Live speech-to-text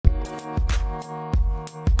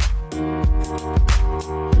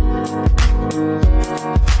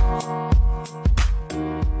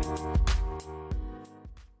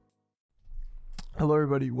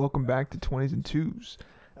everybody. Welcome back to 20s and 2s.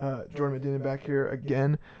 Jordan Medina back here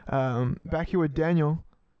again. Back here with Daniel.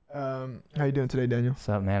 How you doing today, Daniel? What's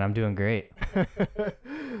up, man? I'm doing great.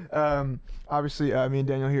 Obviously, me and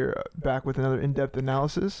Daniel here back with another in-depth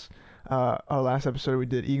analysis. Our last episode we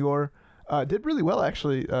did Igor. Did really well,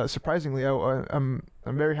 actually. Surprisingly, I'm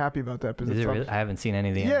very happy about that. Is it really? I haven't seen any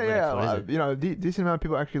of the analytics. Yeah. What is it? You know, decent amount of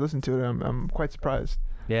people actually listen to it. I'm quite surprised.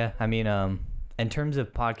 Yeah, I mean, in terms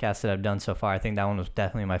of podcasts that I've done so far, I think that one was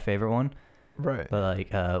definitely my favorite one. Right. But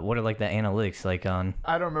like, what are like the analytics like on?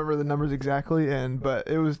 I don't remember the numbers exactly, but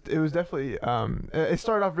it was definitely it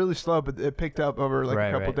started off really slow, but it picked up over like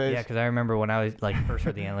a couple days. Yeah, because I remember when I was like first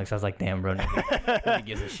heard the analytics, I was like, damn, bro, nobody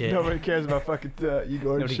gives a shit. Nobody cares about fucking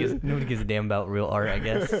Igor. Nobody gives a damn about real art, I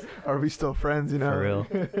guess. Are we still friends? You know, for real.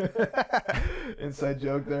 Inside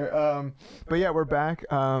joke there. But yeah, we're back.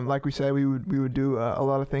 Like we said, we would do a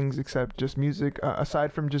lot of things except just music,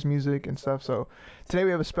 aside from just music and stuff. So today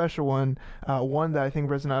we have a special one. One that I think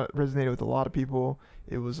resonated with a lot of people.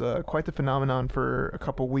 It was quite the phenomenon for a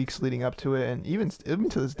couple weeks leading up to it, and even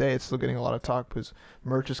to this day, it's still getting a lot of talk because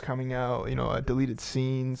merch is coming out. You know, deleted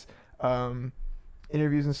scenes,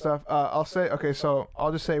 interviews and stuff. I'll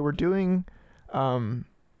just say we're doing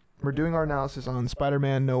our analysis on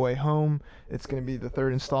Spider-Man: No Way Home. It's going to be the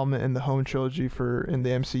third installment in the Home trilogy in the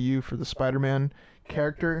MCU for the Spider-Man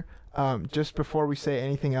character. Just before we say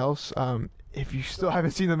anything else, if you still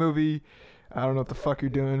haven't seen the movie, I don't know what the fuck you're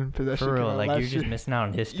doing. For real, like you're just missing out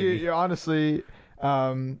on history. You honestly,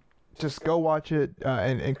 just go watch it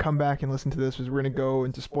and come back and listen to this because we're gonna go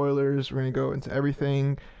into spoilers. We're gonna go into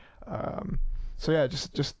everything. So yeah,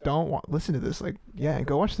 just don't listen to this. Like, yeah,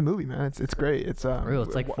 go watch the movie, man. It's great. It's real.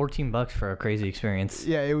 It's like $14 for a crazy experience.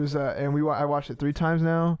 Yeah, it was. And I watched it 3 times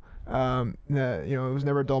now. It was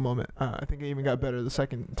never a dull moment. I think it even got better the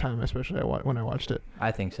second time, especially when I watched it.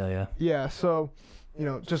 I think so, yeah. Yeah, so,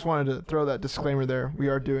 just wanted to throw that disclaimer there. We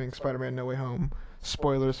are doing Spider-Man No Way Home.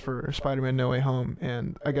 Spoilers for Spider-Man No Way Home,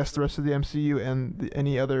 and I guess the rest of the MCU and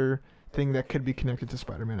any other thing that could be connected to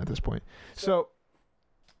Spider-Man at this point. So,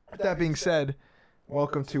 with that being said,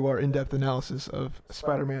 welcome to our in-depth analysis of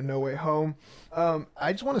Spider-Man No Way Home.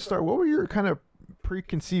 I just want to start, what were your kind of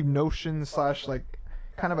preconceived notions / like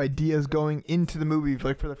kind of ideas going into the movie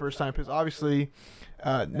like for the first time? Because obviously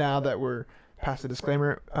now that we're past the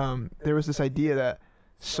disclaimer, there was this idea that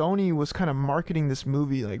Sony was kind of marketing this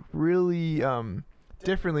movie like really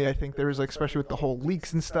differently. I think there was like, especially with the whole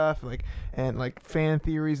leaks and stuff, like, and like fan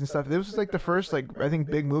theories and stuff. This was like the first like I think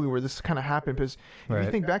big movie where this kind of happened. Because if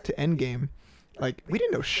you think back to Endgame, like we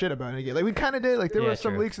didn't know shit about Endgame. Like we kind of did. Like there were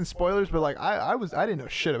some leaks and spoilers, but like I didn't know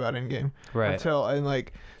shit about Endgame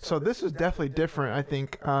so this is definitely different, I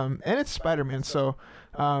think. And it's Spider-Man, so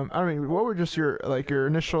I mean, what were just your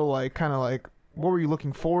initial like kind of like, what were you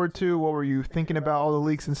looking forward to? What were you thinking about all the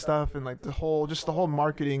leaks and stuff, and like the whole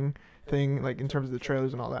marketing thing, like in terms of the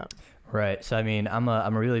trailers and all that? Right. So I mean, I'm a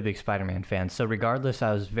really big Spider-Man fan. So regardless,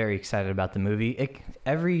 I was very excited about the movie.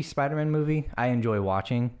 Every Spider-Man movie I enjoy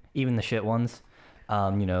watching, even the shit ones.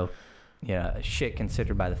 Shit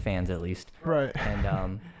considered by the fans at least. Right.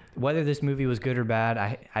 And whether this movie was good or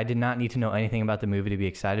bad, I did not need to know anything about the movie to be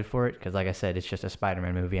excited for it, because like I said, it's just a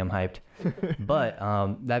Spider-Man movie. I'm hyped. But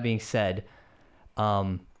that being said,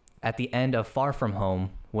 at the end of Far From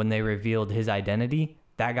Home, when they revealed his identity,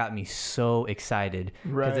 that got me so excited.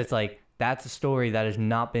 Right. Because it's like, that's a story that has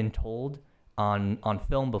not been told on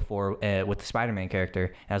film before with the Spider-Man character.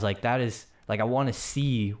 And I was like, that is, like, I want to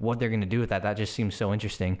see what they're going to do with that. That just seems so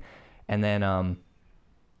interesting. And then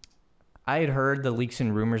I had heard the leaks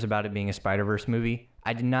and rumors about it being a Spider-Verse movie.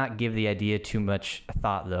 I did not give the idea too much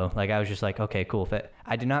thought, though. Like, I was just like, okay, cool.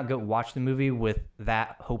 I did not go watch the movie with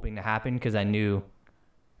that hoping to happen, because I knew,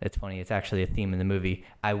 it's funny, it's actually a theme in the movie.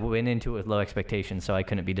 I went into it with low expectations, so I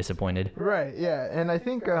couldn't be disappointed. Right, yeah. And I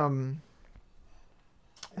think the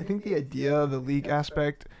idea of the leak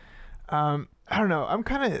aspect, I don't know. I'm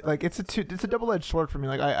kind of like, it's a double-edged sword for me.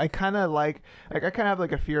 Like I kind of have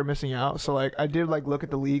like a fear of missing out. So like I did like look at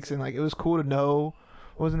the leaks, and like it was cool to know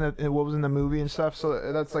what was in the movie and stuff.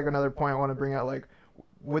 So that's like another point I want to bring out. Like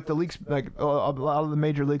with the leaks, like a lot of the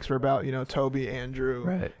major leaks were about Toby, Andrew,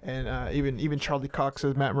 right, and even Charlie Cox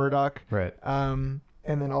as Matt Murdock, right. And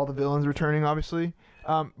then all the villains returning, obviously.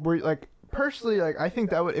 Where like personally, like I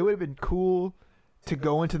think it would have been cool to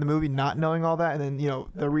go into the movie not knowing all that, and then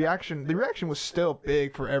the reaction was still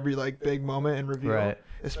big for every like big moment and reveal, right,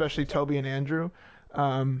 especially Toby and Andrew.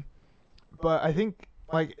 But I think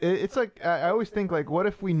it's like I always think like, what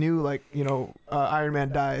if we knew like Iron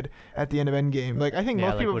Man died at the end of Endgame? Like I think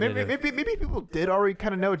most people maybe people did already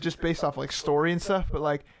kind of know just based off like story and stuff, but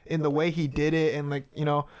like in the way he did it and like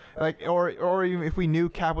like or even if we knew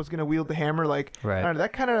Cap was gonna wield the hammer, like right. I don't know,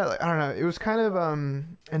 that kind of I don't know, it was kind of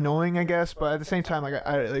annoying I guess, but at the same time like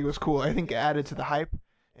it was cool. I think it added to the hype,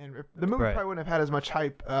 and the movie probably wouldn't have had as much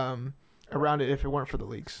hype around it if it weren't for the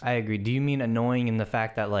leaks. I agree. Do you mean annoying in the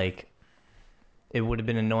fact that like it would have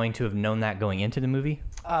been annoying to have known that going into the movie?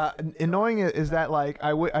 Annoying is that like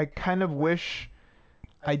I kind of wish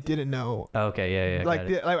I didn't know. Okay, yeah.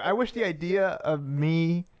 Like I wish the idea of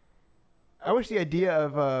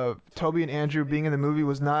Toby and Andrew being in the movie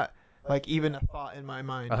was not like even a thought in my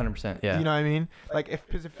mind. 100%, yeah. You know what I mean? Like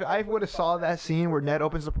if I would have saw that scene where Ned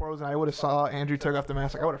opens the portals and I would have saw Andrew took off the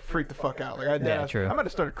mask, like I would have freaked the fuck out. Like true. I might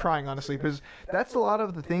have started crying honestly, because that's a lot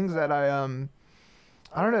of the things that I don't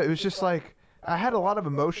know. It was just like I had a lot of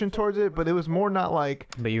emotion towards it, but it was more not like.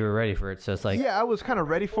 But you were ready for it, so it's like. Yeah, I was kind of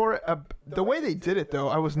ready for it. The way they did it, though,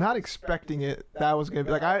 I was not expecting it. That was gonna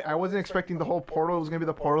be like I wasn't expecting the whole portal was gonna be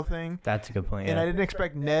the portal thing. That's a good point. Yeah. And I didn't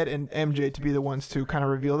expect Ned and MJ to be the ones to kind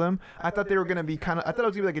of reveal them. I thought they were gonna be I thought it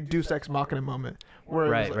was gonna be like a Deus Ex Machina moment,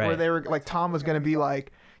 where they were like Tom was gonna be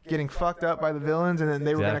like getting fucked up by the villains, and then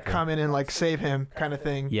they were gonna come in and like save him, kind of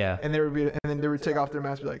thing. Yeah. And then they would take off their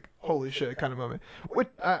mask, and be like, holy shit, kind of moment. Which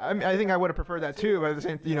I think I would have preferred that too, but at the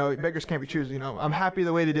same, beggars can't be choosers. I'm happy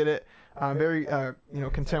the way they did it. I'm very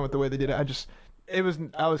content with the way they did it. I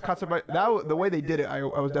was caught by that. The way they did it, I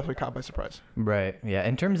was definitely caught by surprise. Right. Yeah.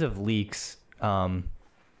 In terms of leaks,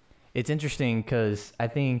 it's interesting because I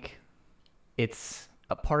think it's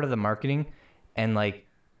a part of the marketing, and like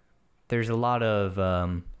there's a lot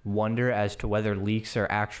of wonder as to whether leaks are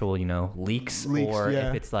actual, leaks or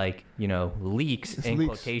if it's like, leaks in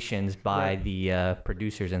quotations by the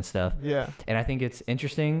producers and stuff. Yeah. And I think it's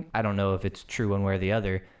interesting. I don't know if it's true one way or the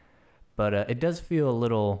other, but it does feel a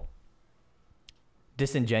little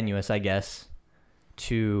disingenuous, I guess,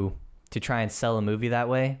 to try and sell a movie that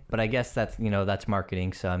way. But I guess that's, that's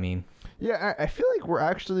marketing. So, I mean. Yeah, I feel like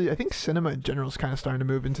I think cinema in general is kind of starting to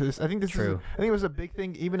move into this. I think True. I think it was a big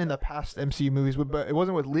thing even in the past MCU movies, but it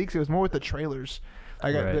wasn't with leaks. It was more with the trailers.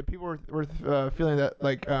 Like that people were feeling that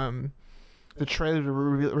like the trailers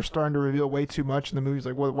were starting to reveal way too much in the movies.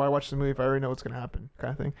 Like, well, why watch the movie if I already know what's gonna happen,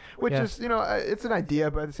 kind of thing. Which is, it's an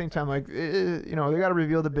idea, but at the same time, like, they got to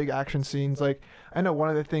reveal the big action scenes. Like, I know one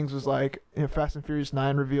of the things was like, Fast and Furious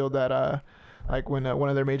 9 revealed that like when one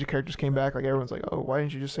of their major characters came back, like everyone's like, oh, why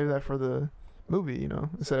didn't you just save that for the movie,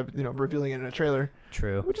 instead of revealing it in a trailer.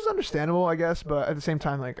 True. Which is understandable, I guess, but at the same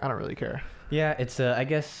time, like, I don't really care. Yeah, it's I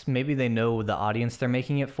guess maybe they know the audience they're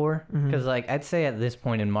making it for, because like I'd say at this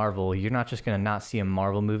point in Marvel, you're not just gonna not see a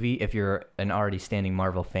Marvel movie if you're an already standing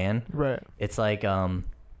Marvel fan. Right. It's like I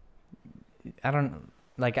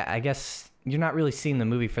guess you're not really seeing the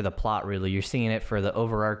movie for the plot, really. You're seeing it for the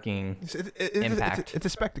overarching impact. It's a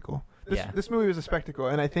spectacle. This movie was a spectacle,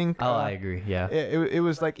 and I think. I agree. Yeah. It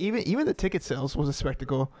was like even the ticket sales was a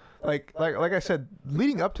spectacle. Like I said,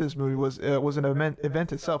 leading up to this movie was an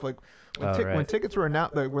event itself. Like when tickets were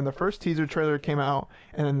announced, like when the first teaser trailer came out,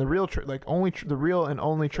 and then the real the real and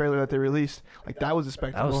only trailer that they released, like that was a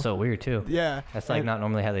spectacle. That was so weird too. Yeah. That's like not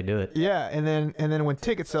normally how they do it. Yeah, and then when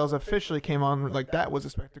ticket sales officially came on, like that was a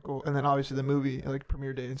spectacle, and then obviously the movie, like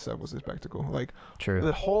premiere day and stuff, was a spectacle. Like True.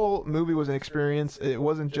 The whole movie was an experience. It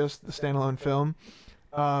wasn't just the standalone film,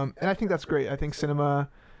 and I think that's great. I think cinema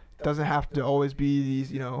doesn't have to always be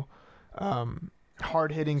these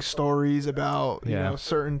hard-hitting stories about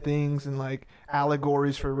certain things and like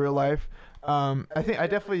allegories for real life. I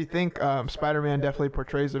definitely think Spider-Man definitely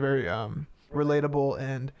portrays a very relatable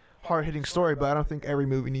and hard-hitting story, but I don't think every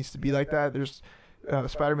movie needs to be like that. There's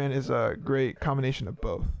Spider-Man is a great combination of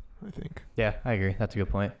both, I think. Yeah, I agree. That's a good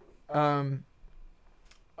point. Other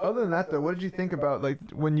than that, though, what did you think about like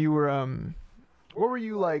when you were what were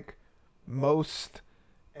you like most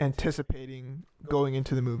anticipating going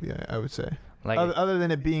into the movie? I would say, like, other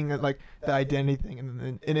than it being like the identity thing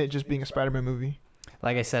and it just being a Spider-Man movie.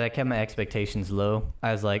 Like I said, I kept my expectations low.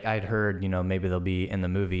 I was like, I'd heard, maybe they'll be in the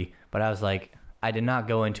movie, but I was like, I did not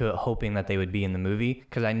go into it hoping that they would be in the movie,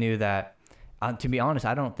 because I knew that, to be honest,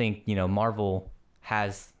 I don't think, Marvel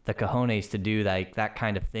has the cojones to do like that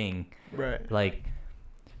kind of thing. Right. Like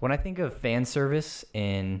when I think of fan service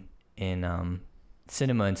in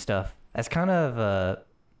cinema and stuff, that's kind of a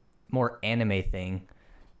more anime thing,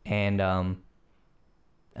 and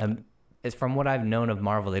it's from what I've known of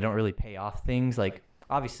Marvel, they don't really pay off things. Like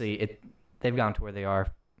obviously they've gone to where they are,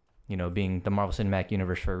 being the Marvel Cinematic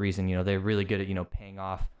Universe for a reason. They're really good at paying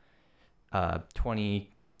off 20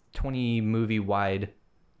 movie wide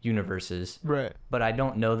universes. Right. But I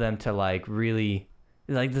don't know them to like really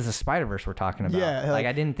like this is Spider-Verse we're talking about. Yeah. Like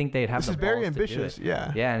I didn't think they'd have this the is very balls ambitious. to do it.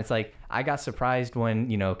 Yeah. Yeah, and it's like I got surprised when,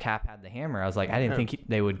 you know, Cap had the hammer. I was like, I didn't think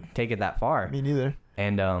they would take it that far. Me neither.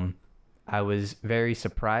 And I was very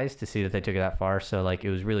surprised to see that they took it that far. So like it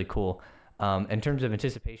was really cool. In terms of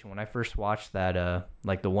anticipation, when I first watched that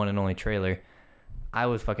like the one and only trailer, I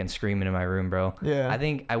was fucking screaming in my room, bro. Yeah. I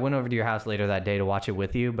think I went over to your house later that day to watch it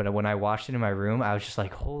with you, but when I watched it in my room, I was just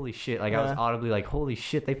like, holy shit. Like, I was audibly like, holy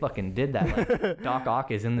shit, they fucking did that. Like, Doc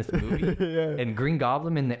Ock is in this movie. Yeah. And Green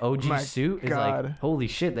Goblin in the OG suit is like, holy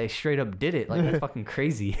shit, they straight up did it. Like, that's fucking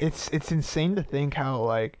crazy. It's insane to think how,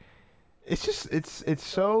 like, it's just, it's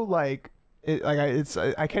so, like,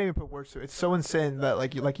 I can't even put words to it. It's so insane that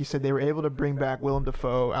like you said, they were able to bring back Willem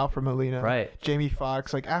Dafoe, Alfred Molina, right, Jamie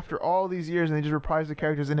Foxx, like after all these years, and they just reprised the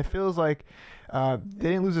characters, and it feels like they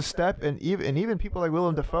didn't lose a step, and even people like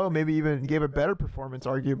Willem Dafoe maybe even gave a better performance,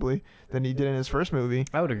 arguably, than he did in his first movie.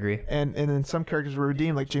 I would agree. And then some characters were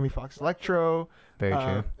redeemed, like Jamie Foxx, Electro. Very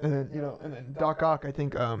true. And then and then Doc Ock, I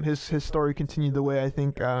think his story continued the way I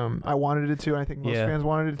think I wanted it to, and I think most fans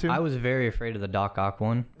wanted it to. I was very afraid of the Doc Ock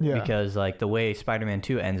one because like the way Spider-Man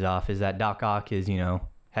 2 ends off is that Doc Ock is, you know,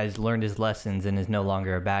 has learned his lessons and is no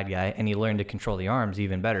longer a bad guy, and he learned to control the arms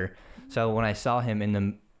even better. So when I saw him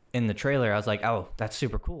in the trailer, I was like, oh, that's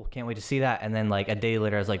super cool. Can't wait to see that. And then like a day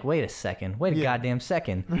later, I was like, wait a goddamn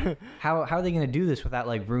second. How are they going to do this without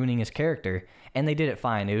like ruining his character? And they did it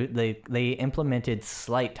fine. They implemented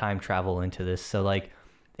slight time travel into this. So like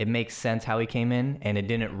it makes sense how he came in, and it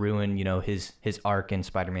didn't ruin, you know, his arc in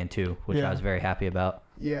Spider-Man 2, which I was very happy about.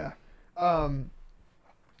 Yeah.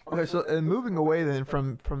 Okay, so moving away then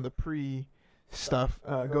from the pre stuff,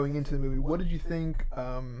 going into the movie, what did you think?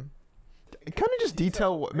 Kind of just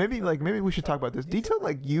detail maybe we should talk about this. Detail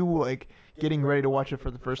like you like getting ready to watch it for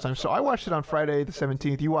the first time. So I watched it on Friday the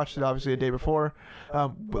 17th. You watched it obviously a day before.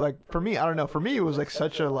 But like for me, I don't know. For me, it was like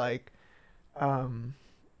such a like it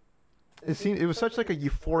was such like a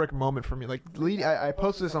euphoric moment for me. Like I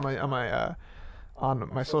posted this on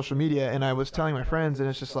my social media, and I was telling my friends, and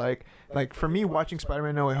it's just like for me watching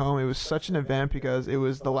Spider-Man No Way Home, it was such an event because it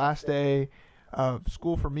was the last day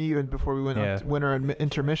school for me, and before we went on winter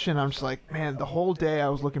intermission. I'm just like, man, the whole day I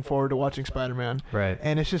was looking forward to watching Spider-Man. Right.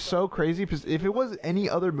 And it's just so crazy because if it was any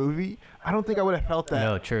other movie, I don't think I would have felt that.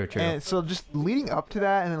 No, true. And so just leading up to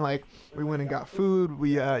that, and then like we went and got food.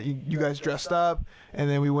 We you guys dressed up, and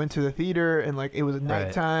then we went to the theater, and like it was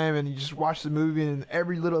nighttime, and you just watched the movie, and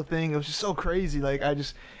every little thing. It was just so crazy. Like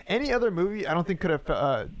any other movie, I don't think could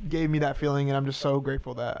have gave me that feeling, and I'm just so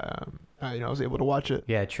grateful that I was able to watch it.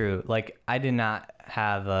 Yeah, true. Like I did not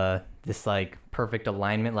have this like perfect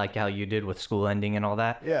alignment like how you did with school ending and all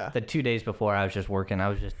that. Yeah. The 2 days before, I was just working. I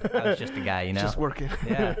was just a guy, you know. Just working.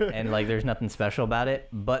 Yeah, and like there's nothing special about it.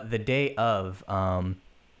 But the day of,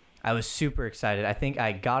 I was super excited. I think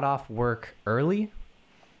I got off work early,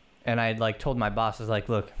 and I like told my boss, I was like,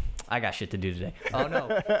 look, I got shit to do today. Oh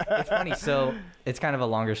no, it's funny. So it's kind of a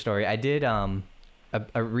longer story. I did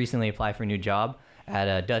I recently apply for a new job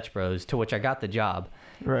at Dutch Bros, to which I got the job.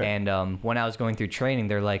 Right. And when I was going through training,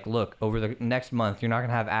 they're like, look, over the next month, you're not going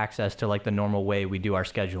to have access to like the normal way we do our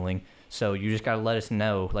scheduling. So you just got to let us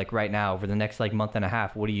know, like right now, over the next like month and a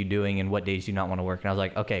half, what are you doing and what days do you not want to work? And I was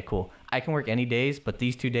like, okay, cool. I can work any days, but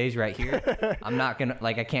these 2 days right here, I'm not going to,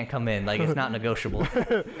 like, I can't come in. Like, it's not negotiable.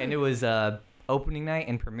 And it was opening night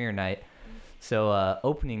and premiere night. So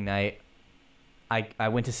opening night, I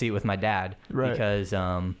went to see it with my dad. Right. Because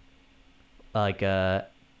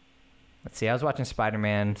let's see, I was watching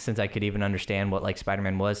Spider-Man since I could even understand what like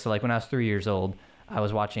Spider-Man was. So like when I was 3 years old, I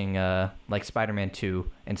was watching like Spider-Man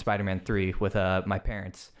 2 and Spider-Man 3 with my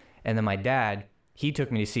parents. And then my dad, he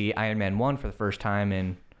took me to see Iron Man 1 for the first time,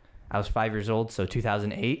 and I was 5 years old, so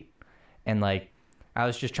 2008. And like I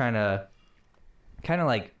was just trying to kind of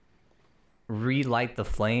like relight the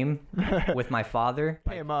flame with my father.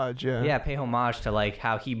 Pay homage, yeah. Yeah, pay homage to like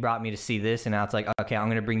how he brought me to see this, and now it's like, okay, I'm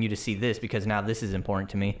gonna bring you to see this because now this is important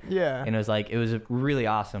to me. Yeah. And it was really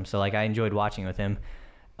awesome. So like I enjoyed watching with him.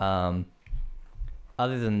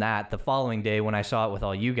 Other than that, the following day when I saw it with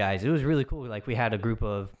all you guys, it was really cool. Like we had a group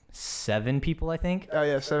of 7 people, I think. Oh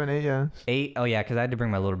yeah, 7, 8, yeah. 8. Oh yeah, because I had to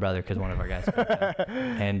bring my little brother because one of our guys.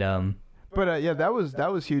 And But yeah, that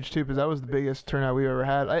was huge too, because that was the biggest turnout we ever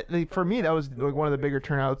had. For me, that was like one of the bigger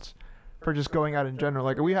turnouts for just going out in general.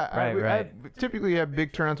 Like I typically have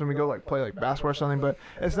big turnouts when we go like play like basketball or something, but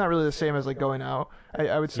it's not really the same as like going out.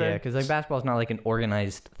 I would say. Yeah, because like basketball's not like an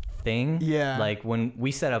organized thing. Yeah. Like when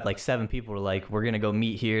we set up like 7 people to like, we're gonna go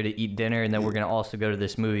meet here to eat dinner, and then we're gonna also go to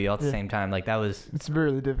this movie all at the same time. Like that was. It's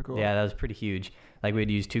really difficult. Yeah, that was pretty huge. like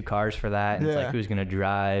we'd use 2 cars for that, and it's like who's gonna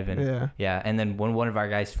drive, and and then when one of our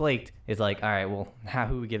guys flaked, it's like, all right, well,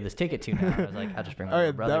 who we give this ticket to now? And I was like, I'll just bring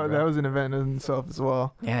my brother. That was an event in itself as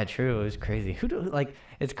well. Yeah, true. It was crazy.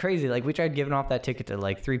 It's crazy. Like we tried giving off that ticket to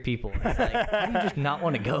like 3 people. And it's like, how do you just not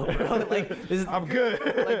want to go, bro? Like I'm good.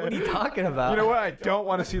 Like what are you talking about? You know what? I don't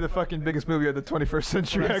want to see the fucking biggest movie of the 21st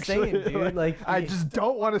century. I'm actually, saying, dude. Like I just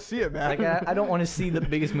don't want to see it, man. Like I don't want to see the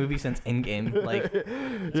biggest movie since Endgame. Like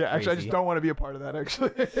actually, I just don't want to be a part of that.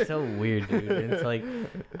 Actually, it's so weird, dude. And it's like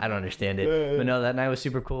I don't understand it. But no, that night was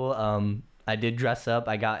super cool. I did dress up.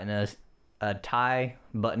 I got in a tie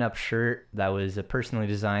button-up shirt that was personally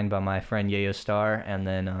designed by my friend Yayo Star, and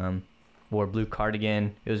then wore a blue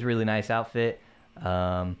cardigan. It was a really nice outfit.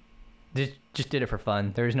 Just did it for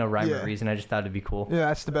fun. There was no rhyme or reason. I just thought it'd be cool. Yeah,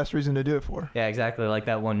 that's the best reason to do it for. Yeah, exactly. Like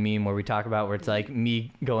that one meme where we talk about where it's like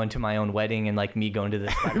me going to my own wedding and like me going to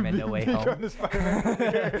the Spider-Man No Way Home.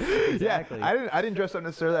 Exactly. Yeah, I didn't dress up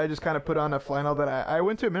necessarily. I just kind of put on a flannel that I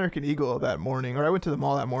went to American Eagle that morning, or I went to the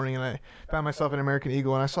mall that morning, and I found myself in American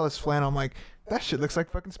Eagle, and I saw this flannel. I'm like, that shit looks like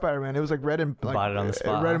fucking Spider-Man. It was like red and like bought it on the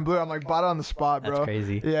spot. Red and blue. I'm like, bought it on the spot, bro. That's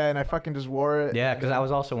crazy. Yeah, and I fucking just wore it. Yeah, because I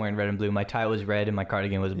was also wearing red and blue. My tie was red and my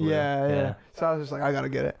cardigan was blue. Yeah. So I was just like, I gotta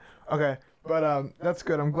get it. Okay, but that's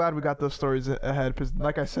good. I'm glad we got those stories ahead, because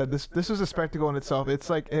like I said, this was a spectacle in itself. It's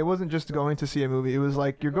like it wasn't just going to see a movie. It was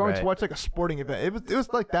like you're going to watch like a sporting event. It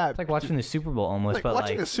was like that. It's like watching the Super Bowl almost. Like but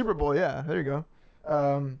watching the Super Bowl. Yeah, there you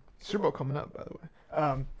go. Super Bowl coming up, by the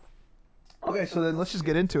way. Okay, so then let's just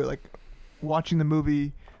get into it. Like watching the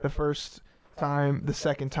movie the first time, the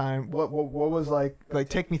second time. What was like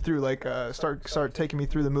take me through. Like start taking me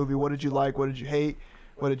through the movie. What did you like? What did you hate?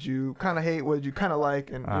 What did you kind of hate? What did you kind of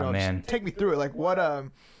like? And just take me through it. Like what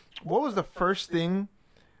was the first thing?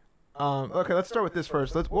 Okay, let's start with this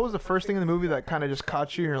first. What was the first thing in the movie that kind of just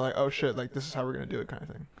caught you and you're like, oh shit, like this is how we're gonna do it, kind of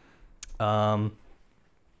thing?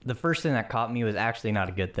 The first thing that caught me was actually not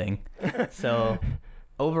a good thing. So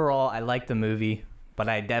overall, I liked the movie, but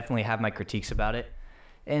I definitely have my critiques about it.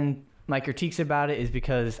 And my critiques about it is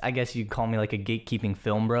because I guess you'd call me like a gatekeeping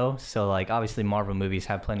film bro. So like obviously Marvel movies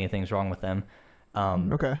have plenty of things wrong with them.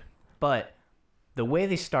 Okay. But the way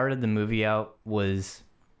they started the movie out was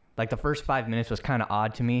like the first 5 minutes was kind of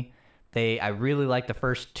odd to me. I really liked the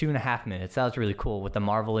first 2.5 minutes. That was really cool with the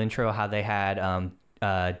Marvel intro, how they had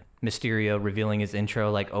Mysterio revealing his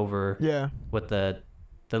intro like over with the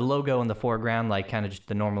logo in the foreground, like kind of just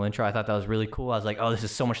the normal intro. I thought that was really cool. I was like, oh, this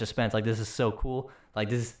is so much suspense. Like this is so cool. Like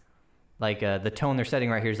this is like the tone they're setting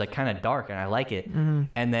right here is like kind of dark, and I like it. Mm-hmm.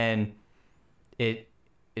 And then it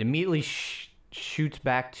immediately shoots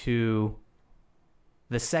back to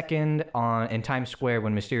the second in Times Square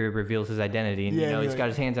when Mysterio reveals his identity, and he's got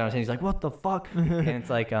his hands on his head. He's like, "What the fuck?" And it's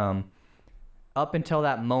like, up until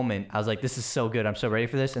that moment, I was like, "This is so good. I'm so ready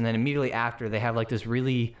for this." And then immediately after, they have like this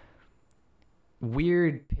really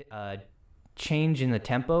weird change in the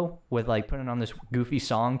tempo with like putting on this goofy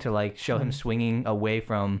song to like show him swinging away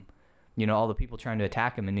from, all the people trying to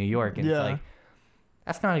attack him in New York. And it's like,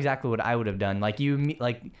 that's not exactly what I would have done. Like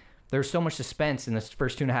there's so much suspense in this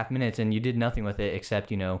first 2.5 minutes, and you did nothing with it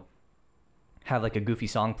except, have like a goofy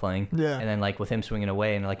song playing. Yeah. And then like with him swinging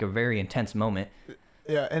away and like a very intense moment.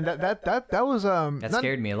 Yeah, and that was that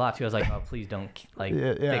scared me a lot too. I was like, oh, please don't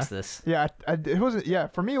fix this. Yeah, it wasn't. Yeah,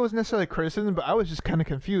 for me it wasn't necessarily criticism, but I was just kind of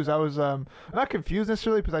confused. I was not confused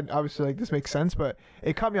necessarily because I obviously like this makes sense, but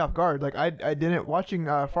it caught me off guard. Like I didn't watching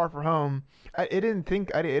Far From Home. It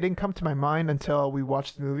didn't come to my mind until we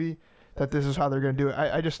watched the movie that this is how they're gonna do it.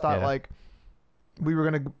 I just thought like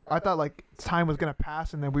I thought like time was gonna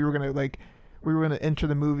pass and then we were gonna enter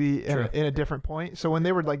the movie in a different point. So when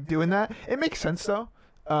they were like doing that, it makes sense though,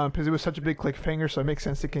 because it was such a big cliffhanger. So it makes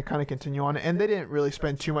sense to kind of continue on it. And they didn't really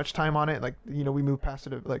spend too much time on it. Like we moved past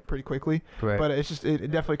it like pretty quickly. Right. But it's just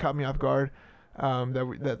it definitely caught me off guard.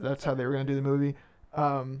 That's how they were gonna do the movie.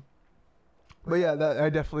 But yeah,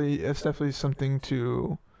 it's definitely something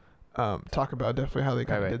to talk about. Definitely how they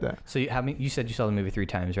kind of did that. So you said you saw the movie 3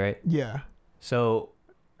 times, right? Yeah. So.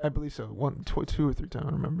 I believe so. 2 or 3 times. I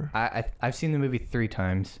don't remember. I've seen the movie 3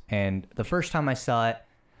 times, and the first time I saw it,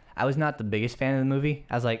 I was not the biggest fan of the movie.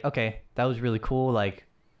 I was like, okay, that was really cool. Like,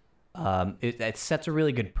 it sets a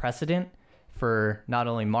really good precedent for not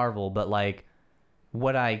only Marvel, but like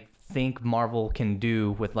what I think Marvel can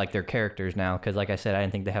do with like their characters now. Because like I said, I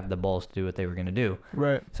didn't think they have the balls to do what they were gonna do.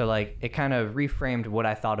 Right. So like it kind of reframed what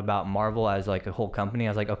I thought about Marvel as like a whole company. I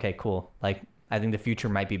was like, okay, cool. Like I think the future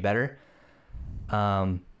might be better.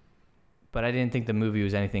 But I didn't think the movie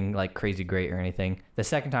was anything like crazy great or anything. The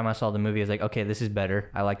second time I saw the movie, I was like, okay, this is better.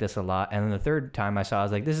 I like this a lot. And then the third time I saw, I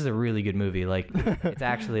was like, this is a really good movie. Like, it's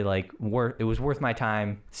actually like it was worth my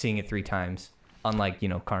time seeing it 3 times. unlike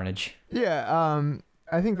Carnage. Yeah,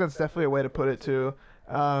 I think that's definitely a way to put it too.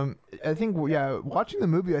 I think watching the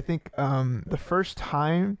movie, I think the first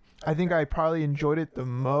time, I think I probably enjoyed it the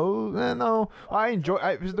most. No,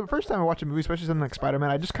 it was the first time I watched a movie, especially something like Spider-Man.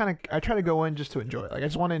 I just I try to go in just to enjoy it. Like I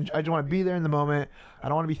just want to be there in the moment. I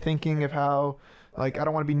don't want to be thinking of how. Like I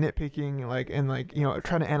don't want to be nitpicking,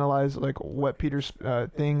 trying to analyze like what Peter's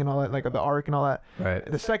thing and all that, like the arc and all that. Right.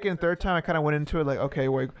 The second and third time, I kind of went into it like, okay,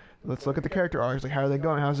 wait, let's look at the character arcs. Like, how are they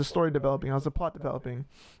going? How's the story developing? How's the plot developing?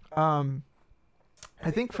 I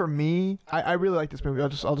think for me, I really like this movie. I'll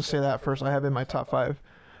just say that first. I have it in my top 5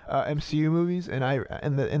 MCU movies, and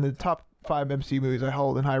in the top 5 MCU movies I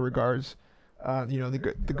hold in high regards.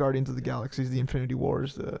 The Guardians of the Galaxies, the Infinity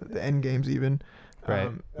Wars, the End Games even.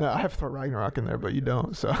 Right. No, I have Thor Ragnarok in there, but you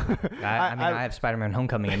don't. So I have Spider-Man: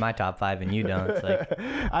 Homecoming in my top 5, and you don't. It's like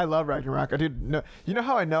I love Ragnarok. I do. No, you know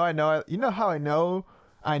how I know? You know how I know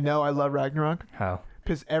I love Ragnarok? How?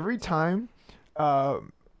 Because every time,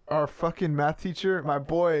 our fucking math teacher, my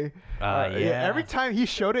boy, every time he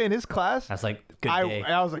showed it in his class, I was like, good day.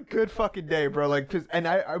 I was like, good fucking day, bro. Like,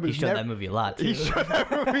 I was. He showed that movie a lot too. He showed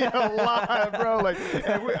that movie a lot, bro. Like,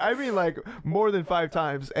 I mean, like more than 5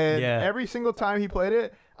 times, and every single time he played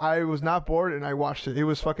it, I was not bored, and I watched it. It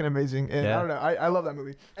was fucking amazing, and I don't know, I love that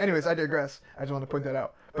movie. Anyways, I digress. I just want to point that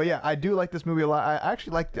out. But yeah, I do like this movie a lot. I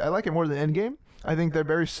actually like it more than Endgame. I think they're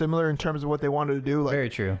very similar in terms of what they wanted to do. Like, very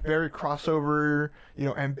true. Very crossover,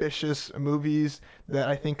 ambitious movies that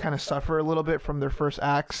I think kind of suffer a little bit from their first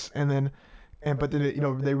acts, but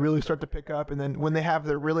then they really start to pick up, and then when they have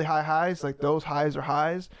their really high highs, like those highs are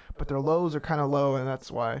highs, but their lows are kind of low, and that's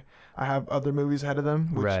why I have other movies ahead of them.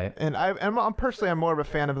 Right. And I'm more of a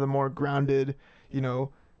fan of the more grounded,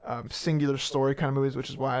 singular story kind of movies, which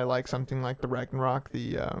is why I like something like the Ragnarok,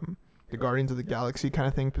 the Guardians of the Galaxy kind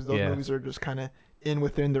of thing, because those movies are just kind of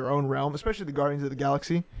within their own realm, especially the Guardians of the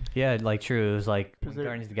Galaxy. Yeah, like true. It was like when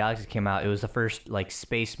Guardians of the Galaxy came out, it was the first like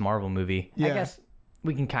space Marvel movie. Yeah. I guess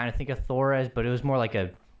we can kind of think of Thor as, but it was more like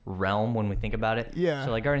a realm when we think about it. Yeah.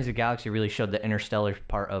 So like Guardians of the Galaxy really showed the interstellar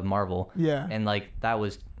part of Marvel. Yeah. And like that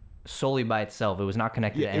was solely by itself. It was not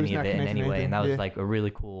connected to any of it in any way, and that was like a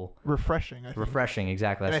really cool, refreshing. Refreshing,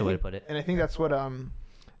 exactly. That's the way to put it. And I think that's what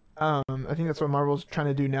Marvel's trying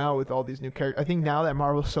to do now with all these new characters. I think now that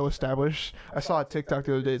Marvel's so established, I saw a TikTok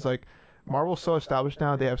the other day. It's like Marvel's so established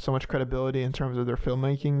now; they have so much credibility in terms of their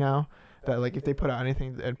filmmaking now that like if they put out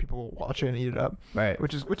anything, and people will watch it and eat it up. Right.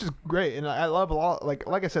 Which is great, and I love a lot.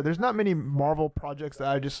 Like I said, there's not many Marvel projects that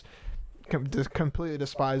I just completely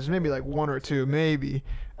despise. Maybe like 1 or 2, maybe,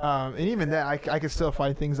 and even that I can still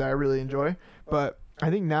find things that I really enjoy. But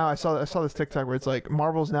I think now I saw this TikTok where it's like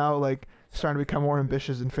Marvel's now like starting to become more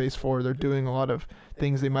ambitious in Phase 4. They're doing a lot of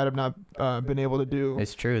things they might have not been able to do.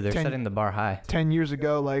 It's true. They're setting the bar high. 10 years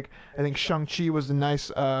ago, like I think Shang-Chi was a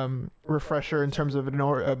nice refresher in terms of an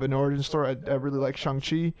origin story. I really like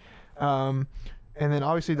Shang-Chi. And then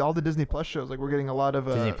obviously all the Disney Plus shows, like we're getting a lot of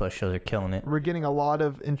Disney Plus shows are killing it. We're getting a lot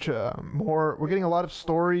of we're getting a lot of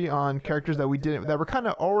story on characters that were kind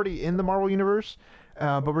of already in the Marvel universe,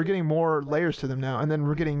 but we're getting more layers to them now. And then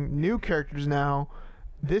we're getting new characters now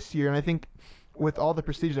this year, and I think with all the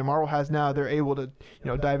prestige that Marvel has now, they're able to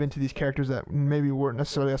dive into these characters that maybe weren't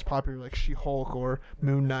necessarily as popular, like She-Hulk or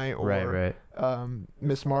Moon Knight or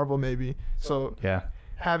Miss Marvel maybe. So yeah,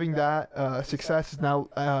 having that success has now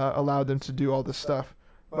allowed them to do all this stuff.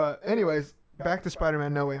 But anyways, back to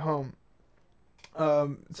Spider-Man: No Way Home.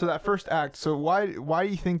 So that first act. So why do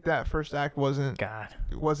you think that first act wasn't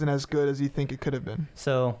as good as you think it could have been?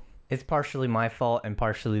 So it's partially my fault and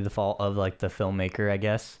partially the fault of like the filmmaker, I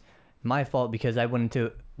guess. My fault because I went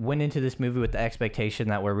into this movie with the expectation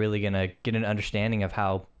that we're really gonna get an understanding of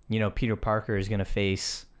how Peter Parker is gonna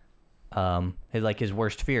face his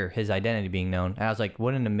worst fear, his identity being known. And I was like,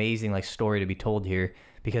 what an amazing like story to be told here,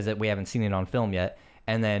 because we haven't seen it on film yet.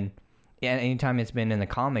 And then anytime it's been in the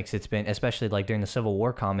comics, it's been, especially like during the Civil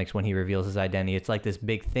War comics when he reveals his identity, it's like this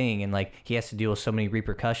big thing, and like he has to deal with so many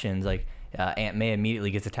repercussions. Like Aunt May immediately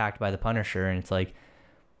gets attacked by the Punisher, and it's like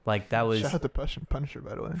that was shout out to Punisher,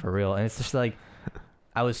 by the way, for real. And it's just like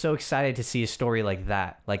I was so excited to see a story like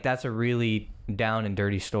that. Like that's a really down and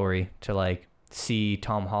dirty story to like see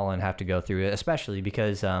Tom Holland have to go through it, especially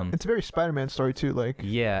because it's a very Spider-Man story too. Like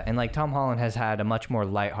and like Tom Holland has had a much more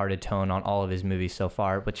lighthearted tone on all of his movies so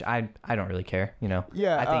far, which I don't really care.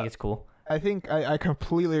 I think it's cool. I think I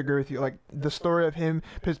completely agree with you. Like the story of him,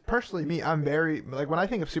 because personally, me, I'm very like when I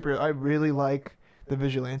think of superhero, I really like the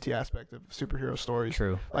vigilante aspect of superhero stories.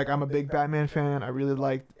 True. Like I'm a big Batman fan. I really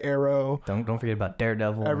like Arrow. Don't forget about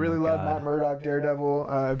Daredevil. I really love Matt Murdock, Daredevil.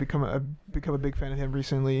 I've become a big fan of him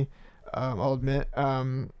recently. I'll admit.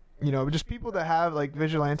 just people that have like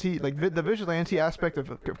vigilante, like the vigilante aspect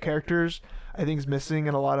of characters, I think is missing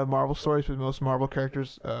in a lot of Marvel stories. Because most Marvel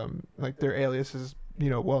characters, like their alias is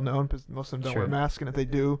well known because most of them don't wear masks, and if they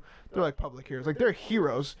do, they're like public heroes. Like they're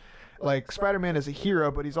heroes. Like Spider-Man is a hero,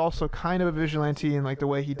 but he's also kind of a vigilante in like the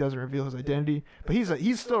way he doesn't reveal his identity. But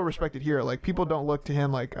he's still a respected hero. Like people don't look to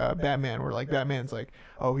him like Batman, where like Batman's like,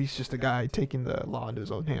 oh, he's just a guy taking the law into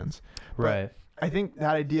his own hands. Right. But I think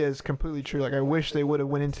that idea is completely true. Like I wish they would have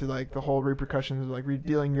went into like the whole repercussions of like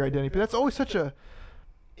revealing your identity. But that's always such a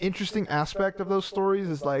interesting aspect of those stories.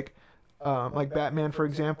 Is like Batman, for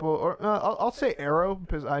example, or I'll say Arrow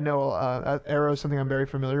because I know Arrow is something I'm very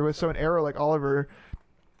familiar with. So in Arrow, like Oliver.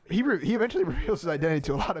 He eventually reveals his identity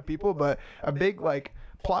to a lot of people, but a big like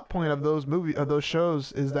plot point of those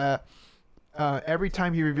shows is that every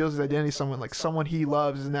time he reveals his identity to someone he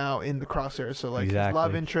loves is now in the crosshairs. So like his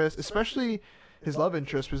love interest, especially his love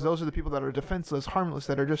interest, because those are the people that are defenseless, harmless,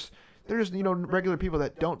 that are just regular people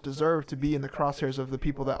that don't deserve to be in the crosshairs of the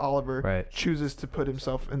people that Oliver chooses to put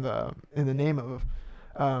himself in the name of.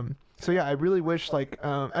 So yeah, I really wish and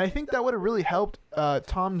I think that would have really helped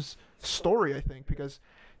Tom's story. I think because.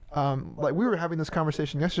 Like we were having this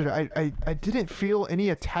conversation yesterday, I didn't feel any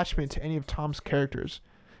attachment to any of Tom's characters,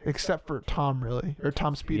 except for Tom, really, or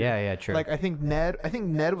Tom Speeder. Yeah, true. Like I think Ned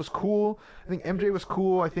was cool. I think MJ was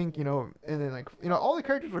cool. I think and then all the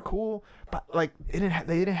characters were cool, but like they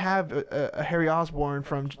didn't have a Harry Osborn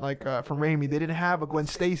from Raimi. They didn't have a Gwen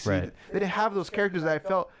Stacy. Right. They didn't have those characters that I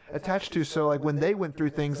felt attached to. So like when they went through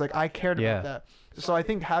things, like I cared about that. So I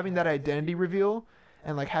think having that identity reveal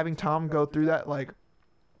and like having Tom go through that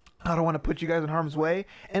I don't want to put you guys in harm's way.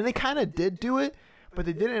 And they kind of did do it, but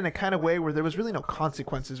they did it in a kind of way where there was really no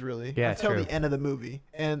consequences, really, until the end of the movie.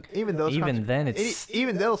 And even those then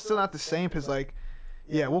even though it's still not the same, because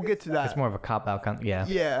we'll get to that. It's more of a cop-out.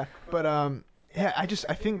 Yeah, but I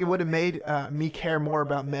think it would have made me care more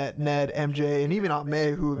about Ned, MJ, and even Aunt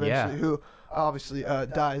May, who obviously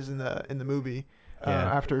dies in the movie.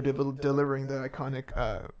 After delivering the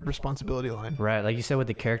iconic responsibility line. Right, like you said with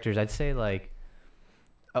the characters, I'd say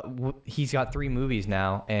he's got 3 movies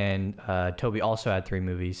now, and Toby also had 3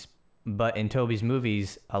 movies. But in Toby's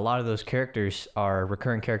movies, a lot of those characters are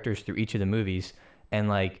recurring characters through each of the movies, and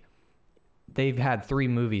they've had 3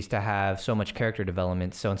 movies to have so much character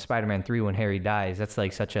development. So in Spider-Man 3, when Harry dies, that's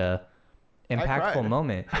such a impactful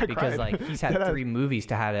moment because he's had 3 movies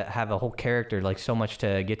to have a whole character, so much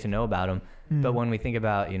to get to know about him. But when we think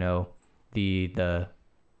about the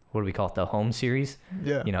what do we call it, the home series,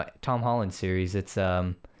 Tom Holland series, it's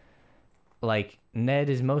Ned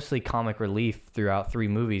is mostly comic relief throughout 3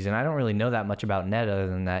 movies, and I don't really know that much about Ned other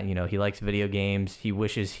than that he likes video games. He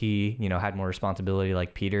wishes he had more responsibility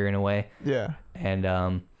like Peter in a way,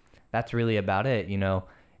 and that's really about it.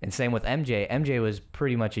 And same with MJ. MJ was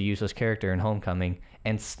pretty much a useless character in Homecoming,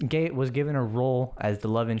 and was given a role as the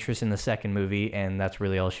love interest in the second movie, and that's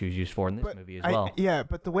really all she was used for in this movie as well.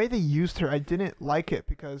 But the way they used her, I didn't like it,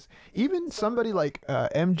 because even somebody like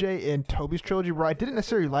MJ in Toby's trilogy, where I didn't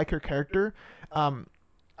necessarily like her character,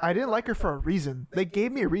 I didn't like her for a reason. They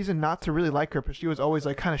gave me a reason not to really like her, but she was always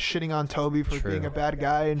kind of shitting on Toby for being a bad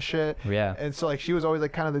guy and shit. Yeah. And so she was always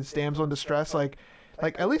kind of this damsel in distress,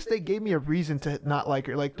 at least they gave me a reason to not like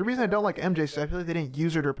her. The reason I don't like MJ is I feel like they didn't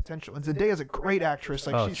use her to her potential. And Zendaya's a great actress.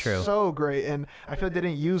 She's so great. And I feel like they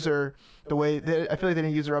didn't use her I feel like they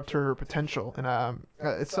didn't use her up to her potential. And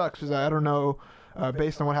it sucks because I don't know,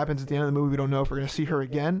 based on what happens at the end of the movie, we don't know if we're going to see her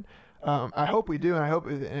again. I hope we do,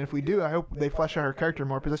 and if we do, I hope they flesh out her character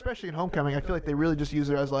more, because especially in Homecoming, I feel like they really just use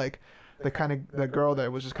her as the girl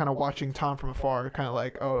that was just kind of watching Tom from afar, kind of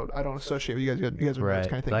oh, I don't associate with you guys. You guys are right.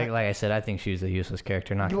 Kind of thing. Like I said, I think she's a useless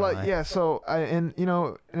character. Not gonna lie. Yeah. So and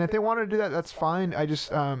if they wanted to do that, that's fine. I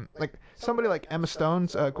just somebody like Emma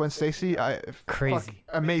Stone's Gwen Stacy, crazy,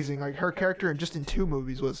 amazing. Her character, and just in 2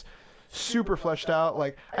 movies was super fleshed out.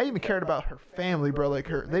 I even cared about her family, bro.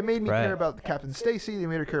 They made me care about Captain Stacy. They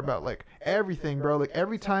made her care about everything, bro.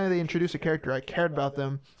 Every time they introduce a character, I cared about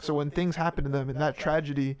them. So when things happen to them in that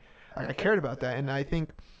tragedy, I cared about that. And I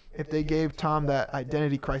think if they gave Tom that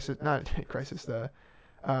identity crisis, the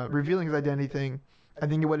revealing his identity thing, I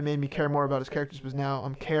think it would have made me care more about his characters, because now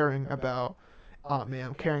I'm caring about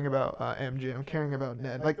I'm caring about MJ, I'm caring about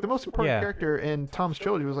Ned. The most important character in Tom's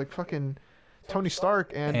trilogy was fucking Tony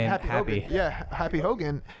Stark and Happy Hogan. Yeah, Happy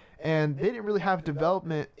Hogan. And they didn't really have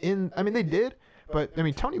development they did, but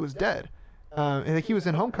Tony was dead. And he was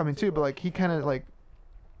in Homecoming too, but he kind of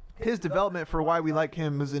his development for why we like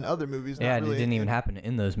him was in other movies. Yeah, it didn't even happen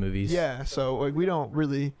in those movies. Yeah, so we don't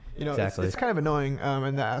really, exactly. It's kind of annoying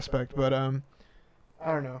in that aspect, but I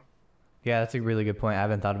don't know. Yeah, that's a really good point. I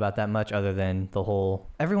haven't thought about that much other than the whole...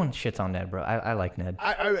 Everyone shits on Ned, bro. I like Ned.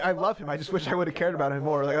 I love him. I just wish I would have cared about him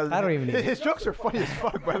more. Like I don't even... His jokes are funny as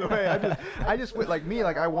fuck, by the way. I just like me,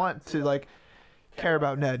 like I want to like care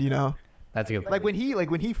about Ned, you know? That's a good point. Like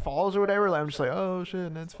when he falls or whatever, like, I'm just like, oh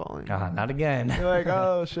shit, Ned's falling. Not again. You're like,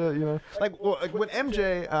 oh shit, you know? Like when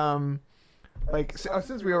MJ,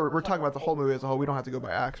 since we're talking about the whole movie as a whole, we don't have to go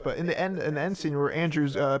by acts, but in the end scene where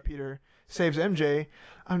Andrew's Peter saves MJ,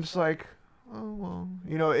 I'm just like, oh well,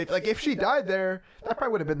 you know, if she died there, that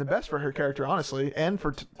probably would have been the best for her character, honestly, and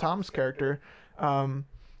for Tom's character.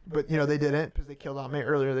 But you know they didn't because they killed Aunt May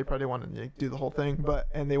earlier. They probably wanted to do the whole thing,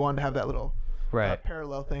 and they wanted to have that little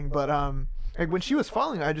parallel thing. But like when she was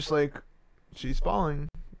falling, I just like, she's falling.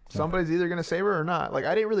 Somebody's either gonna save her or not. Like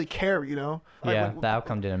I didn't really care, you know. Like, the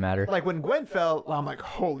outcome didn't matter. Like when Gwen fell, I'm like,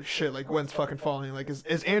 holy shit! Like Gwen's fucking falling. Like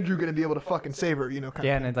is Andrew gonna be able to fucking save her? You know.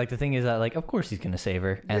 And like the thing is that like of course he's gonna save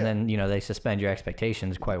her, and then you know they suspend your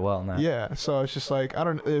expectations quite well now. Yeah. So it's just like I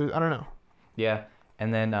don't know. Yeah,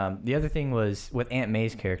 and then the other thing was with Aunt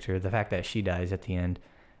May's character, the fact that she dies at the end,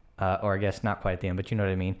 or I guess not quite at the end, but you know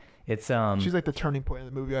what I mean. It's she's like the turning point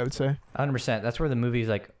of the movie, I would say. 100%. That's where the movie's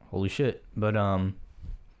like, holy shit. But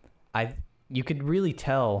you could really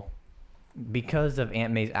tell because of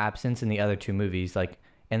Aunt May's absence in the other two movies. Like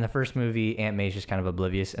in the first movie, Aunt May's just kind of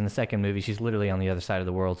oblivious. In the second movie, she's literally on the other side of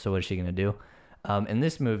the world. So what is she gonna do? In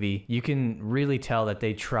this movie, you can really tell that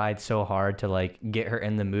they tried so hard to like get her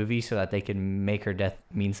in the movie so that they could make her death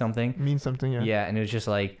mean something. Yeah. Yeah, and it was just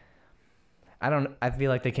like, I feel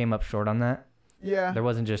like they came up short on that. Yeah. There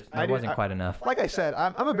wasn't quite enough. Like I said,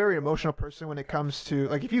 I'm a very emotional person when it comes to,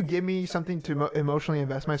 like, if you give me something to emotionally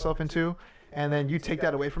invest myself into, and then you take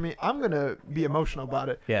that away from me, I'm going to be emotional about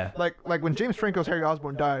it. Yeah. Like when James Franco's Harry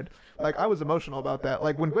Osborn died, like, I was emotional about that.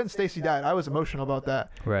 Like, when Gwen Stacy died, I was emotional about that.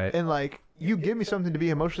 Right. And, like, you give me something to be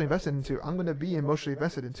emotionally invested into, I'm going to be emotionally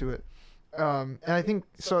invested into it. And I think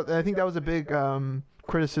that was a big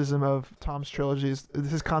criticism of Tom's trilogy, is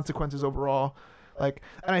his consequences overall. Like,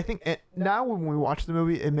 and I think now when we watch the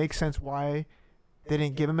movie, it makes sense why they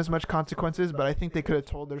didn't give him as much consequences, but I think they could have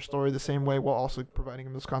told their story the same way while also providing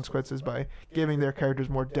him those consequences by giving their characters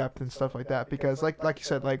more depth and stuff like that. Because like you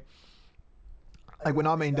said, like when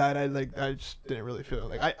Aunt May died, I just didn't really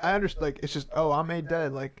feel it. Like I understood, like it's just, oh, Aunt May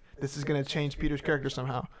dead, like this is gonna change Peter's character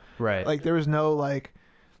somehow. Right. Like there was no like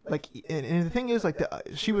and the thing is, like,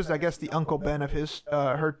 she was, I guess, the Uncle Ben of his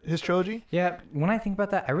trilogy. Yeah, when I think about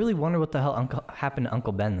that, I really wonder what the hell happened to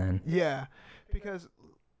Uncle Ben then. Yeah, because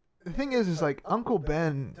the thing is like Uncle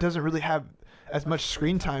Ben doesn't really have as much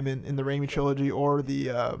screen time in the Raimi trilogy or the.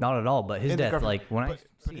 Not at all, but his death, like when I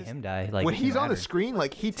see him die, like when he's on the screen,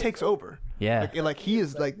 like he takes over. Yeah. Like he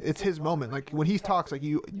is like it's his moment. Like when he talks, like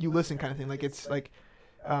you listen, kind of thing. Like it's like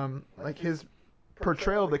his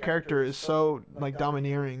portrayal of the character is so like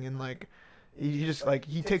domineering, and like he just like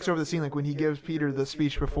he takes over the scene. Like when he gives Peter the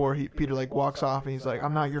speech before Peter like walks off, and he's like,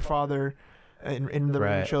 I'm not your father, in the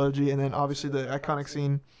Raimi trilogy. And then obviously the iconic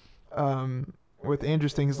scene with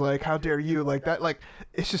Andrew's thing is like, how dare you, like that, like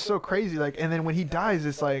it's just so crazy. Like, and then when he dies,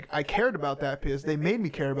 it's like I cared about that because they made me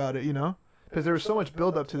care about it, you know, because there was so much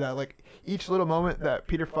build up to that. Like each little moment that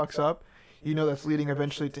Peter fucks up, you know, that's leading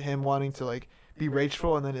eventually to him wanting to like be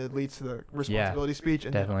rageful, and then it leads to the responsibility speech,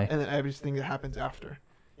 and definitely. And then everything that happens after,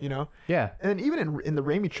 you know. Yeah. And then even in the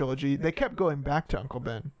Raimi trilogy, they kept going back to Uncle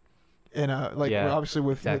Ben, and obviously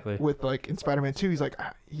with like in Spider-Man 2, he's like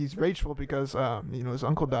he's rageful because you know his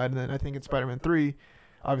uncle died, and then I think in Spider-Man 3,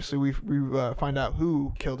 obviously we find out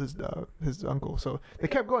who killed his uncle, so they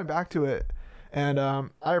kept going back to it, and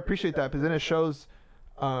I appreciate that because then it shows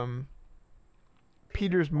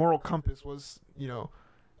Peter's moral compass was, you know,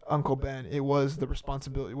 Uncle Ben. It was the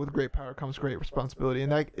responsibility. With great power comes great responsibility,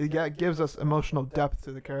 and that gives us emotional depth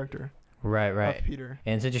to the character. Right. Of Peter.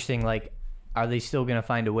 And it's interesting. Like, are they still gonna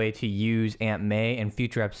find a way to use Aunt May in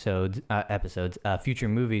future future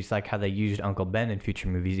movies, like how they used Uncle Ben in future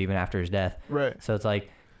movies, even after his death? Right. So it's like,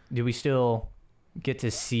 do we still get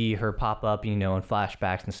to see her pop up, you know, in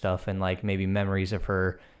flashbacks and stuff, and like maybe memories of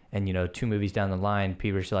her, and you know, 2 movies down the line,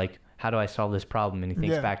 Peter's like, how do I solve this problem? And he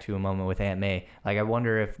thinks back to a moment with Aunt May. Like, I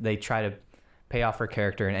wonder if they try to pay off her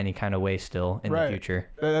character in any kind of way still in the future.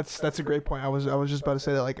 That's a great point. I was just about to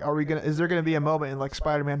say that. Like, is there gonna be a moment in like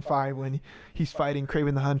Spider-Man 5 when he's fighting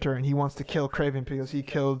Kraven the Hunter and he wants to kill Kraven because he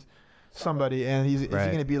killed somebody, and is he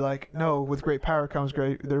gonna be like, no, with great power comes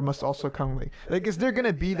great, there must also come like is there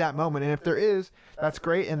gonna be that moment? And if there is, that's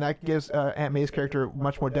great, and that gives Aunt May's character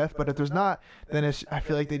much more depth. But if there's not, then I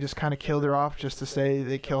feel like they just kind of killed her off just to say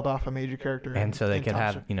they killed off a major character, and so they could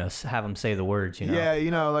have them say the words, Yeah,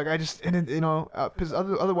 like I just because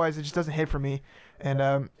otherwise it just doesn't hit for me. And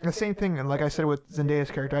the same thing, and like I said with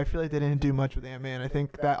Zendaya's character, I feel like they didn't do much with Aunt May, and I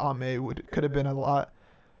think that Aunt May could have been a lot.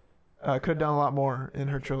 Could have done a lot more in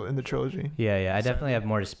in the trilogy. Yeah. I definitely have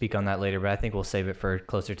more to speak on that later, but I think we'll save it for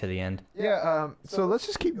closer to the end. Yeah. So let's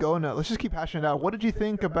just keep going now. Let's just keep hashing it out. What did you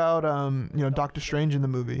think about Doctor Strange in the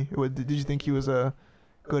movie? Did you think he was a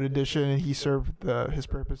good addition and he served his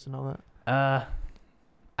purpose and all that?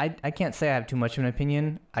 I can't say I have too much of an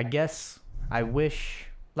opinion. I guess I wish,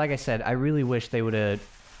 like I said, I really wish they would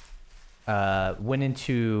have went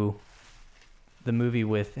into the movie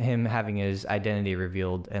with him having his identity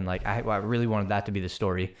revealed, and like I really wanted that to be the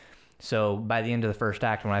story. So by the end of the first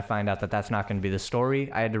act, when I find out that that's not going to be the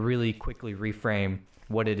story, I had to really quickly reframe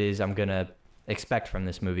what it is I'm going to expect from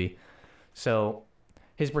this movie. So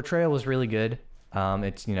his portrayal was really good.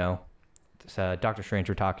 It's Doctor Strange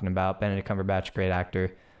we're talking about, Benedict Cumberbatch, great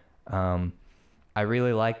actor. I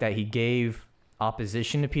really like that he gave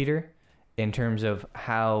opposition to Peter in terms of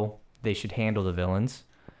how they should handle the villains.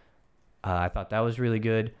 I thought that was really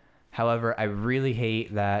good. However, I really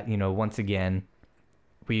hate that, once again,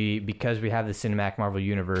 because we have the Cinematic Marvel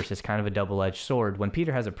Universe, it's kind of a double-edged sword. When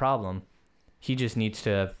Peter has a problem, he just needs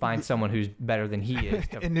to find someone who's better than he is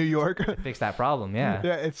in New York to fix that problem. Yeah.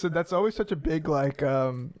 Yeah, that's always such a big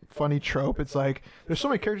funny trope. It's like there's so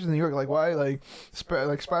many characters in New York. Like why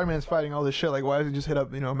Spider-Man's fighting all this shit. Like why doesn't he just hit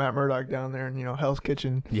up Matt Murdock down there in Hell's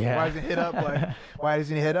Kitchen? Yeah. Why doesn't he hit up why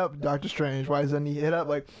doesn't he hit up Doctor Strange? Why doesn't he hit up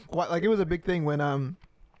it was a big thing when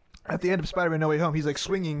at the end of Spider-Man No Way Home, he's like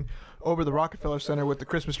swinging over the Rockefeller Center with the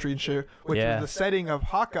Christmas tree and shit, which was the setting of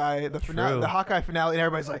Hawkeye, the Hawkeye finale, and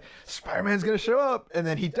everybody's like, Spider-Man's gonna show up, and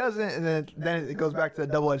then he doesn't, and then it goes back to the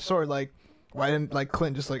double-edged sword, like, why didn't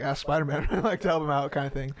Clint just ask Spider-Man to help him out, kind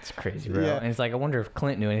of thing. It's crazy, bro. Yeah. And it's like, I wonder if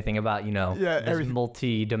Clint knew anything about this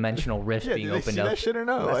multi-dimensional rift being opened up. Did they see that shit or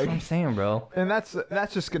no? That's what I'm saying, bro. And that's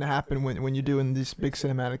just gonna happen when you're doing these big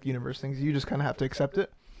cinematic universe things. You just kind of have to accept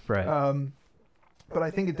it, right? But I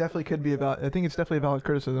think it definitely could be I think it's definitely a valid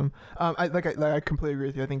criticism. I completely agree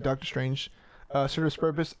with you. I think Doctor Strange served his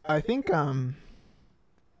purpose. I think I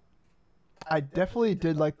definitely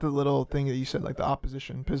did like the little thing that you said, like the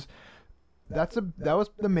opposition, because that was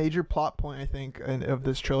the major plot point, I think, of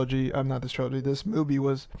this trilogy. Not this trilogy. This movie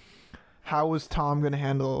was how was Tom going to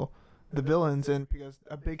handle the villains, and because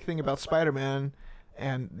a big thing about Spider-Man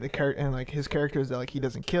and his character is that he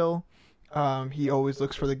doesn't kill. He always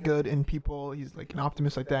looks for the good in people. He's like an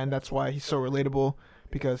optimist like that, and that's why he's so relatable,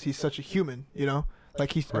 because he's such a human, he's at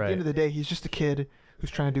the end of the day, he's just a kid who's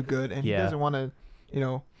trying to do good, and he doesn't want to,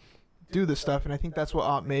 do this stuff. And I think that's what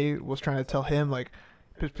Aunt May was trying to tell him.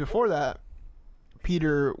 Before that,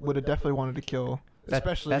 Peter would have definitely wanted to kill,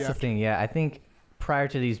 especially that's the thing. Yeah, I think prior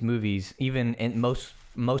to these movies, even in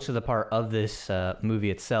most of the part of this movie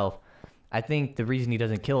itself, I think the reason he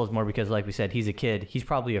doesn't kill is more because, like we said, he's a kid. He's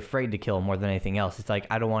probably afraid to kill more than anything else. It's like,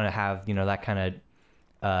 I don't want to have, that kind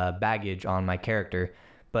of baggage on my character.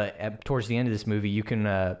 But towards the end of this movie, you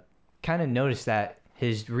can kind of notice that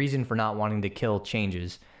his reason for not wanting to kill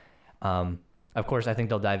changes. Of course, I think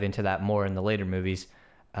they'll dive into that more in the later movies.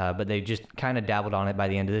 But they just kind of dabbled on it by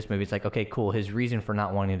the end of this movie. It's like, okay, cool. His reason for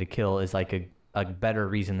not wanting to kill is like a better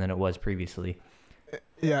reason than it was previously.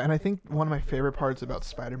 Yeah, and I think one of my favorite parts about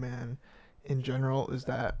Spider-Man in general is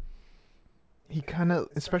that he kind of,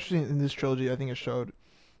 especially in this trilogy, I think it showed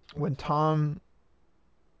when Tom,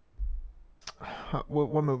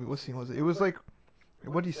 what movie, what scene was it? It was like,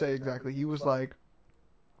 what did he say exactly? He was like,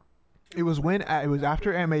 it was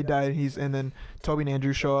after Aunt May died, and then Toby and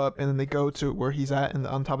Andrew show up, and then they go to where he's at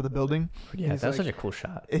on top of the building. Yeah, that's such a cool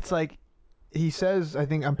shot. It's like, he says, I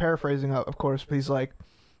think I'm paraphrasing, of course, but he's like,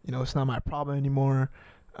 it's not my problem anymore.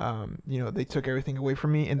 They took everything away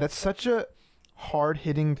from me, and that's such a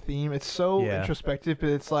hard-hitting theme. It's so introspective, but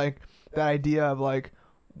it's like that idea of like,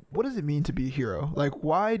 what does it mean to be a hero? Like,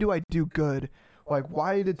 why do I do good? Like,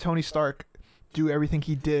 why did Tony Stark do everything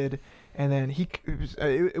he did? And then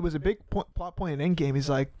it was a big plot point in Endgame. He's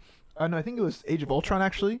like, I think it was Age of Ultron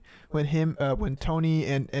actually, when Tony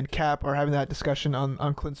and Cap are having that discussion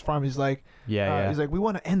on Clint's farm. He's like, he's like, we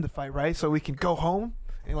want to end the fight, right? So we can go home.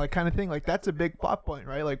 and like kind of thing. Like that's a big plot point,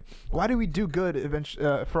 right? Like why do we do good eventually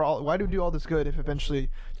why do we do all this good if eventually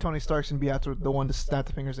Tony Stark's gonna be after the one to snap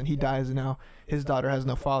the fingers and he dies and now his daughter has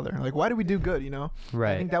no father? Like why do we do good, you know?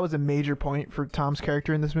 Right. I think that was a major point for Tom's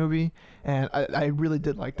character in this movie, and I really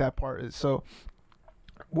did like that part. So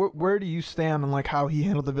where do you stand on like how he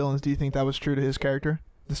handled the villains? Do you think that was true to his character,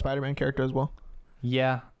 the Spider-Man character as well?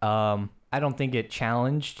 Yeah. I don't think it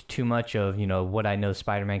challenged too much of, you know, what I know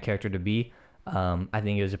Spider-Man character to be. I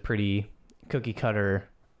think it was a pretty cookie cutter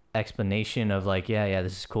explanation of like, yeah,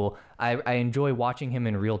 this is cool. I enjoy watching him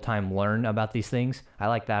in real time learn about these things. I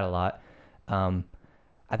like that a lot.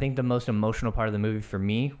 I think the most emotional part of the movie for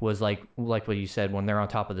me was like what you said, when they're on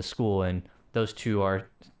top of the school and those two are,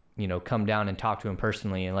 you know, come down and talk to him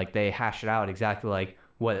personally, and like they hash it out exactly like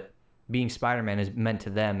what being Spider-Man is meant to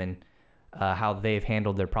them, and how they've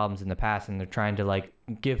handled their problems in the past, and they're trying to like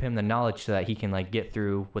give him the knowledge so that he can like get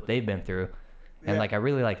through what they've been through. And like I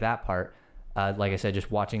really like that part. Like I said,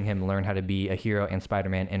 just watching him learn how to be a hero and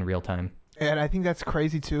Spider-Man in real time. And I think that's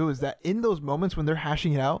crazy too, is that in those moments when they're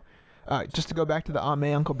hashing it out, just to go back to the Aunt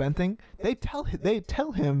May Uncle Ben thing, they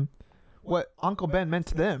tell him what Uncle Ben meant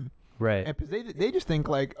to them. Right. And they just think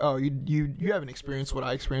like, oh, you haven't experienced what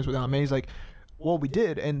I experienced with Aunt May. He's like, well, we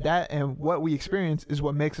did, and what we experience is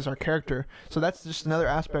what makes us our character. So that's just another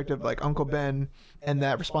aspect of like Uncle Ben and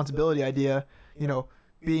that responsibility idea, you know,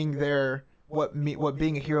 being there, what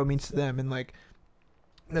being a hero means to them. And like,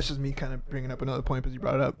 that's just me kind of bringing up another point because you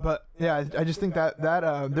brought it up. But yeah, I just think that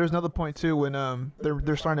there's another point too when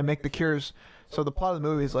they're starting to make the cures. So the plot of the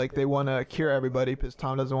movie is like they want to cure everybody because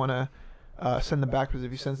Tom doesn't want to send them back, because if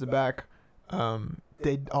he sends them back,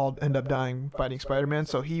 they all end up dying fighting Spider-Man.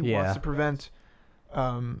 So he wants to prevent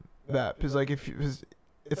that, because like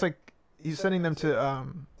it's like he's sending them to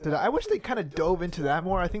I wish they kind of dove into that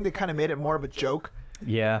more. I think they kind of made it more of a joke.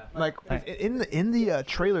 Yeah. Like in the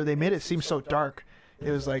trailer, they made it seem so dark. It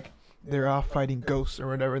was like they're off fighting ghosts or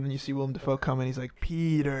whatever, and then you see Willem Dafoe come and he's like,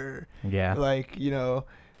 Peter. Yeah. Like, you know,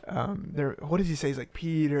 what does he say? He's like,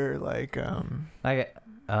 Peter, like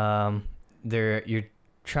you're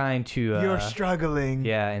trying to you're struggling.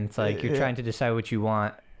 Yeah, and it's like you're trying to decide what you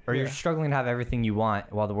want. Or you're struggling to have everything you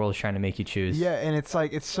want while the world is trying to make you choose. Yeah, and it's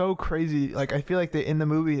like, it's so crazy. Like, I feel like in the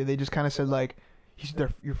movie, they just kind of said, like,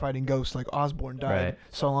 you're fighting ghosts. Like, Osborn died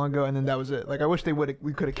so long ago, and then that was it. Like, I wish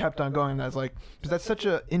we could have kept on going. That's like, because that's such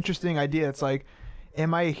an interesting idea. It's like,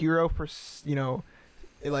 am I a hero for, you know,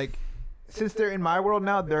 like, since they're in my world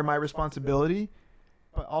now, they're my responsibility.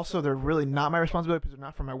 But also, they're really not my responsibility because they're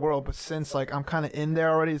not from my world. But since, like, I'm kind of in there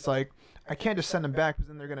already, it's like, I can't just send them back because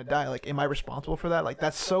then they're gonna die. Like, am I responsible for that? Like,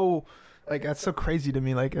 that's so crazy to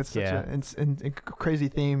me. Like, it's such a crazy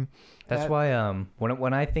theme. That's why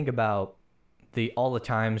when I think about all the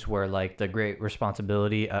times where like the great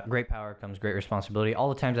power comes great responsibility, all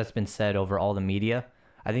the times that's been said over all the media,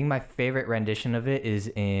 I think my favorite rendition of it is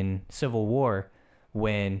in Civil War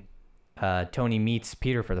when Tony meets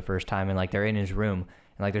Peter for the first time, and like they're in his room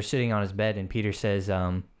and like they're sitting on his bed, and Peter says,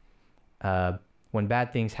 when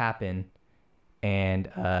bad things happen and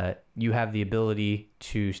you have the ability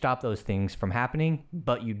to stop those things from happening,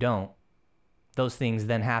 but you don't, those things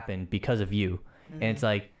then happen because of you. Mm-hmm. And it's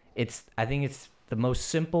like, I think it's the most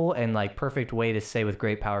simple and like perfect way to say with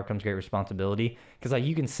great power comes great responsibility. Because like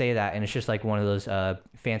you can say that and it's just like one of those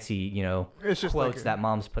fancy, you know, quotes like that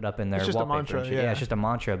moms put up in their wallpaper. Mantra, yeah, it's just a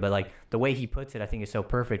mantra. But like the way he puts it, I think is so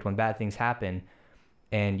perfect. When bad things happen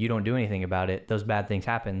and you don't do anything about it, those bad things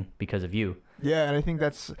happen because of you. Yeah, and I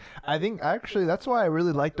think actually that's why I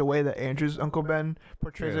really like the way that Andrew's Uncle Ben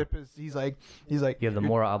portrays it, because he's like you have the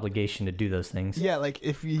moral obligation to do those things. Yeah, like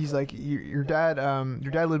if he's like your dad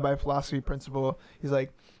lived by a philosophy principle. He's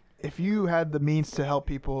like, if you had the means to help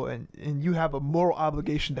people and you have a moral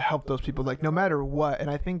obligation to help those people, like no matter what.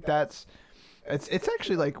 And I think it's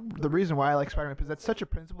actually like the reason why I like Spider-Man, because that's such a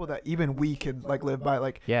principle that even we could like live by.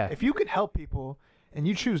 Like, if you could help people and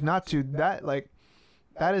you choose not to,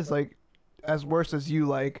 that is like as worse as you,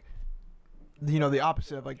 like, you know, the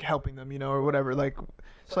opposite of like helping them, you know, or whatever. Like,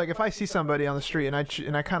 so like if I see somebody on the street and I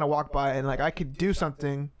kind of walk by and like I could do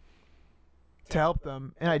something to help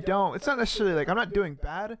them and I don't, it's not necessarily like I'm not doing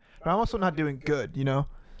bad, but I'm also not doing good, you know.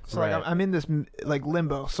 So like I'm in this like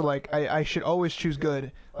limbo. So like I should always choose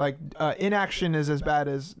good. Like inaction is as bad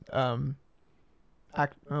as you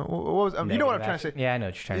know what I'm trying to say. Yeah, I know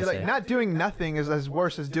what you're trying to say. Like not doing nothing is as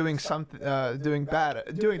worse as doing something, doing bad.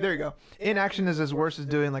 There you go. Inaction is as worse as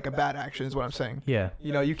doing like a bad action is what I'm saying. Yeah.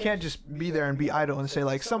 You know, you can't just be there and be idle and say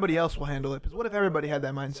like somebody else will handle it. Because what if everybody had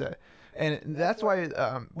that mindset? And that's why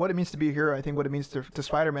what it means to be a hero, I think what it means to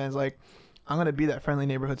Spider-Man is like, I'm gonna be that friendly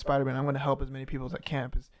neighborhood Spider-Man. I'm gonna help as many people as I can.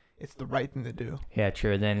 Because it's the right thing to do. Yeah,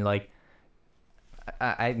 true. Then like,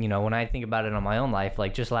 I when I think about it on my own life,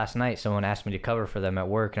 like just last night, someone asked me to cover for them at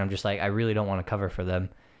work, and I'm just like, I really don't want to cover for them,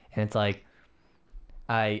 and it's like,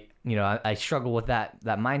 I struggle with that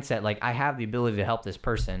mindset. Like, I have the ability to help this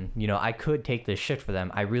person. I could take this shit for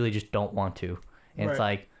them. I really just don't want to. And It's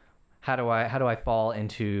like, how do I fall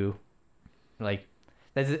into, like,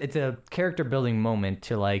 it's a character building moment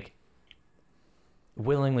to like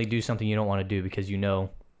willingly do something you don't want to do because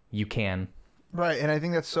you can. Right, and I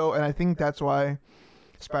think that's why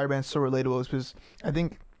Spider-Man's so relatable, is because I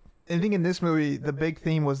think in this movie the big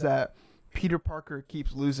theme was that Peter Parker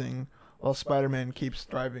keeps losing while Spider-Man keeps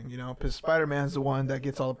thriving, because Spider-Man's the one that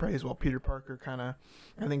gets all the praise while Peter Parker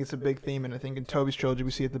I think it's a big theme, and I think in Tobey's trilogy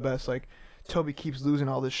we see it the best. Like, Tobey keeps losing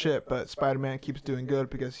all this shit, but Spider-Man keeps doing good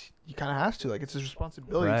because he kind of has to. Like, it's his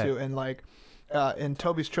responsibility to. And like, in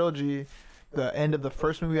Tobey's trilogy, the end of the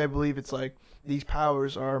first movie, I believe it's like, these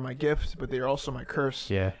powers are my gift, but they are also my curse.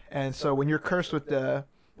 Yeah. And so when you're cursed with the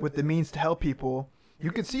means to help people, you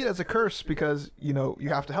can see it as a curse because you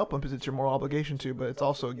have to help them because it's your moral obligation to. But it's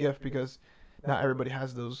also a gift because not everybody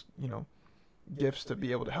has those gifts to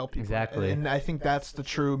be able to help people. Exactly. And I think that's the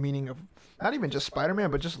true meaning of not even just Spider-Man,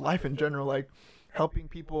 but just life in general. Like, helping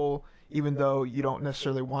people even though you don't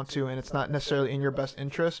necessarily want to, and it's not necessarily in your best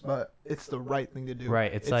interest, but it's the right thing to do.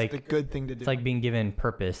 Right. It's like the good thing to do. It's like being given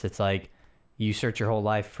purpose. It's like you search your whole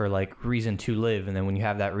life for like reason to live, and then when you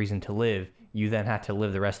have that reason to live, you then have to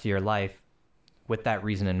live the rest of your life with that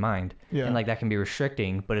reason in mind. Yeah. And like that can be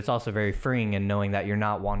restricting, but it's also very freeing in knowing that you're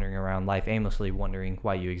not wandering around life aimlessly wondering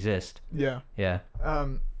why you exist. Yeah. Yeah.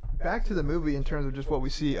 Back to the movie in terms of just what we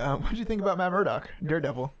see. What did you think about Matt Murdock,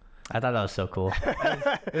 Daredevil? I thought that was so cool.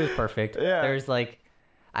 It was perfect. Yeah. There's like,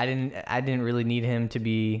 I didn't really need him to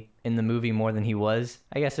be in the movie more than he was.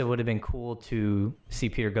 I guess it would have been cool to see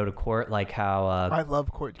Peter go to court, like how. I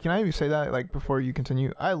love court. Can I even say that, like, before you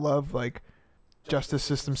continue? I love like justice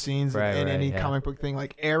system scenes in any comic book thing.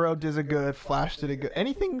 Like, Arrow does a good, Flash did a good.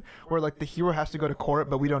 Anything where like the hero has to go to court,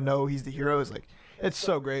 but we don't know he's the hero, is like, it's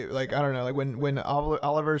so great. Like, I don't know, like when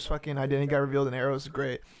Oliver's fucking identity got revealed in Arrow is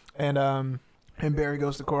great, and Barry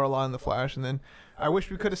goes to court a lot in the Flash, and then I wish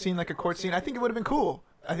we could have seen like a court scene. I think it would have been cool.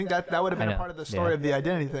 I think that would have been a part of the story of the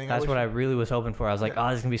identity thing. That's what I really was hoping for. I was like, oh,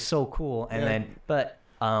 this is gonna be so cool. And then, but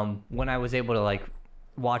when I was able to like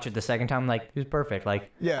watch it the second time, like, he was perfect.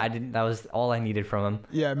 Like, that was all I needed from him.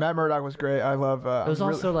 Yeah, Matt Murdock was great. I love. It was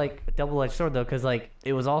also like a double-edged sword though, because like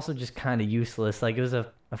it was also just kind of useless. Like, it was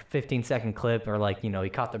a 15-second clip, or like, he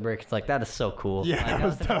caught the brick. It's like, that is so cool. Yeah, like, that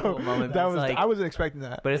was dope. Cool moment. That was. Like, I wasn't expecting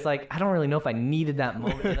that. But it's like, I don't really know if I needed that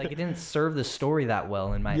moment. Like, it didn't serve the story that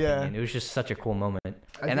well, in my opinion. It was just such a cool moment.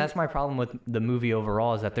 And that's my problem with the movie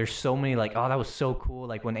overall, is that there's so many like, oh, that was so cool.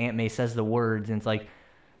 Like when Aunt May says the words, and it's like,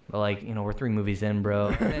 well, like, we're 3 movies in, bro.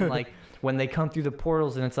 And then like when they come through the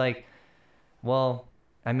portals, and it's like, well,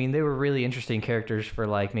 I mean, they were really interesting characters for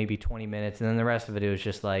like maybe 20 minutes, and then the rest of it was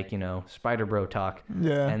just like, Spider Bro talk.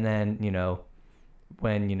 Yeah. And then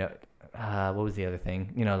when what was the other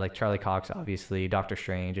thing? Like Charlie Cox, obviously, Doctor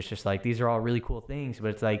Strange. It's just like, these are all really cool things,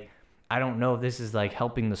 but it's like, I don't know if this is like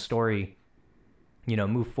helping the story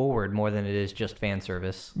move forward more than it is just fan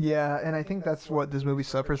service. Yeah, and I think that's what this movie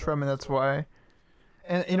suffers from, and that's why.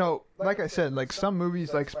 And like I said, like some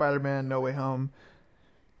movies like Spider-Man No Way Home,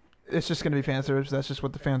 it's just gonna be fan service. That's just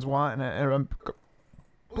what the fans want, and I'm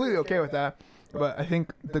completely okay with that. But I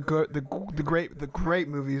think the great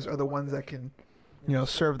movies are the ones that can,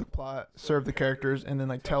 serve the plot, serve the characters, and then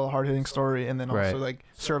like tell a hard-hitting story, and then also like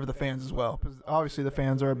serve the fans as well. Because obviously the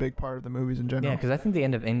fans are a big part of the movies in general. Yeah, because I think the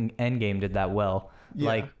end of Endgame did that well. Yeah.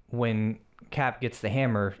 Like when Cap gets the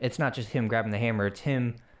hammer, it's not just him grabbing the hammer. It's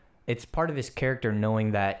him. It's part of his character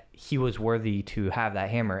knowing that he was worthy to have that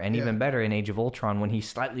hammer. And even better, in Age of Ultron, when he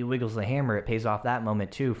slightly wiggles the hammer, it pays off that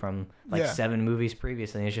moment too from like 7 movies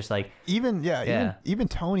previously. And it's just like even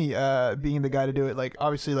Tony being the guy to do it. Like,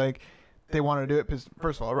 obviously, like, they wanted to do it because,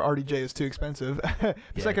 first of all, RDJ is too expensive.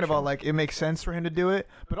 Second of all, like, it makes sense for him to do it,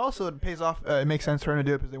 but also it pays off. It makes sense for him to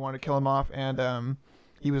do it because they wanted to kill him off, and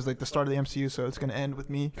he was like the start of the MCU, so it's going to end with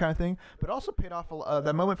me kind of thing. But also paid off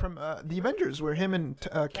that moment from the Avengers where him and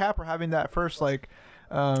Cap are having that first like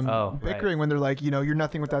bickering when they're like, you're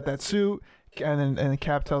nothing without that suit, and then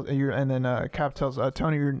Cap tells Cap tells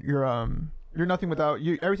Tony, you're nothing without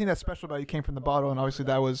you. Everything that's special about you came from the bottle, and obviously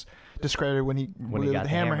that was discredited when he got the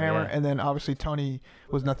hammer. And then obviously Tony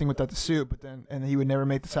was nothing without the suit, and he would never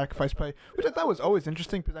make the sacrifice play, which I thought was always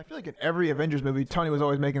interesting because I feel like in every Avengers movie, Tony was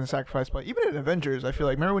always making the sacrifice play. Even in Avengers, I feel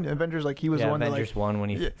like, remember when Avengers, like, he was the one Avengers that, like, 1 when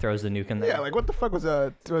he throws the nuke in there. Yeah, like, what the fuck was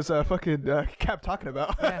fucking Cap talking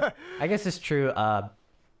about? Yeah, I guess it's true.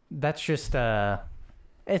 That's just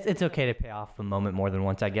it's okay to pay off a moment more than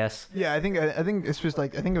once, I guess. Yeah, I think it's just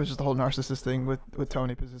like I think it was just the whole narcissist thing with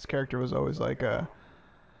Tony, because his character was always like that,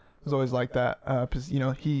 because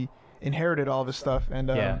he inherited all of his stuff, and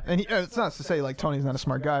it's not to say like Tony's not a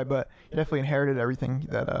smart guy, but he definitely inherited everything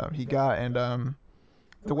that he got, and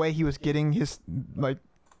the way he was getting his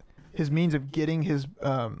means of getting his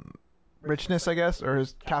richness, I guess, or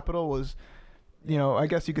his capital was, I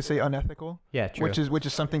guess you could say unethical. Yeah, true. Which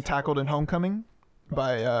is something tackled in Homecoming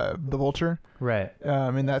by the Vulture. Right.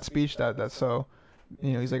 In that speech, that's so,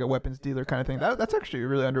 he's like a weapons dealer kind of thing. That's actually a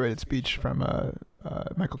really underrated speech from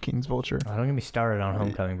Michael Keaton's Vulture. Oh, don't get me started on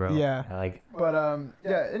Homecoming, bro. Yeah. But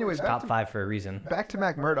anyways, it's top 5 for a reason. Back to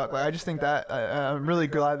Matt Murdock. Like, I just think that I'm really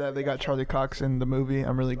glad that they got Charlie Cox in the movie.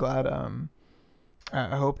 I'm really glad.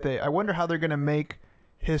 I wonder how they're gonna make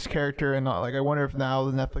his character, and I wonder if now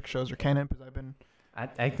the Netflix shows are canon, because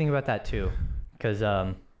I think about that too, because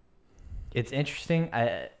it's interesting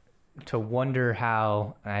to wonder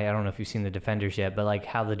how, I don't know if you've seen The Defenders yet, but like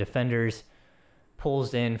how The Defenders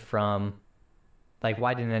pulls in from, like,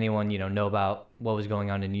 why didn't anyone know about what was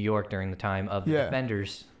going on in New York during the time of The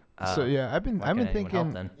Defenders? I've been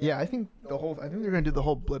thinking. Yeah, I think they're gonna do the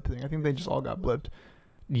whole blip thing. I think they just all got blipped.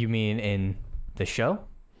 You mean in the show?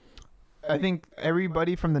 I think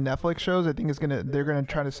everybody from the Netflix shows, they're gonna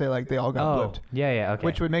try to say like they all got blipped. Yeah, okay.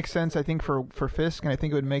 Which would make sense, I think, for Fisk, and I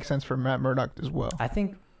think it would make sense for Matt Murdock as well. I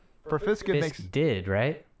think for Fisk did,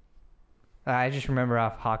 right? I just remember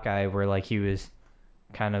off Hawkeye where like he was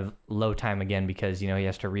kind of low time again because he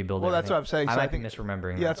has to rebuild. Well, that's what I'm saying. I might be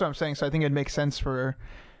misremembering. Yeah, that's what I'm saying. So I think it makes sense for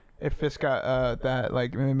if Fisk got that,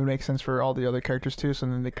 like, it would make sense for all the other characters too. So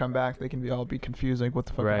then they come back, they can all be confused, like what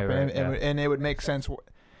the fuck happened, and it would make sense.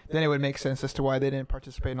 Then it would make sense as to why they didn't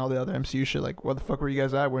participate in all the other MCU shit. Like, where the fuck were you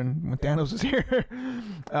guys at when Thanos was here?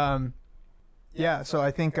 So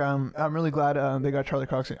I think I'm really glad they got Charlie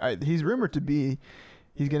Cox. He's rumored to be,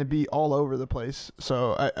 he's going to be all over the place.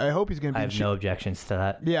 So I hope he's going to be. I have no objections to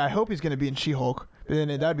that. Yeah, I hope he's going to be in She-Hulk. Then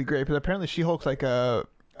that'd be great. But apparently She-Hulk's like a,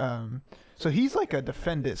 so he's like a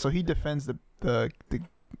defendant. So he defends the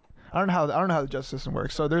I don't know how the justice system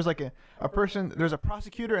works. So there's like a person, there's a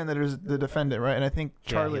prosecutor, and then there's the defendant, right? And I think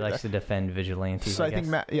Charlie he likes to defend vigilantes. So I think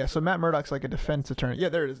Matt Murdock's like a defense attorney. Yeah,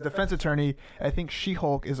 there it is, defense attorney. I think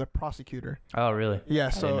She-Hulk is a prosecutor. Oh, really? Yeah.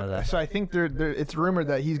 I didn't know that. So I think it's rumored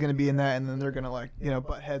that he's going to be in that, and then they're going to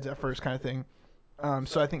butt heads at first, kind of thing.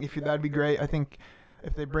 So I think that'd be great. I think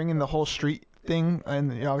if they bring in the whole street thing, and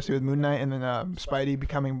obviously with Moon Knight, and then Spidey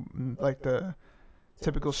becoming like the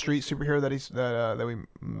typical street superhero that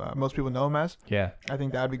most people know him as. Yeah, I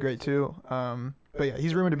think that'd be great too. But yeah,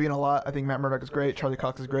 he's rumored to be in a lot. I think Matt Murdock is great. Charlie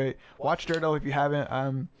Cox is great. Watch Daredevil if you haven't.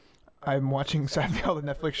 I'm watching sadly all the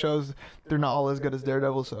Netflix shows. They're not all as good as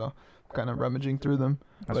Daredevil, so I'm kind of rummaging through them.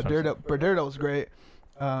 But Daredevil's great.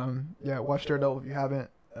 Watch Daredevil if you haven't.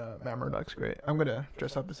 Matt Murdock's great. I'm gonna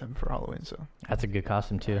dress up as him for Halloween, so that's a good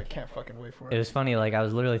costume too. I can't fucking wait for it. It was funny, like I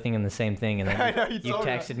was literally thinking the same thing, and then you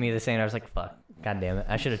texted me the same. I was like, "Fuck, god damn it,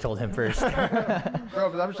 I should have told him first." Bro,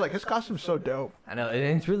 but I'm just like, his costume's so dope. I know,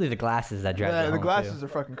 and it's really the glasses that drive. Yeah, the glasses too. Are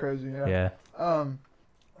fucking crazy. Yeah.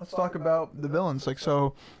 Let's talk about the villains. Like,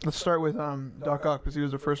 so let's start with Doc Ock, because he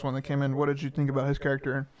was the first one that came in. What did you think about his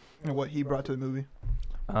character and what he brought to the movie?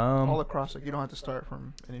 All across, like, you don't have to start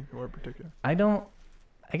from anywhere particular.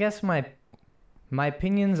 I guess my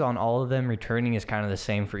opinions on all of them returning is kind of the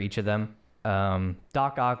same for each of them.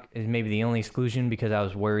 Doc Ock is maybe the only exclusion because I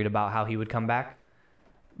was worried about how he would come back.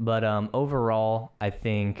 But overall, I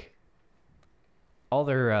think all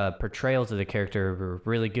their portrayals of the character were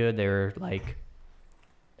really good. They were like,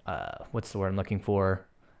 what's the word I'm looking for?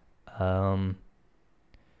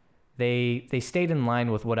 They stayed in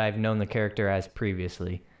line with what I've known the character as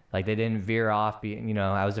previously. Like, they didn't veer off.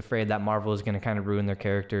 I was afraid that Marvel was going to kind of ruin their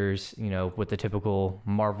characters, with the typical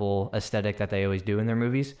Marvel aesthetic that they always do in their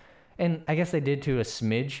movies. And I guess they did to a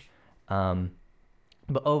smidge.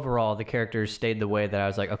 But overall, the characters stayed the way that I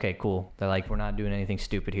was like, okay, cool. They're like, we're not doing anything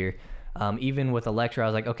stupid here. Even with Elektra, I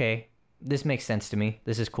was like, okay, this makes sense to me.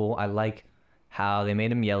 This is cool. I like how they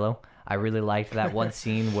made him yellow. I really liked that one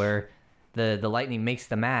scene where the lightning makes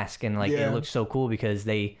the mask, and it looks so cool because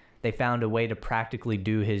they found a way to practically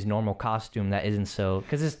do his normal costume that isn't so...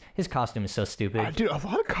 Because his costume is so stupid. Dude, a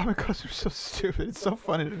lot of comic costumes are so stupid. It's so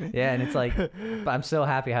funny to me. Yeah, and it's like... but I'm so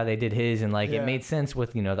happy how they did his, and it made sense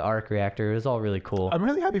with, the arc reactor. It was all really cool. I'm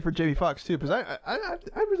really happy for Jamie Foxx, too, because I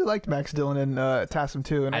really liked Max Dillon in TASM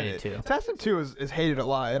 2. And I did, too. TASM 2 is hated a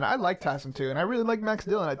lot, and I liked TASM 2, and I really liked Max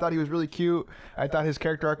Dillon. I thought he was really cute. I thought his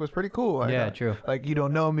character arc was pretty cool. True. Like, you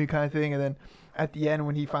don't know me kind of thing, and then at the end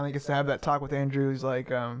when he finally gets to have that talk with Andrew, he's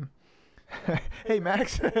like... Hey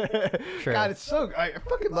Max. Sure. God, it's so I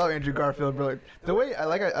fucking love Andrew Garfield, bro. Like, the way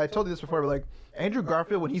I told you this before, but like Andrew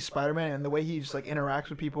Garfield when he's Spider-Man and the way he just like interacts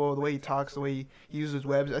with people, the way he talks, the way he uses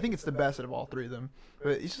webs, I think it's the best out of all three of them.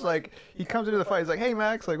 But he's just like he comes into the fight, he's like, "Hey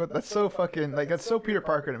Max," like that's so fucking like that's so Peter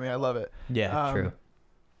Parker to me. I love it. Yeah, true.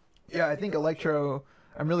 Yeah, I think Electro.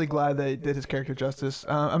 I'm really glad they did his character justice.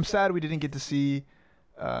 I'm sad we didn't get to see.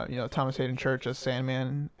 Thomas Hayden Church as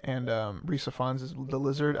Sandman and Risa Fons as the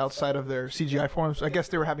Lizard outside of their CGI forms. I guess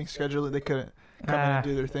they were having schedule; they couldn't come in and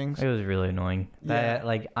do their things. It was really annoying. Yeah.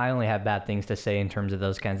 I only have bad things to say in terms of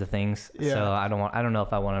those kinds of things. Yeah. So I don't know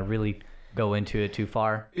if I want to really go into it too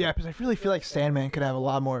far. Yeah, because I really feel like Sandman could have a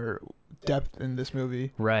lot more depth in this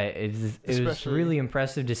movie. Right. It was really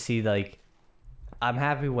impressive to see like. I'm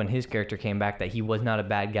happy when his character came back that he was not a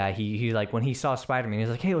bad guy. He like when he saw Spider-Man, he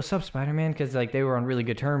was like, "Hey, what's up, Spider-Man?" Because like they were on really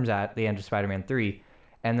good terms at the end of Spider-Man 3,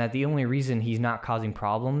 and that the only reason he's not causing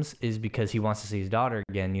problems is because he wants to see his daughter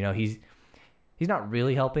again. You know, he's not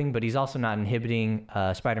really helping, but he's also not inhibiting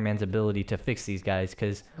Spider-Man's ability to fix these guys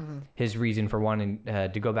because his reason for wanting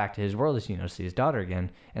to go back to his world is to see his daughter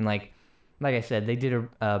again. And like I said, they did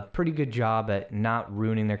a pretty good job at not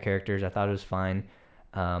ruining their characters. I thought it was fine.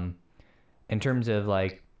 In terms of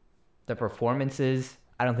like the performances,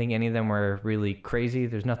 I don't think any of them were really crazy.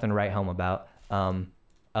 There's nothing to write home about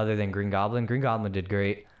other than Green Goblin. Green Goblin did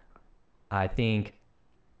great. I think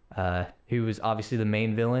he was obviously the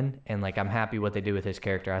main villain, and like I'm happy what they did with his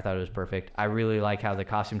character. I thought it was perfect. I really like how the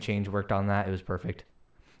costume change worked on that. It was perfect.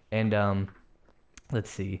 And let's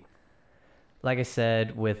see. Like I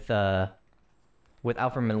said, with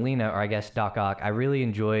Alfred Molina, or I guess Doc Ock, I really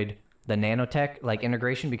enjoyed the nanotech like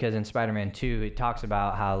integration because in Spider-Man 2 it talks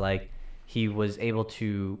about how like he was able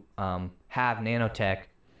to have nanotech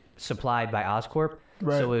supplied by Oscorp.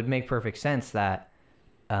 Right. So it would make perfect sense that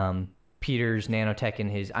Peter's nanotech in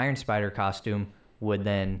his Iron Spider costume would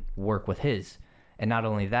then work with his. And not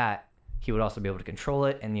only that, he would also be able to control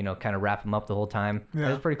it and kind of wrap him up the whole time. Yeah. It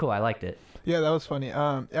was pretty cool. I liked it. Yeah, that was funny.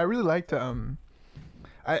 I really liked I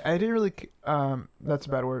didn't really that's a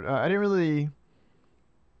bad word. I didn't really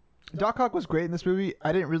Doc Ock was great in this movie.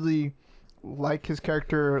 I didn't really like his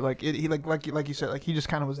character. Like he like you said, like he just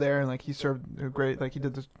kind of was there and like he served great. Like he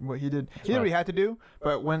did what he did. He did what he had to do.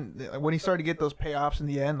 But when he started to get those payoffs in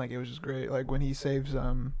the end, like it was just great. Like when he saves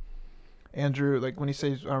Andrew, like when he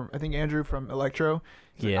saves I think Andrew from Electro.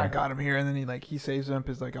 He's like, I got him here, and then he saves him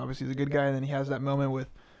because like obviously he's a good guy. And then he has that moment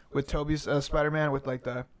with Toby's Spider-Man with like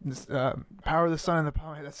the power of the sun and the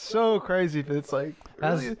power. That's so crazy. But it's like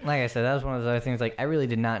really... like I said, that was one of those other things. Like I really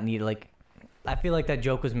did not need like. I feel like that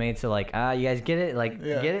joke was made to like you guys get it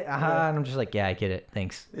get it and I'm just like I get it,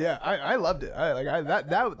 thanks. Yeah, I loved it.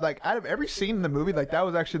 That like out of every scene in the movie, like that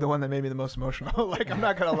was actually the one that made me the most emotional. Like I'm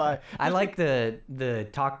not gonna lie. I like the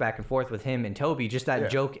talk back and forth with him and Toby. Just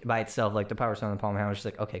that joke by itself, like the power stone and the palm hand, I was just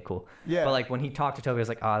like okay, cool. Yeah. But like when he talked to Toby, I was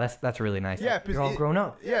like that's really nice. Yeah, like, you're all grown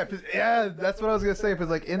up. Yeah, that's what I was gonna say. Because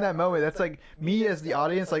like in that moment, that's like me as the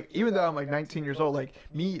audience. Like even though I'm like 19 years old, like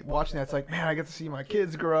me watching that's like man, I get to see my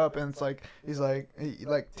kids grow up, and it's like. He's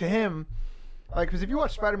like to him, like because if you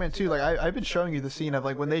watch Spider-Man 2, like I've been showing you the scene of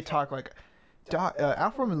like when they talk like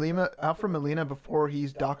Alfred Molina before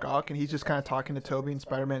he's Doc Ock and he's just kind of talking to Toby in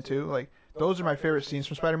Spider-Man 2. Like those are my favorite scenes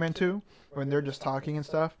from Spider-Man 2 when they're just talking and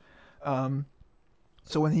stuff.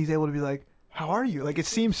 So when he's able to be like, "How are you?" Like it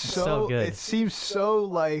seems so good. It seems so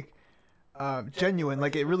like genuine.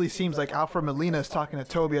 Like it really seems like Alfred Molina is talking to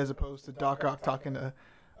Toby as opposed to Doc Ock talking to.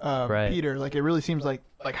 Peter, like it really seems like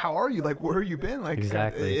how are you? Like where have you been? Like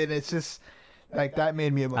exactly, and it's just like that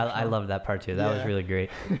made me emotional. I love that part too. That was really great.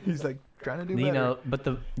 He's like trying to do better. But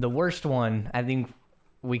the worst one I think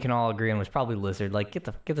we can all agree on was probably Lizard. Like get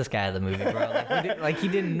this guy out of the movie, bro. He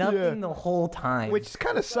did nothing the whole time, which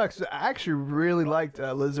kind of sucks. I actually really liked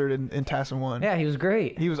Lizard in TASM 1. Yeah, he was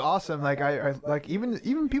great. He was awesome. Like I like even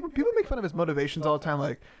people make fun of his motivations all the time.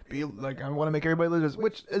 Like I want to make everybody lizards,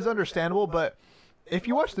 which is understandable, but. If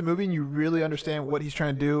you watch the movie and you really understand what he's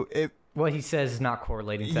trying to do, what he says is not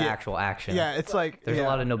correlating to actual action. Yeah, it's like there's a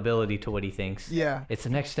lot of nobility to what he thinks. Yeah, it's the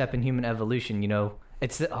next step in human evolution.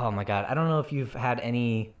 It's oh my god, I don't know if you've had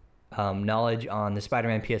any knowledge on the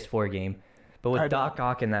Spider-Man PS4 game, but with Doc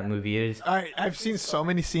Ock in that movie, it is. I've seen so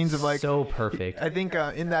many scenes of like so perfect. I think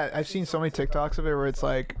in that I've seen so many TikToks of it where it's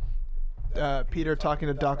like. Peter talking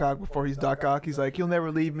to Doc Ock before he's Doc Ock. He's like, "You'll never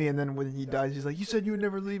leave me," and then when he dies, he's like, "You said you would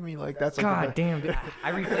never leave me." Like that's like God damn. Dude.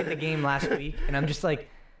 I replayed the game last week, and I'm just like,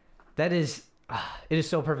 that is, it is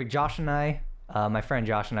so perfect. Josh and I, my friend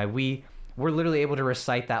Josh and I, we're literally able to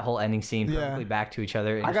recite that whole ending scene perfectly back to each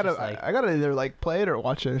other. And I gotta either like play it or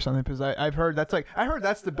watch it or something because I've heard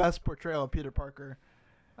that's the best portrayal of Peter Parker.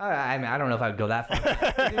 I mean, I don't know if I would go that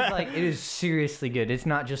far. It is seriously good. It's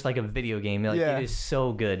not just like a video game. Like, it is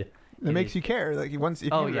so good. It makes you care. Like once.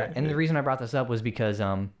 And the reason I brought this up was because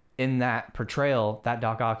in that portrayal, that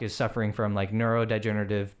Doc Ock is suffering from like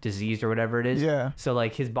neurodegenerative disease or whatever it is. Yeah. So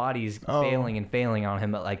like his body's failing and failing on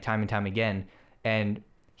him, like time and time again, and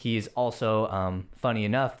he's also funny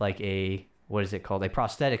enough like a what is it called, a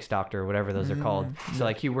prosthetics doctor or whatever those are called. So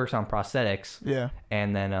like he works on prosthetics. Yeah.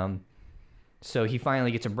 And then so he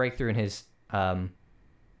finally gets a breakthrough in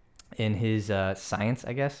his science,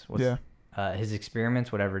 I guess. His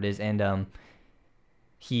experiments, whatever it is, and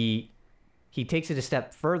he takes it a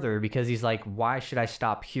step further because he's like, why should I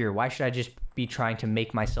stop here? Why should I just be trying to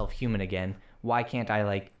make myself human again? Why can't I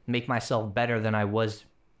like make myself better than I was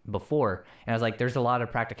before? And I was like, there's a lot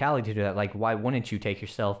of practicality to that. Like, why wouldn't you take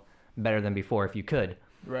yourself better than before if you could?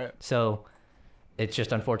 Right. So it's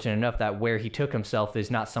just unfortunate enough that where he took himself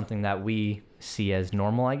is not something that we see as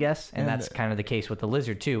normal, I guess. And that's kind of the case with the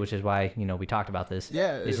lizard too, which is why, we talked about this.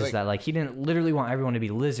 Yeah. It's just that like he didn't literally want everyone to be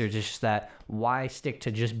lizards. It's just that why stick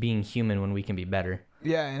to just being human when we can be better?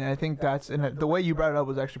 Yeah, and I think and the way you brought it up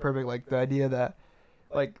was actually perfect. Like the idea that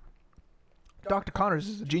like Dr. Connors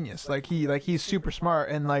is a genius. Like he's super smart,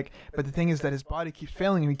 and like, but the thing is that his body keeps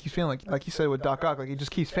failing him. He keeps failing, like you said with Doc Ock. Like he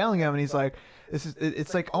just keeps failing him, and he's like,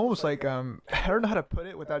 it's like almost like I don't know how to put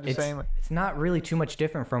it without just saying like it's not really too much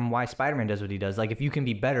different from why Spider-Man does what he does. Like if you can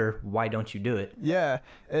be better, why don't you do it? Yeah,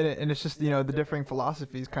 and it's just the differing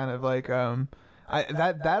philosophies kind of like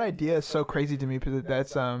that idea is so crazy to me because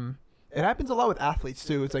that's it happens a lot with athletes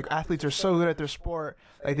too. It's like athletes are so good at their sport,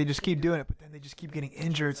 like they just keep doing it, but then they just keep getting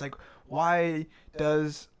injured. It's like, why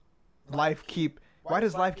does life give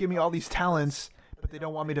me all these talents, but they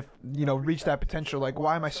don't want me to, reach that potential? Like,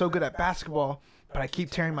 why am I so good at basketball, but I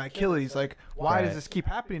keep tearing my Achilles? Like, why does this keep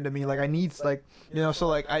happening to me? Like, I need, like, so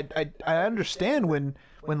like I understand when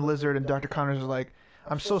Lizard and Dr. Connors are like,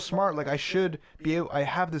 I'm so smart, like I should be able, I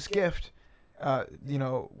have this gift.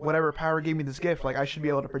 Whatever power gave me this gift, like I should be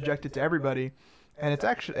able to project it to everybody. And it's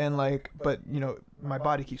actually, and like, but my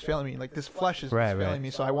body keeps failing me. Like this flesh is failing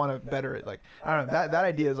me, so I want to better it. Like I don't know, that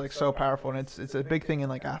idea is like so powerful, and it's a big thing in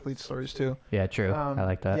like athlete stories too. Yeah, true. I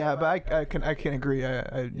like that. Yeah, but I can agree.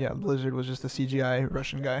 Lizard was just a CGI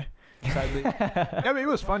Russian guy. Sadly, I mean it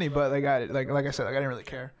was funny, but like I said, like I didn't really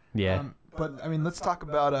care. Yeah. But I mean, let's talk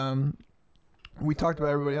about we talked about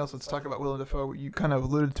everybody else. Let's talk about Willem Dafoe. You kind of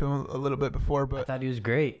alluded to him a little bit before, but I thought he was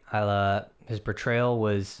great. His portrayal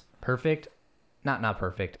was perfect. Not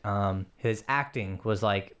perfect. His acting was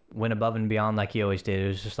like went above and beyond like he always did. It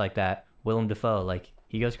was just like that. Willem Dafoe, like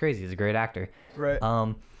he goes crazy. He's a great actor. Right.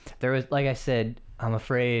 There was, like I said, I'm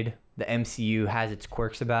afraid the MCU has its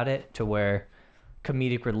quirks about it to where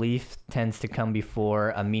comedic relief tends to come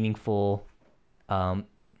before a meaningful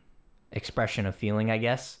expression of feeling, I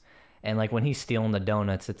guess. And like when he's stealing the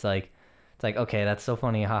donuts, it's like okay, that's so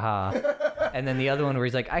funny, haha. And then the other one where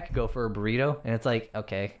he's like, I could go for a burrito, and it's like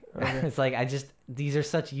okay. It's like these are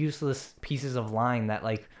such useless pieces of line that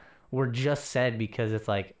like were just said because it's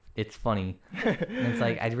like it's funny. And it's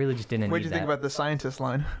like I really just didn't. What did you think about the scientist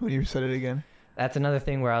line when you said it again? That's another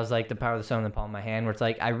thing where I was like, the power of the sun in the palm of my hand, where it's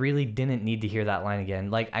like I really didn't need to hear that line again.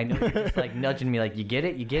 Like I know you're just like nudging me, like you get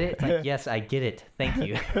it. It's like yes, I get it. Thank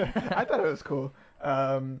you. I thought it was cool.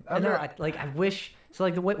 I wish so.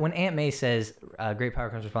 Like when Aunt May says, "Great power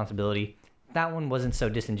comes responsibility," that one wasn't so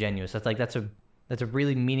disingenuous. That's a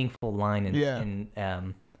really meaningful line in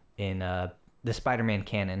the Spider-Man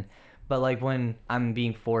canon. But like when I'm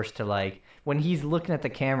being forced to like when he's looking at the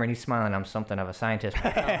camera and he's smiling, I'm something of a scientist.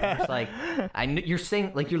 I'm just like you're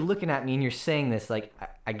saying like you're looking at me and you're saying this like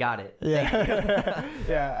I got it. Yeah.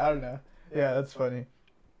 Yeah. I don't know. Yeah, that's funny.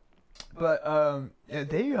 But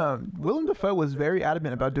Willem Dafoe was very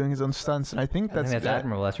adamant about doing his own stunts, and I think that's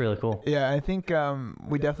admirable. That's really cool. Yeah, I think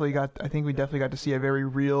we definitely got to see a very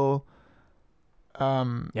real.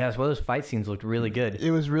 Yeah, as well, those fight scenes looked really good.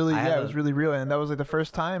 It was really it was really real, and that was like the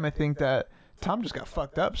first time I think that Tom just got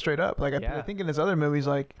fucked up straight up. Like I think in his other movies,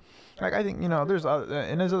 like I think there's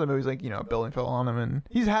in his other movies like building fell on him, and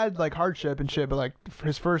he's had like hardship and shit, but like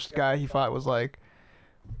his first guy he fought was like.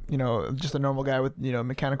 Just a normal guy with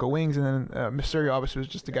mechanical wings, and then Mysterio obviously was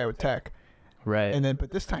just a guy with tech. Right. And then,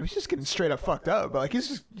 but this time he's just getting straight up fucked up. But like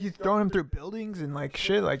he's throwing him through buildings and like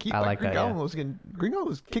shit. Like Green Goblin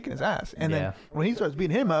was kicking his ass. And then when he starts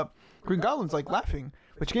beating him up, Green Goblin's like laughing,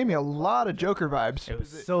 which gave me a lot of Joker vibes. It was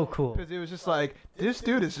so cool because it was just like this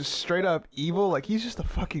dude is just straight up evil. Like he's just a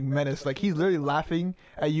fucking menace. Like he's literally laughing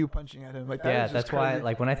at you punching at him. Like that's crazy. Why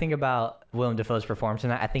like when I think about Willem Dafoe's performance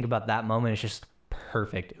and I think about that moment, it's just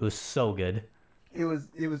perfect. It was so good. It was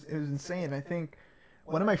insane. I think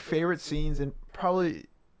one of my favorite scenes, and probably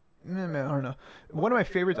Man, I don't know. One of my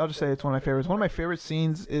favorites, I'll just say it's one of my favorites. One of my favorite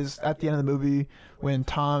scenes is at the end of the movie when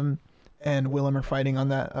Tom and Willem are fighting on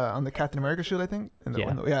that on the Captain America shield, I think.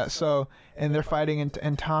 Yeah. So and they're fighting,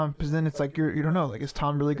 and Tom, because then it's like you don't know, like, is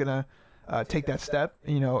Tom really gonna take that step,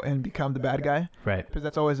 and become the bad guy? Right. Because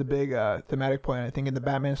that's always a big thematic point. I think in the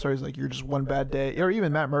Batman stories, like, you're just one bad day, or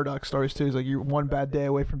even Matt Murdock stories too, is like you're one bad day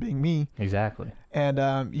away from being me. Exactly. And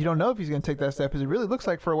you don't know if he's gonna take that step, because it really looks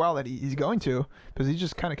like for a while that he's going to, because he's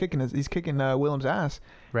just kind of kicking Willem's ass.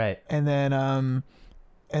 Right. And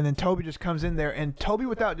then Toby just comes in there, and Toby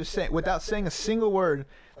without saying a single word,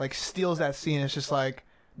 like, steals that scene. It's just like,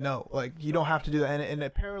 no, like, you don't have to do that. And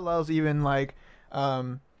it parallels even like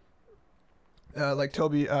Toby,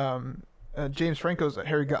 James Franco's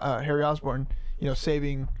Harry Osborn,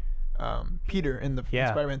 saving Peter in the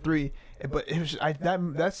Spider-Man 3. But it was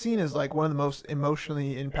that scene is like one of the most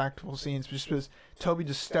emotionally impactful scenes, just because Toby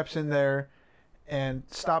just steps in there and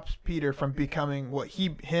stops Peter from becoming what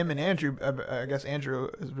him and Andrew, I guess Andrew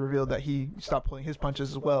has revealed that he stopped pulling his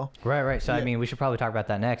punches as well. Right. So, I mean, we should probably talk about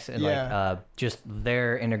that next. And, just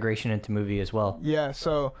their integration into movie as well. Yeah,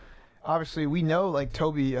 so, obviously, we know, like,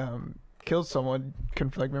 Toby killed someone.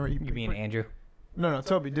 Remember? You mean Andrew? No,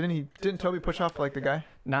 Toby. Didn't Toby push off, like, the guy?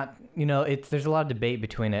 Not, there's a lot of debate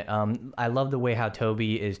between it. I love the way how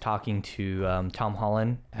Toby is talking to Tom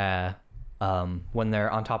Holland when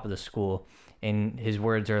they're on top of the school. And his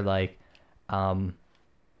words are like,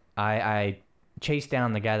 I chased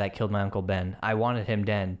down the guy that killed my Uncle Ben. I wanted him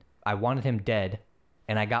dead.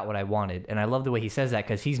 And I got what I wanted. And I love the way he says that,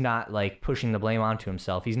 because he's not, like, pushing the blame onto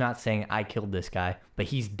himself. He's not saying, I killed this guy, but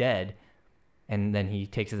he's dead. And then he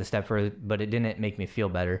takes it a step further, but it didn't make me feel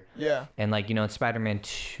better. Yeah. And, like, in Spider-Man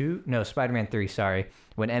 3, sorry,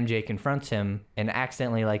 when MJ confronts him and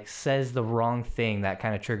accidentally, like, says the wrong thing that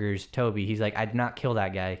kind of triggers Toby, he's like, I did not kill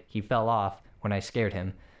that guy. He fell off when I scared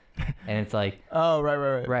him. And it's like, oh,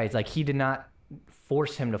 right. Right. It's like he did not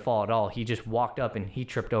force him to fall at all. He just walked up and he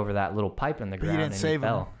tripped over that little pipe in the ground, and he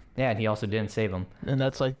fell. Yeah, and he also didn't save him. And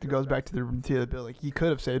that's like, it goes back to the bill. Like, he could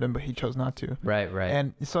have saved him, but he chose not to. Right.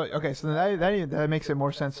 And so, okay, so that makes it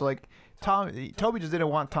more sense. So, like, Toby just didn't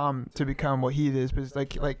want Tom to become what he is,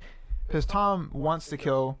 because Tom wants to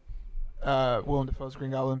kill Willem Dafoe's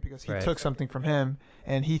Green Goblin because he took something from him,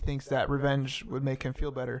 and he thinks that revenge would make him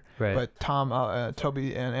feel better. Right. But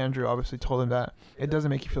Toby and Andrew obviously told him that it doesn't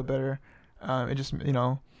make you feel better. It just,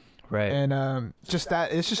 Right. And just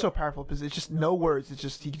that, it's just so powerful, because it's just no words. It's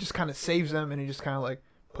just, he just kind of saves them, and he just kind of, like,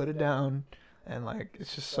 put it down, and, like,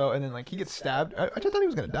 it's just so, and then, like, he gets stabbed. I just thought he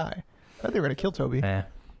was gonna die. I thought they were gonna kill Toby. Yeah.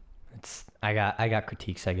 I got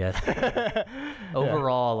critiques, I guess.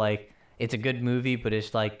 Overall, like, it's a good movie, but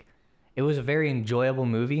it's like, it was a very enjoyable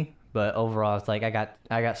movie, but overall, it's like, I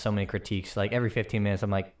got so many critiques. Like, every 15 minutes, I'm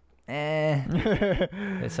like,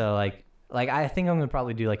 So, like I think I'm gonna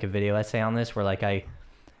probably do, like, a video essay on this, where, like, I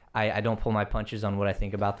don't pull my punches on what I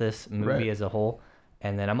think about this movie as a whole,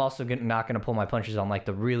 and then I'm also not gonna pull my punches on, like,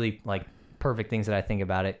 the really, like, perfect things that I think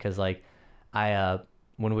about it, because, like,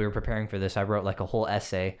 when we were preparing for this, I wrote, like, a whole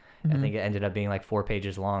essay. I think it ended up being, like, 4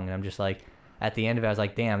 pages long, and I'm just like, at the end of it, I was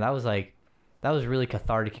like, damn, that was a really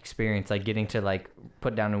cathartic experience, like, getting to, like,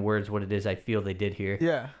 put down in words what it is I feel they did here.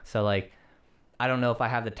 Yeah. So, like, I don't know if I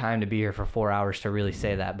have the time to be here for 4 hours to really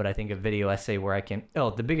say that, but I think a video essay where I can...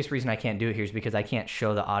 Oh, the biggest reason I can't do it here is because I can't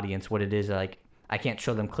show the audience what it is. Like, I can't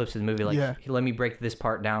show them clips of the movie. Like, let me break this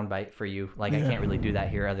part down for you. Like, I can't really do that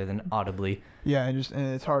here other than audibly. Yeah,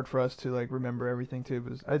 and it's hard for us to, like, remember everything, too,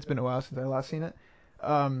 because it's been a while since I last seen it.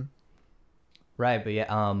 Right, but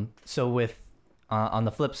yeah, so with... on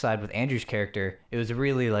the flip side, with Andrew's character, it was a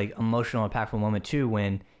really, like, emotional, impactful moment, too,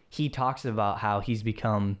 when he talks about how he's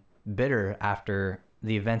become bitter after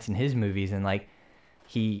the events in his movies, and, like,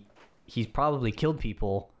 he's probably killed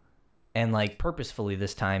people, and, like, purposefully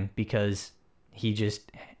this time, because he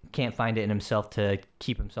just can't find it in himself to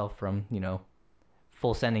keep himself from,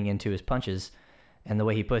 full sending into his punches. And the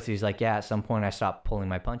way he puts it, he's like, yeah, at some point I stopped pulling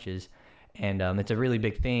my punches. And it's a really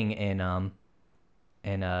big thing in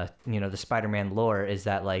the Spider-Man lore, is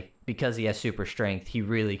that, like, because he has super strength, he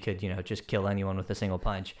really could, just kill anyone with a single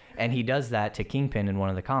punch. And he does that to Kingpin in one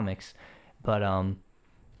of the comics. But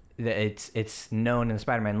it's known in the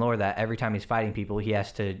Spider-Man lore that every time he's fighting people, he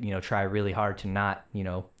has to, try really hard to not,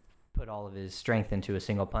 put all of his strength into a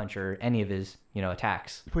single punch or any of his,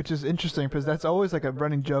 attacks. Which is interesting, because that's always, like, a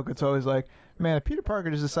running joke. It's always like, man, if Peter Parker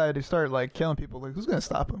just decided to start, like, killing people, like, who's going to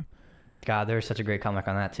stop him? God, there's such a great comic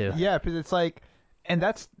on that, too. Yeah, because it's like... And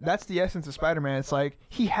that's the essence of Spider-Man. It's like,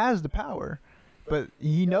 he has the power. but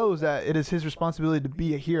he knows that it is his responsibility to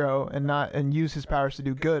be a hero and use his powers to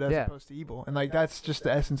do good as opposed to evil. And like that's just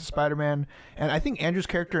the essence of Spider-Man. And I think Andrew's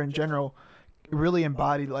character in general really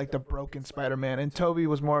embodied like the broken Spider-Man, and Tobey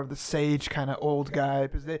was more of the sage kind of old guy,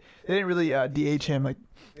 because they didn't really DH him. Like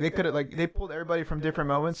they could have, like, they pulled everybody from different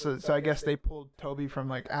moments, so I guess they pulled Tobey from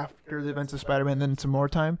like after the events of Spider-Man, then some more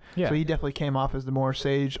time. Yeah. So he definitely came off as the more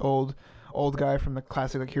sage old guy from the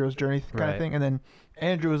classic like hero's journey kind of thing, and then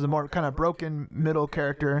Andrew was the more kind of broken middle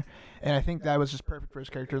character, and I think that was just perfect for his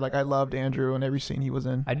character. Like I loved Andrew in every scene he was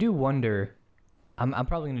in. I do wonder, I'm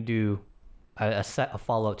probably gonna do a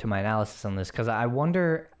follow-up to my analysis on this, because I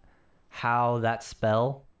wonder how that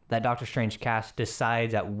spell that Doctor Strange cast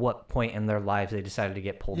decides at what point in their lives they decided to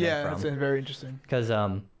get pulled in from. Yeah, that's very interesting. Because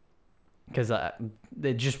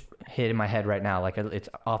it just hit in my head right now, like it's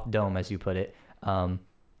off dome, as you put it.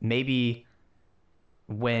 Maybe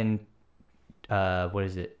when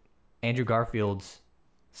Andrew Garfield's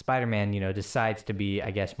Spider-Man, decides to be,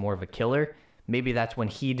 I guess, more of a killer. Maybe that's when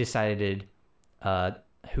he decided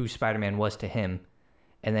who Spider-Man was to him.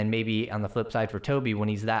 And then maybe on the flip side for Tobey, when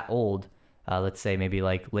he's that old, let's say maybe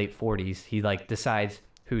like late 40s, he like decides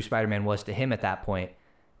who Spider-Man was to him at that point,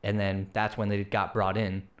 and then that's when they got brought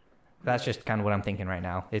in. That's just kind of what I'm thinking right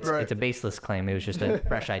now. It's a baseless claim. It was just a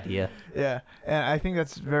fresh idea. Yeah, and I think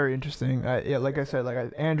that's very interesting. Like I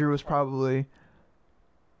said, Andrew was probably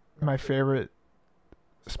my favorite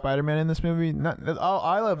Spider-Man in this movie.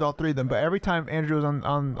 I loved all three of them, but every time Andrew was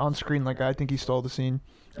on screen, like I think he stole the scene.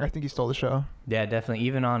 I think he stole the show. Yeah, definitely.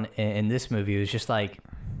 Even in this movie, it was just like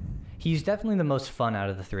he's definitely the most fun out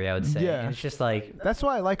of the three, I would say. Yeah, and it's just like that's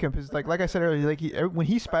why I like him, because like I said earlier, like when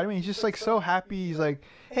he's Spider-Man, he's just like so happy. He's like,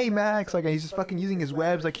 hey Max, like he's just fucking using his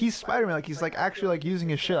webs, like he's Spider-Man, like he's like actually like using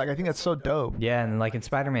his shit. Like I think that's so dope. Yeah, and like in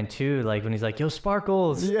Spider-Man 2, like when he's like, yo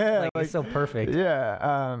Sparkles, yeah, like it's so perfect.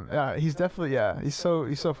 Yeah, he's definitely he's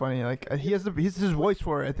so funny. Like he's his voice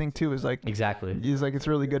for it, I think too, is like exactly. He's like, it's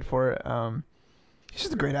really good for it. He's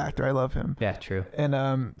just a great actor. I love him. Yeah, true.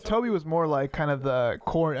 And Tobey was more like kind of the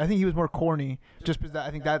corny. I think he was more corny, just because I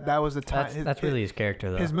think that was the time. That's really his character,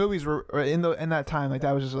 though. His movies were in that time, like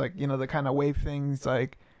that was just like the kind of wave things,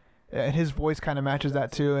 like, and his voice kind of matches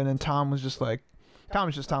that too. And then Tom was just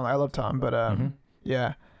Tom. I love Tom, but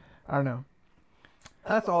yeah, I don't know.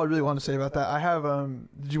 That's all I really want to say about that. I have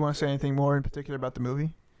did you want to say anything more in particular about the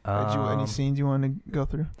movie? Any scenes you want to go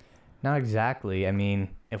through? Not exactly. I mean,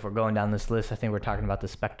 if we're going down this list, I think we're talking about the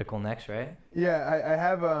spectacle next, right? Yeah, I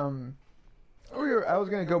have I was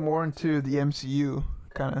gonna go more into the MCU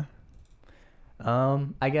kind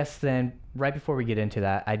of. I guess then right before we get into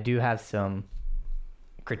that, I do have some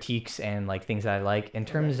critiques and like things that I like in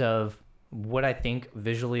terms of what I think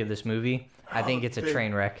visually of this movie. I think it's a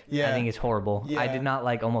train wreck. Yeah. I think it's horrible. Yeah. I did not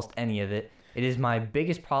like almost any of it. It is my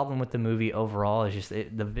biggest problem with the movie overall. Is just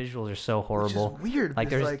the visuals are so horrible. Which is weird. Like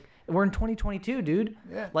we're in 2022, dude.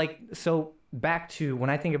 Yeah. Like, so back to when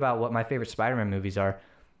I think about what my favorite Spider-Man movies are,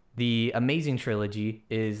 the Amazing Trilogy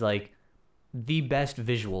is like the best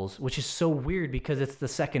visuals, which is so weird because it's the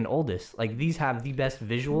second oldest. Like these have the best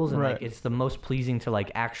visuals, and like it's the most pleasing to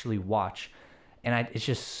like actually watch. And it's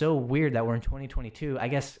just so weird that we're in 2022. I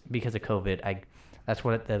guess because of COVID, that's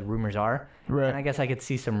what the rumors are. Right. And I guess I could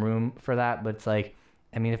see some room for that, but it's like,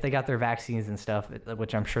 I mean, if they got their vaccines and stuff,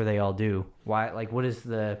 which I'm sure they all do, why? Like, what is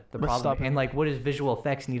the problem? And like, what does visual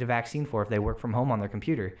effects need a vaccine for if they work from home on their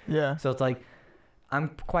computer? Yeah. So it's like, I'm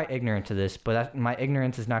quite ignorant to this, but my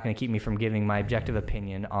ignorance is not going to keep me from giving my objective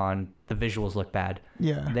opinion on the visuals look bad.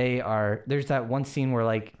 Yeah. There's that one scene where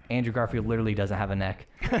like Andrew Garfield literally doesn't have a neck.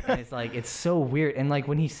 And it's like, it's so weird. And like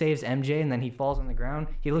when he saves MJ and then he falls on the ground,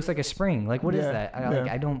 he looks like a spring. Like, what is that?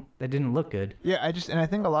 That didn't look good. Yeah. I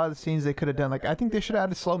think a lot of the scenes they could have done, like, I think they should have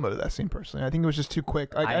added slow-mo to that scene personally. I think it was just too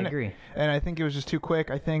quick. I agree. And I think it was just too quick.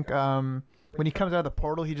 I think, when he comes out of the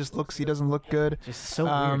portal, he doesn't look good. Just so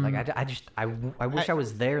weird. Like I wish I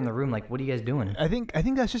was there in the room. Like, what are you guys doing? I think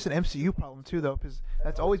that's just an MCU problem too, though, because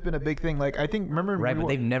that's always been a big thing. Like, I think but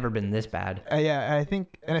they've never been this bad. Yeah, I think,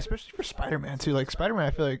 and especially for Spider-Man too. Like Spider-Man,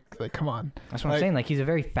 I feel like come on. That's what I'm saying. Like, he's a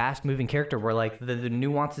very fast-moving character, where like the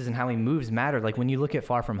nuances and how he moves matter. Like when you look at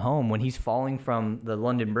Far From Home, when he's falling from the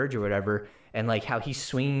London Bridge or whatever, and like how he's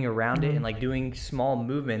swinging around it and like doing small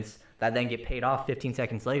movements that then get paid off 15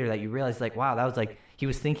 seconds later, that you realize like, wow, that was like, he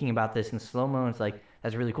was thinking about this in slow-mo, and it's like,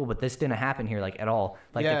 that's really cool, but this didn't happen here like at all.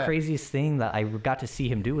 Like the craziest thing that I got to see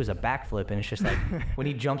him do was a backflip, and it's just like when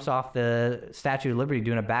he jumps off the Statue of Liberty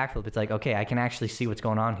doing a backflip, it's like, okay, I can actually see what's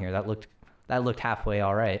going on here. That that looked halfway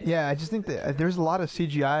all right. Yeah, I just think that there's a lot of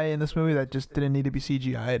CGI in this movie that just didn't need to be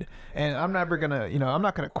CGI'd. And I'm never gonna, I'm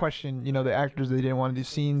not gonna question, the actors that they didn't want to do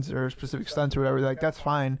scenes or specific stunts or whatever. Like that's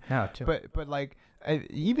fine. No, too. But like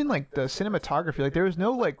even like the cinematography, like there was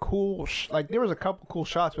no like cool, like there was a couple cool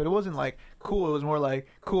shots, but it wasn't like cool. It was more like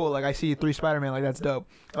cool. Like I see 3 Spider-Man, like that's dope.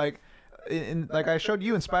 Like. Like I showed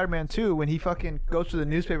you in Spider-Man 2 when he fucking goes to the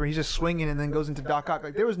newspaper, he's just swinging and then goes into Doc Ock.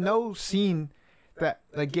 Like there was no scene that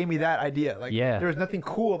like gave me that idea. Like there was nothing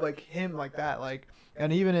cool of like him like that. Like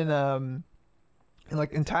and even in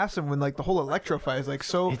TASM when like the whole Electro fight is like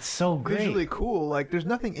it's so great. Visually cool. Like there's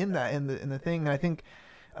nothing in that in the thing. And I think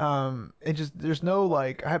it just there's no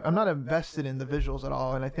like I'm not invested in the visuals at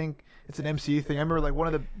all. And I think it's an MCU thing. I remember like one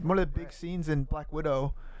of the big scenes in Black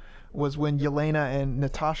Widow was when Yelena and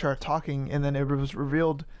Natasha are talking, and then it was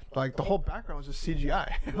revealed like the whole background was just CGI.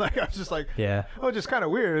 Like I was just like, oh, just kind of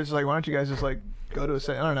weird. It's like, why don't you guys just like go to a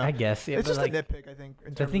set? I don't know. I guess it's just like, a nitpick. I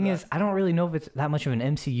think. The thing is, I don't really know if it's that much of an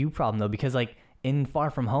MCU problem though, because like in Far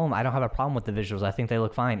From Home, I don't have a problem with the visuals. I think they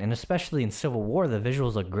look fine, and especially in Civil War, the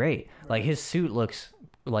visuals look great. Like his suit looks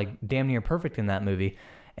like damn near perfect in that movie,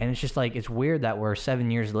 and it's just like it's weird that we're 7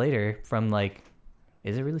 years later from like.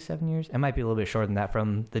 Is it really 7 years? It might be a little bit shorter than that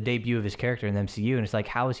from the debut of his character in the MCU. And it's like,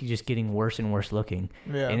 how is he just getting worse and worse looking?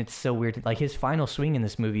 Yeah. And it's so weird. Like, his final swing in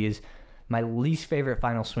this movie is my least favorite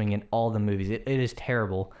final swing in all the movies. It is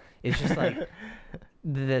terrible. It's just like,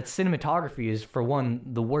 the cinematography is, for one,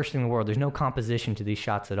 the worst thing in the world. There's no composition to these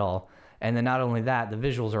shots at all. And then not only that, the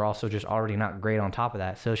visuals are also just already not great on top of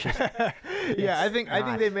that. So it's just... I think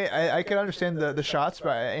they made... I can understand the shots,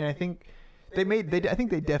 but I think they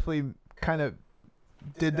definitely kind of...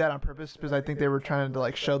 did that on purpose because I think they were trying to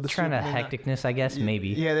like show the trying to hecticness, I guess, maybe.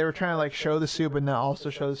 Yeah, they were trying to like show the suit, but not also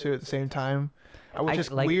show the suit at the same time, which is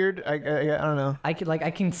like, weird. I don't know. I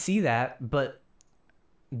can see that, but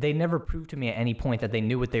they never proved to me at any point that they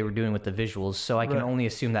knew what they were doing with the visuals. So I can only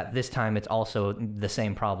assume that this time it's also the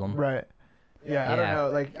same problem. Right. Yeah, I don't know.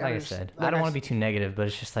 Like I said, I don't want to be too negative, but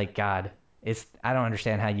it's just like God. I don't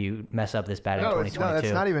understand how you mess up this bad in 2022. No,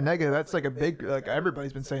 that's not even negative. That's like a big like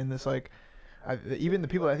everybody's been saying this like. Even the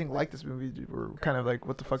people that I think like this movie were kind of like,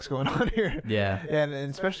 what the fuck's going on here? Yeah. And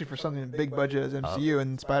especially for something big budget as MCU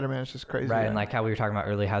and Spider-Man, it's just crazy. Right, and like how we were talking about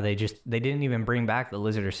earlier, how they didn't even bring back the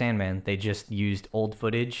Lizard or Sandman. They just used old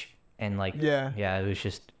footage and like, it was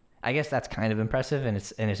just, I guess that's kind of impressive in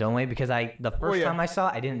its own way because the first time I saw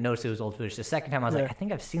it, I didn't notice it was old footage. The second time I was like, I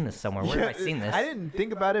think I've seen this somewhere. Where have I seen this? I didn't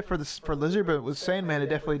think about it for Lizard, but with Sandman, it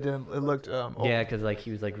definitely didn't. It looked old. Yeah, because like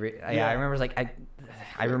he was like, I remember it was like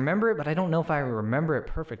I remember it, but I don't know if I remember it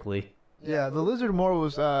perfectly. Yeah, the Lizard more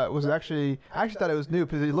was actually I actually thought it was new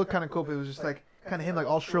because it looked kind of cool, but it was just like kind of him like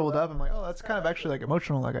all shriveled up. I'm like, oh, that's kind of actually like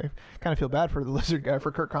emotional. Like I kind of feel bad for the Lizard guy,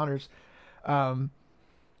 for Kirk Connors.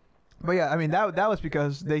 But yeah, I mean that was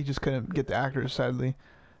because they just couldn't get the actors, sadly,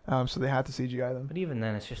 so they had to CGI them. But even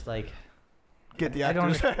then, it's just like get the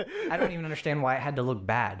actors. I don't even understand why it had to look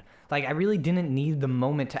bad. Like I really didn't need the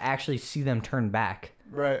moment to actually see them turn back.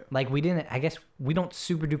 Right. Like I guess we don't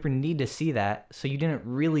super duper need to see that, so you didn't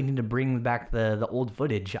really need to bring back the old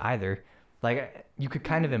footage either. Like you could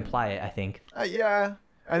kind of imply it, I think. Yeah,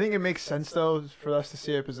 I think it makes sense though for us to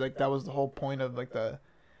see it because like that was the whole point of like the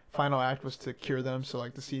final act was to cure them, so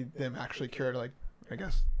like to see them actually cured, like I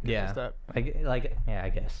guess. Yeah. I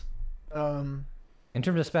guess. In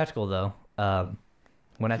terms of spectacle though,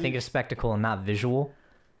 when I think of spectacle and not visual,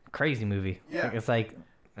 crazy movie. Yeah. It's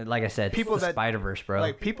like I said, people it's the Spider-Verse, bro.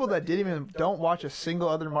 Like people that don't watch a single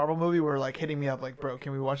other Marvel movie were like hitting me up like, bro,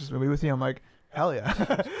 can we watch this movie with you? I'm like, hell yeah.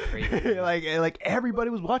 like everybody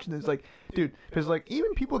was watching this, like, dude, because like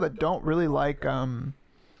even people that don't really like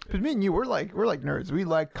because me and you we're like nerds. We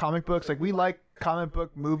like comic books, like we like comic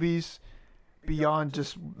book movies beyond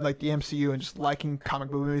just like the MCU and just liking comic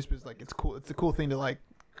book movies because like it's cool. It's a cool thing to like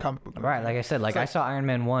comic book movies. Right, like I said, like I saw Iron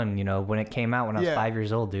Man 1, when it came out when I was 5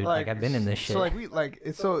 years old, dude. Like I've been in this shit. So like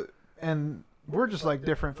and we're just like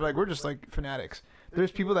different. Like we're just like fanatics.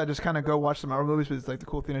 There's people that just kind of go watch the Marvel movies because it's like the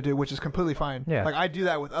cool thing to do, which is completely fine. Yeah. Like I do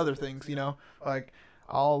that with other things, like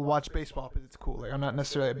I'll watch baseball because it's cool. Like I'm not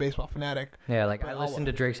necessarily a baseball fanatic. Yeah, like I listened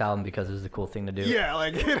to Drake's album because it was the cool thing to do. Yeah,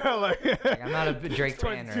 like like I'm not a Drake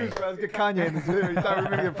fan. Right? Let's get Kanye in this video. You thought we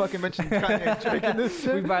were gonna fucking mention Kanye and Drake in this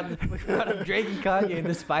shit? we brought up Drake and Kanye in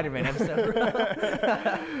the Spider-Man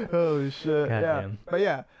episode. Holy shit! God yeah, damn. but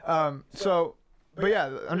yeah, But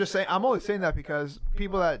yeah, I'm just saying. I'm only saying that because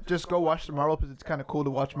people that just go watch the Marvel because it's kind of cool to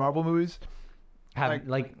watch Marvel movies.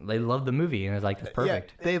 They love the movie and it's like, it's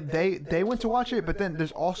perfect. Yeah, they went to watch it, but then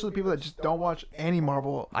there's also the people that just don't watch any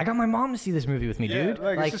Marvel. I got my mom to see this movie with me, dude.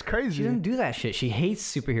 Like it's just crazy. She doesn't do that shit. She hates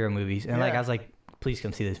superhero movies, and like I was like, please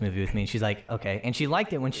come see this movie with me. And she's like, okay. And she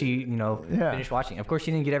liked it when she, finished watching. Of course,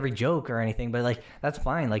 she didn't get every joke or anything, but like that's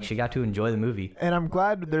fine. Like she got to enjoy the movie. And I'm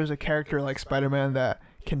glad there's a character like Spider-Man that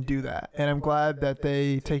can do that. And I'm glad that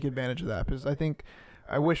they take advantage of that, because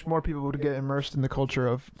I wish more people would get immersed in the culture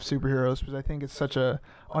of superheroes, because I think it's such a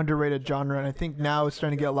underrated genre, and I think now it's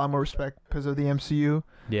starting to get a lot more respect because of the MCU.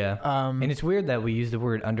 Yeah. And it's weird that we use the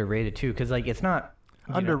word underrated too, because like it's not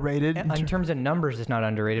underrated in terms of numbers. It's not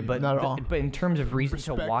underrated, but not at all. But in terms of reason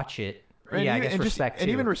to watch it, and I guess respect too.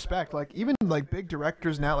 And even respect, like even like big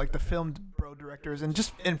directors now, like the film bro directors, and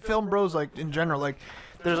just in film bros, like in general, like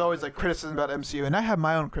there's always like criticism about MCU, and I have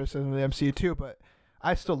my own criticism of the MCU too, but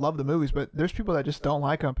I still love the movies. But there's people that just don't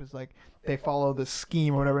like them because like they follow the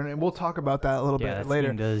scheme or whatever, and we'll talk about that a little bit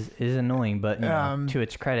later. Is annoying, but to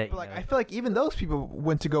its credit. But like I feel like even those people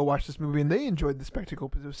went to go watch this movie and they enjoyed the spectacle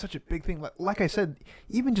because it was such a big thing. Like I said,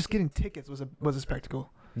 even just getting tickets was a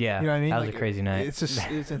spectacle. Yeah, you know what I mean? That was a crazy night. It's just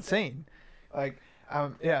it's insane. Like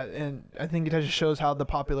yeah, and I think it just shows how the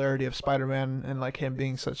popularity of Spider-Man and like him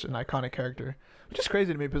being such an iconic character, which is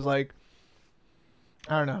crazy to me because like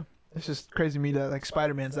I don't know. It's just crazy to me that like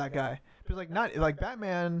Spider-Man's that guy. Because like not like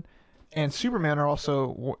Batman and Superman are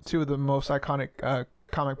also two of the most iconic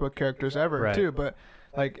comic book characters ever too. But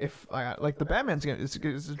like if like the Batman's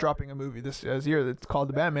is dropping a movie this year that's called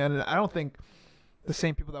The Batman, and I don't think the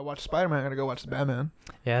same people that watch Spider-Man are gonna go watch The Batman.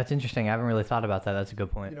 Yeah, that's interesting. I haven't really thought about that. That's a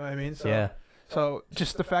good point. You know what I mean? So, yeah. So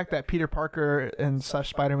just the fact that Peter Parker and /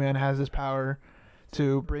 Spider-Man has this power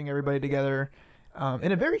to bring everybody together.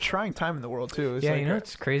 In a very trying time in the world too. It's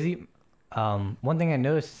it's crazy. One thing I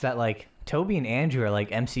noticed is that like Toby and Andrew are like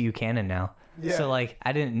MCU canon now. Yeah. So like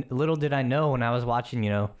little did I know when I was watching,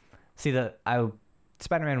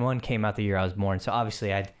 Spider-Man 1 came out the year I was born, so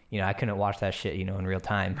obviously I couldn't watch that shit, in real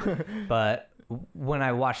time. But when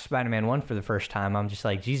I watched Spider-Man 1 for the first time, I'm just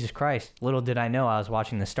like, Jesus Christ, little did I know I was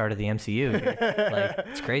watching the start of the MCU here. Like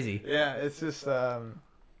it's crazy. Yeah, it's just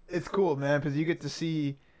it's cool, man, because you get to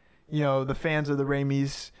see the fans of the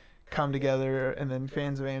Raimis come together, and then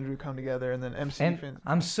fans of Andrew come together, and then MCU fans.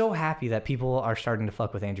 I'm so happy that people are starting to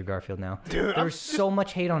fuck with Andrew Garfield now. Dude, there's so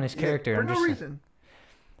much hate on his character. For no reason.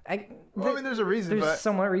 I mean, there's a reason. There's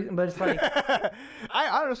somewhat reason, but it's like I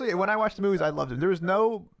honestly, when I watched the movies, I loved it. There was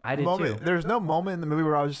no moment. Too. There was no moment in the movie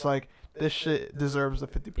where I was just like, this shit deserves a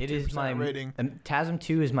 50% It is my rating. TASM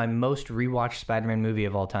 2 is my most rewatched Spider-Man movie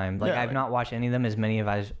of all time. Like I've not watched any of them as many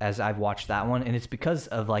as I've watched that one, and it's because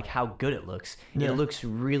of like how good it looks. Yeah. It looks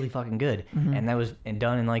really fucking good, and that was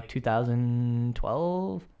done in like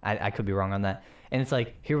 2012. I could be wrong on that. And it's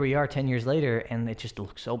like here we are 10 years later, and it just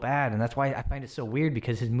looks so bad, and that's why I find it so weird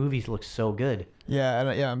because his movies look so good.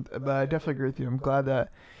 Yeah, but I definitely agree with you. I'm glad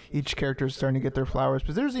that each character is starting to get their flowers,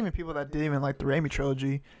 because there's even people that didn't even like the Raimi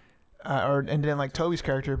trilogy. And didn't like Toby's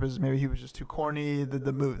character because maybe he was just too corny.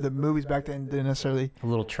 The movies back then didn't necessarily a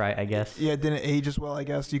little trite, I guess. Yeah, it didn't age as well, I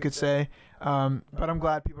guess you could say. But I'm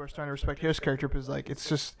glad people are starting to respect his character because like it's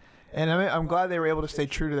just, and I'm glad they were able to stay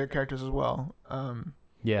true to their characters as well.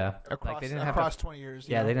 Yeah, across, like they didn't across have to, 20 years.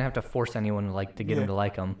 Yeah, they didn't have to force anyone to get them to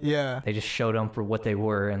like them. Yeah, they just showed them for what they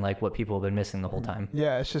were and like what people have been missing the whole time.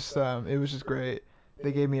 Yeah, it's just it was just great.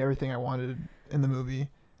 They gave me everything I wanted in the movie.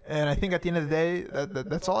 And I think at the end of the day,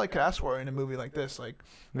 that's all I could ask for in a movie like this. Like,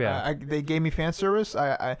 they gave me fan service.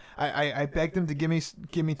 I begged them to give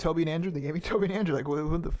me Toby and Andrew. They gave me Toby and Andrew. Like,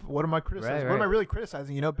 what am I criticizing? Right. What am I really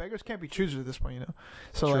criticizing? Beggars can't be choosers at this point.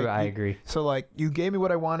 So true, like, I agree. So like, you gave me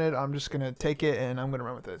what I wanted. I'm just gonna take it and I'm gonna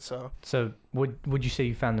run with it. So would you say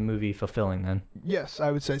you found the movie fulfilling then? Yes,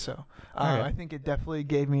 I would say so. I think it definitely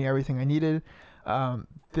gave me everything I needed.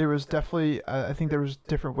 There was definitely, I think there was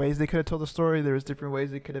different ways they could have told the story. There was different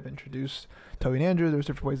ways they could have introduced Toby and Andrew. There was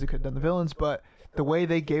different ways they could have done the villains, but the way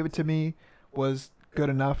they gave it to me was good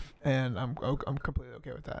enough, and I'm completely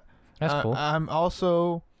okay with that. That's cool. I'm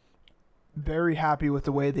also very happy with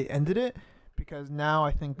the way they ended it, because now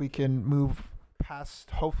I think we can move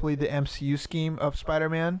past hopefully the MCU scheme of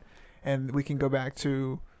Spider-Man, and we can go back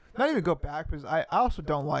to, not even go back, because I also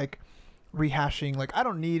don't like rehashing. Like, I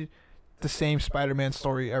don't need the same Spider-Man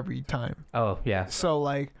story every time. Oh, yeah. So,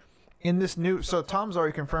 like, in this so Tom's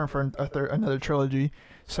already confirmed for another trilogy.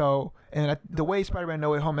 So, and the way Spider-Man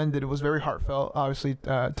No Way Home ended, it was very heartfelt. Obviously,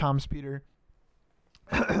 Tom's Peter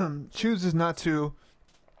chooses not to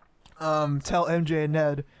tell MJ and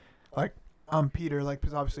Ned, like, I'm Peter, like,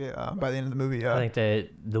 because obviously by the end of the movie. I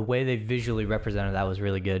think the way they visually represented that was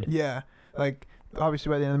really good. Yeah. Like,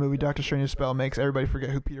 obviously by the end of the movie, Doctor Strange's spell makes everybody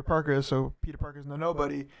forget who Peter Parker is, so Peter Parker's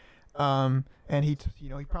nobody. And he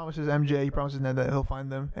promises MJ, he promises Ned that he'll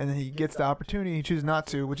find them, and then he gets the opportunity, he chooses not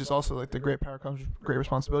to, which is also like the great power comes with great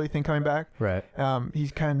responsibility thing coming back. Right. He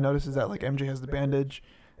kind of notices that like MJ has the bandage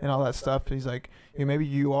and all that stuff. And he's like, maybe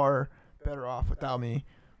you are better off without me.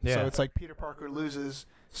 Yeah. So it's like Peter Parker loses,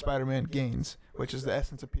 Spider-Man gains, which is the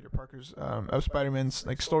essence of Peter Parker's of Spider-Man's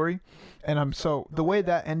like story. And so the way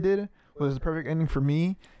that ended was the perfect ending for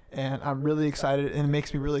me. And I'm really excited, and it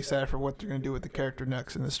makes me really excited for what they're going to do with the character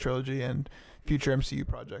next in this trilogy and future MCU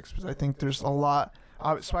projects. Because I think there's a lot.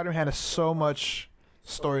 Spider-Man has so much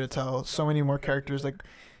story to tell, so many more characters. Like,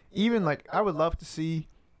 even like I would love to see,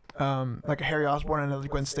 like a Harry Osborn and a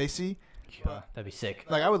Gwen Stacy. Yeah, that'd be sick.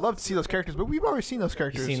 Like I would love to see those characters, but we've already seen those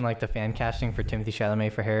characters. You seen like the fan casting for Timothy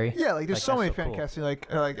Chalamet for Harry? Yeah, like there's Like, so many that's so fan cool. casting. Like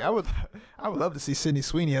I would love to see Sydney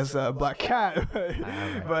Sweeney as Black Cat,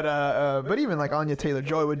 but even like Anya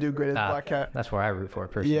Taylor-Joy would do great as Black Cat. That's where I root for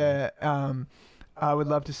personally. Yeah, I would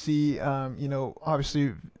love to see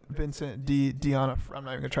obviously Vincent D'Onofrio. I'm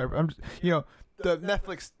not even gonna try. The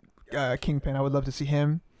Netflix Kingpin. I would love to see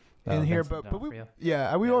him in here, Vincent but D'Onofrio.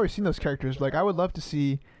 we've already seen those characters. Like I would love to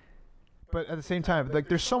see. But at the same time, like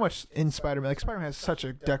there's so much in Spider-Man. Like Spider-Man has such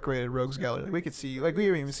a decorated rogues gallery. Like we could see, like we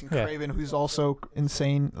haven't even seen Kraven, who's also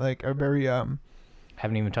insane. Like a very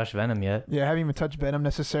haven't even touched Venom yet. Yeah, haven't even touched Venom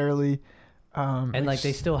necessarily. And like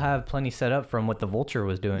they still have plenty set up from what the Vulture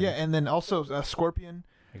was doing. Yeah, and then also Scorpion.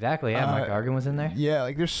 Exactly. Yeah, Mike Gargan was in there. Yeah,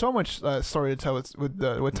 like there's so much story to tell with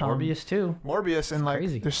Tom. Morbius too. Morbius and like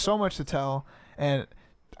crazy. There's so much to tell, and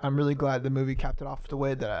I'm really glad the movie capped it off the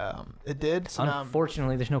way that it did. So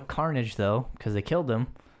Unfortunately, there's no Carnage though, because they killed him.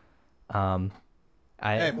 Hey,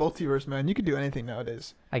 multiverse, man, you can do anything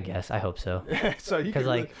nowadays. I guess I hope so. So you because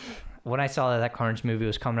like when I saw that Carnage movie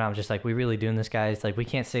was coming out, I'm just like, we really doing this, guys? Like we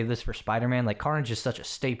can't save this for Spider-Man. Like Carnage is such a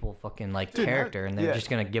staple fucking like character, and they're just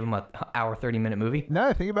gonna give him a hour 30-minute movie. Now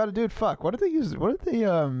I think about it, dude. Fuck. What did they use? What if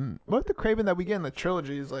the Kraven that we get in the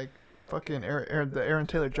trilogy is like fucking the Aaron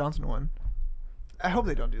Taylor Johnson one? I hope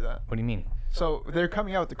they don't do that. What do you mean? So they're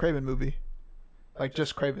coming out with the Kraven movie, like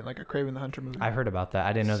just Kraven, like a Kraven the Hunter movie. I heard about that.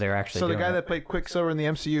 I didn't know they were actually. So the doing guy it. that played Quicksilver in the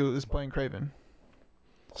MCU is playing Kraven.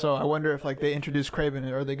 So I wonder if like they introduce Kraven,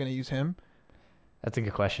 are they going to use him? That's a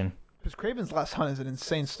good question. Because Kraven's Last Hunt is an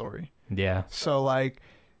insane story. Yeah. So like,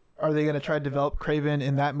 are they going to try to develop Kraven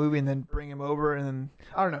in that movie and then bring him over and then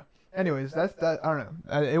I don't know. Anyways, that's that. I don't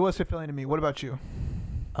know. It was fulfilling to me. What about you?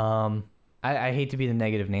 I hate to be the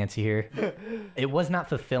negative Nancy here. It was not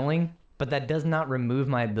fulfilling, but that does not remove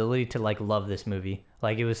my ability to like love this movie.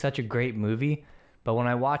 Like it was such a great movie, but when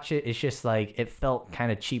I watch it, it's just like it felt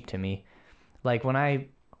kind of cheap to me. Like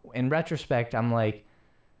in retrospect, I'm like,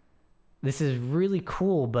 this is really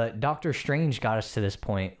cool, but Doctor Strange got us to this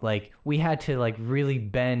point. Like we had to like really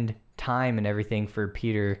bend time and everything for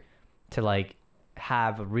Peter to like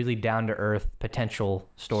have a really down to earth potential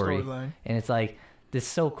storyline. And it's like, this is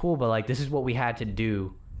so cool, but like this is what we had to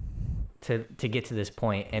do to get to this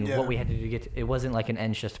point, and what we had to do to get to, it wasn't like an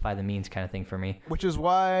ends justify the means kind of thing for me. Which is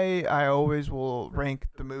why I always will rank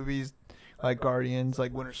the movies like Guardians,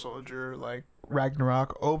 like Winter Soldier, like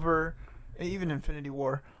Ragnarok over even Infinity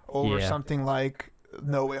War over something like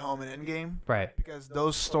No Way Home and Endgame. Right. Because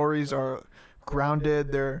those stories are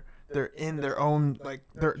grounded, they're in their own, like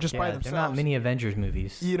they're just by themselves. They're not mini Avengers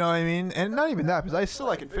movies. You know what I mean? And not even that, because I still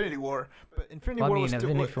like Infinity War, but Infinity War was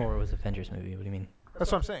Infinity War was Avengers movie. What do you mean? That's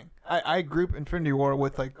what I'm saying. I group Infinity War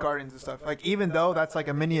with like Guardians and stuff. Like even though that's like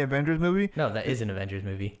a mini Avengers movie. No, that is an Avengers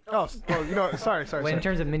movie. Oh, well, sorry. In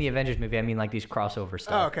terms of mini Avengers movie, I mean like these crossover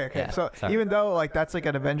stuff. Oh, okay. Yeah, so sorry. Even though like that's like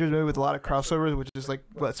an Avengers movie with a lot of crossovers, which is like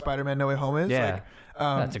what Spider-Man No Way Home is. Yeah. Like,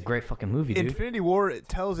 that's a great fucking movie, dude. Infinity War, it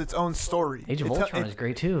tells its own story. Age of Ultron is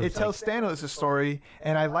great too. It tells Thanos' story,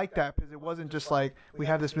 and I like that because it wasn't just like we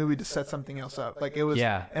have this movie to set something else up. Like it was.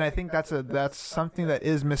 Yeah. And I think that's something that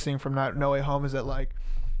is missing from No Way Home is that like.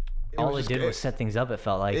 All it did was set things up. It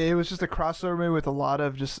felt like it was just a crossover movie with a lot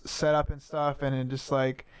of just setup and stuff, and it just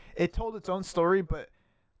like it told its own story, but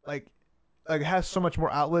like it has so much more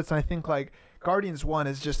outlets. And I think like Guardians 1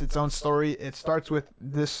 is just its own story. It starts with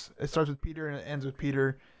this. It starts with Peter and it ends with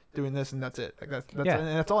Peter doing this, and that's it. Like and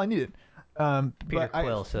that's all I needed. Peter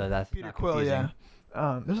Quill. So that's Peter Quill. Confusing.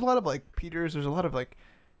 Yeah. There's a lot of like Peters. There's a lot of like,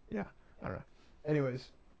 I don't know. Anyways.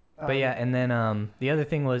 But yeah, and then the other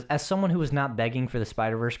thing was, as someone who was not begging for the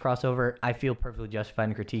Spider-Verse crossover, I feel perfectly justified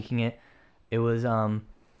in critiquing it. It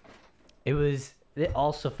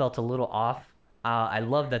also felt a little off. I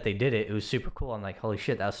love that they did it. It was super cool. I'm like, holy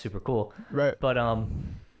shit, that was super cool. Right. But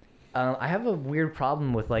I have a weird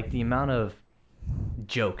problem with like the amount of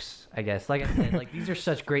jokes, I guess. Like I said, like these are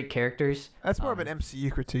such great characters. That's more of an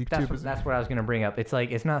MCU critique too. That's what I was gonna bring up. It's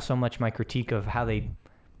like it's not so much my critique of how they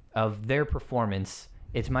of their performance.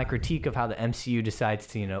 It's my critique of how the MCU decides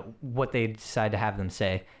to, what they decide to have them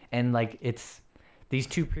say. And like it's these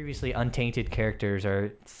two previously untainted characters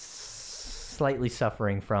are slightly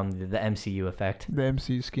suffering from the MCU effect. The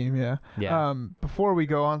MCU scheme, yeah. Yeah. Before we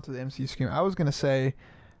go on to the MCU scheme, I was gonna say,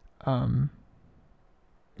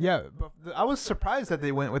 yeah, but I was surprised that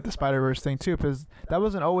they went with the Spider-Verse thing too, because that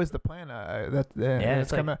wasn't always the plan.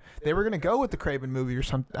 They were gonna go with the Kraven movie or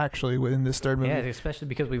something. Actually, within this third movie. Yeah, especially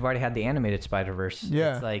because we've already had the animated Spider-Verse.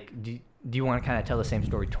 Yeah. It's like, do you want to kind of tell the same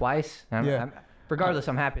story twice? Regardless,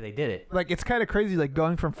 I'm happy they did it. Like it's kind of crazy, like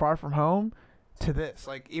going from Far From Home to this.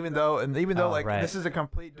 Like even though right. this is a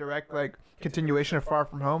complete direct like continuation of Far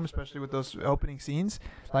From Home, especially with those opening scenes.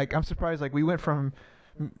 Like I'm surprised. Like we went from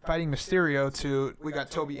fighting Mysterio to we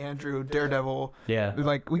got Toby Andrew, Daredevil. Yeah.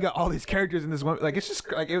 Like we got all these characters in this one. Like it's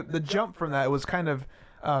just like the jump from that was kind of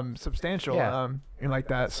substantial. Yeah. And like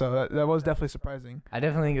that. So that was definitely surprising. I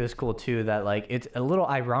definitely think it was cool too that like it's a little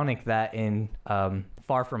ironic that in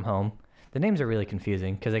Far From Home, the names are really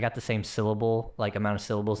confusing because they got the same amount of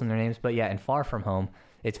syllables in their names. But yeah, in Far From Home,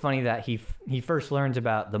 it's funny that he first learns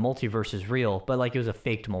about the multiverse is real, but like it was a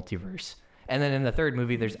faked multiverse. And then in the third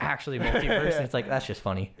movie, there's actually multiverse, and it's like that's just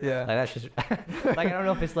funny. Yeah, like that's just like I don't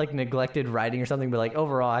know if it's like neglected writing or something, but like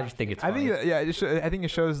overall, I just think it's funny. I think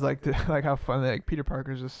it shows like like how fun like Peter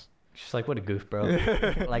Parker's just like what a goof, bro.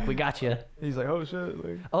 Like we got you. He's like, oh shit.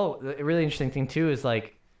 Like. Oh, the really interesting thing too is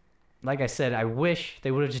like I said, I wish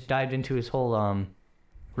they would have just dived into his whole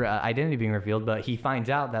identity being revealed, but he finds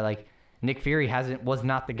out that like Nick Fury was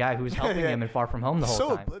not the guy who was helping him in Far From Home the whole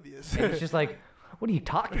time. So oblivious. And it's just like, what are you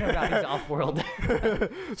talking about? He's off-world.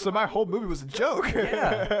 So my whole movie was a joke.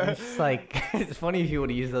 Yeah. It's just like, it's funny if you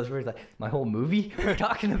would have used those words like, my whole movie? What are you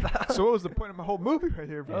talking about? So what was the point of my whole movie right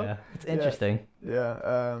here, bro? Yeah, it's interesting.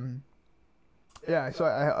 Yeah. Yeah. So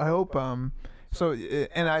I hope. So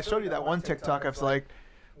and I showed you that one TikTok. I was like,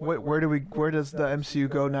 where does the MCU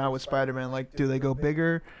go now with Spider-Man? Like, do they go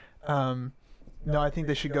bigger? No, I think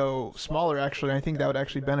they should go smaller. Actually, I think that would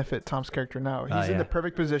actually benefit Tom's character now. He's in the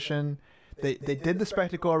perfect position. They did the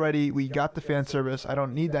spectacle already. We got the fan service. I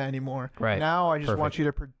don't need that anymore. Right. Now I just want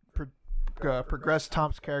you to progress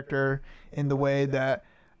Tom's character in the way that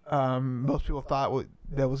most people thought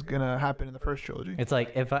that was gonna happen in the first trilogy. It's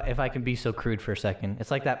like if I can be so crude for a second, it's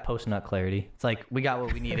like that post-nut clarity. It's like we got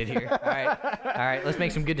what we needed here. All right, let's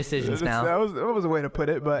make some good decisions now. That was a way to put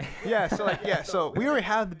it, but yeah. So we already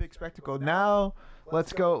have the big spectacle. Now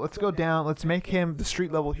let's go down. Let's make him the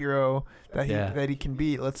street level hero that he can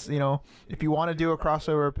be. Let's if you want to do a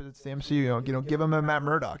crossover, because it's the MCU, give him a Matt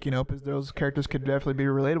Murdock, because those characters could definitely be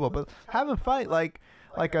relatable. But have him fight like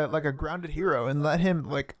a grounded hero, and let him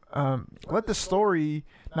let the story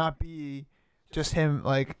not be just him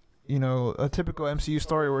a typical MCU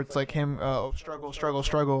story where it's like him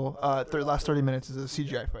struggle. Last 30 minutes is a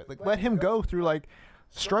CGI fight. Like let him go through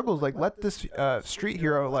struggles. Like let this street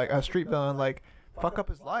hero a street villain fuck up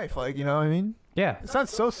his life. You know what I mean? Yeah. It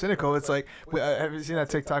sounds so cynical. It's like, have you seen that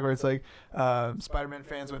TikTok where it's like Spider-Man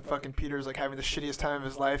fans when fucking Peter's having the shittiest time of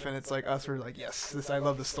his life, and it's like us, we're like, yes, I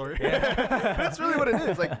love this story. Yeah. That's really what it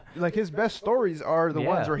is. Like his best stories are the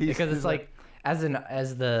ones where he's because it's like as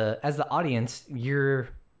the audience,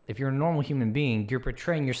 if you're a normal human being, you're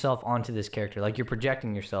portraying yourself onto this character, like you're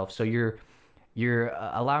projecting yourself, so you're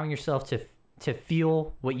allowing yourself to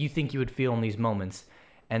feel what you think you would feel in these moments.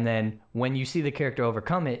 And then when you see the character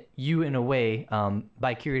overcome it, you, in a way,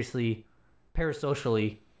 vicariously,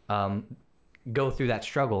 parasocially, go through that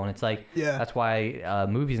struggle. And it's like, that's why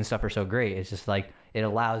movies and stuff are so great. It's just like it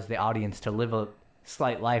allows the audience to live a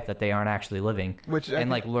slight life that they aren't actually living, and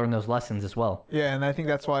learn those lessons as well. Yeah, and I think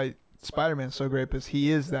that's why Spider-Man's so great, because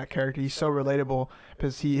he is that character. He's so relatable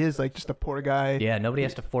because he is just a poor guy. Yeah, nobody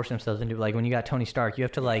has to force themselves into when you got Tony Stark, you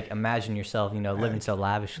have to imagine yourself, living so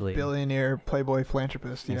lavishly. Billionaire, playboy,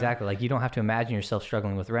 philanthropist. Exactly. You don't have to imagine yourself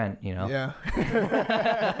struggling with rent. Yeah.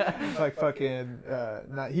 Fucking.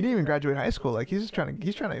 He didn't even graduate high school. He's trying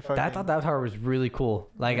to fucking. I thought that part was really cool.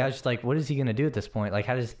 I was just like, what is he gonna do at this point?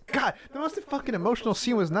 How does? God, the most fucking emotional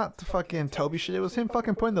scene was not the fucking Toby shit. It was him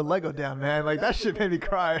fucking putting the Lego down, man. That shit made me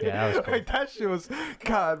cry. Yeah. Cool. That shit was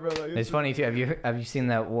God, bro. It's funny too. Have you seen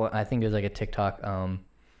that? I think it was a TikTok,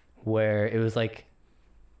 where it was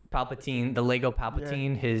Palpatine, the Lego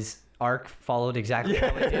Palpatine. His arc followed exactly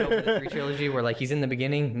how it did over the 3 trilogy, where he's in the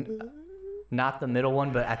beginning, not the middle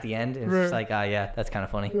one, but at the end. It's just that's kind of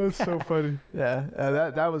funny. That's so funny. Yeah,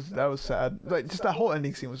 that was sad. Just that whole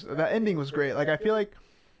ending scene that ending was great. I feel like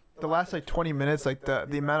the last 20 minutes,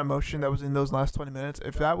 the amount of emotion that was in those last 20 minutes,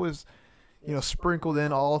 if that was sprinkled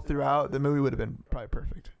in all throughout, the movie would have been probably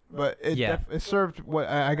perfect. but it served what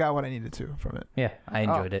I got what I needed to from it. Yeah, I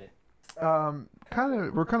enjoyed it.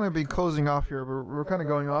 We're kind of be closing off here. We're kind of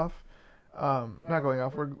going off. Not going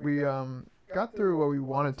off. We got through what we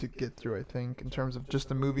wanted to get through, I think, in terms of just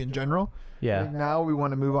the movie in general. Yeah. Now we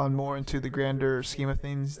want to move on more into the grander scheme of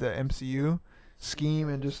things, the MCU scheme,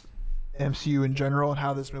 and just MCU in general, and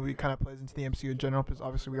how this movie kind of plays into the MCU in general, because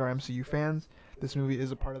obviously we are MCU fans. This movie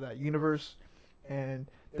is a part of that universe, and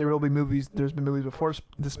there will be movies. There's been movies before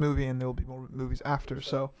this movie, and there will be more movies after.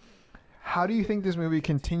 So how do you think this movie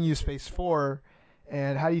continues Phase 4,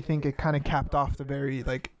 and how do you think it kind of capped off the very,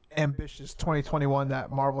 like, ambitious 2021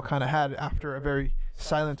 that Marvel kind of had after a very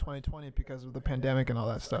silent 2020 because of the pandemic and all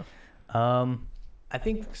that stuff? I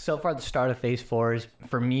think so far the start of Phase 4 is,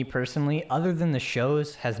 for me personally, other than the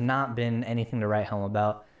shows, has not been anything to write home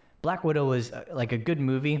about. Black Widow was like a good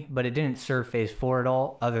movie, but it didn't serve Phase 4 at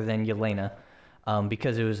all, other than Yelena,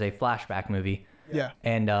 because it was a flashback movie. Yeah.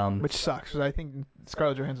 And which sucks, because I think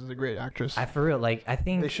Scarlett Johansson's a great actress. I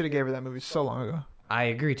think they should have gave her that movie so long ago. I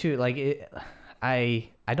agree too. Like I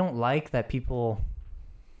don't like that people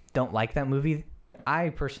don't like that movie. I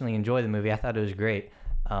personally enjoy the movie. I thought it was great.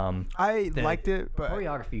 I liked it, but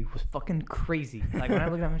choreography was fucking crazy. Like when I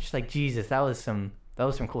looked at it, I'm just like, Jesus, that was some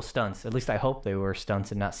cool stunts. At least I hope they were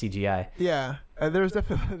stunts and not CGI. Yeah, there was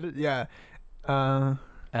definitely I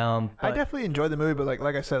definitely enjoyed the movie, but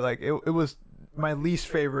like I said, like it was my least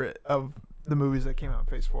favorite of the movies that came out in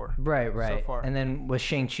Phase 4. Right. So far. And then with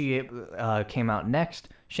Shang-Chi, it came out next.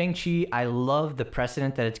 Shang-Chi, I love the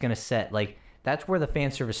precedent that it's going to set. Like, that's where the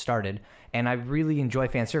fan service started. And I really enjoy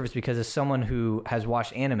fan service because as someone who has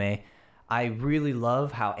watched anime, I really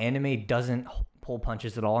love how anime doesn't pull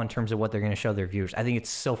punches at all in terms of what they're going to show their viewers. I think it's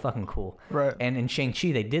so fucking cool. Right. And in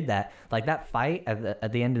Shang-Chi, they did that. Like, that fight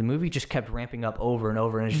at the end of the movie just kept ramping up over and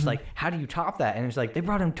over. And it's just like, how do you top that? And it's like, they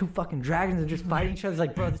brought in 2 fucking dragons and just fighting each other. It's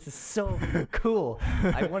like, bro, this is so cool.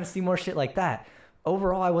 I want to see more shit like that.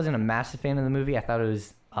 Overall, I wasn't a massive fan of the movie. I thought it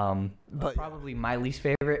was probably my least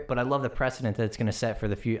favorite, but I love the precedent that it's going to set for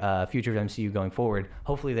the future of MCU going forward.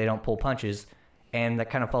 Hopefully they don't pull punches, and that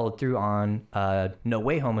kind of followed through on No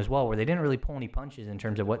Way Home as well, where they didn't really pull any punches in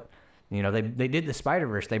terms of what, they did the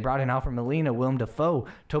Spider-Verse. They brought in Alfred Molina, Willem Dafoe,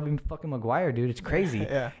 Tobey fucking Maguire, dude. It's crazy.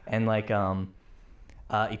 Yeah. And like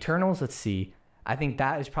Eternals, let's see. I think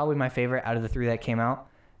that is probably my favorite out of the 3 that came out.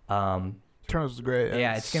 Eternals was great.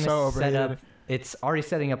 Yeah, it's going to set up. It's already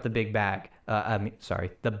setting up the big bag.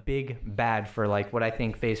 The big bad for like what I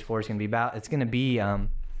think Phase 4 is going to be about. It's going to be, how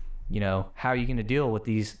are you going to deal with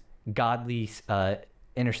these godly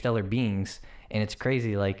interstellar beings? And it's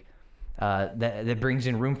crazy, like that brings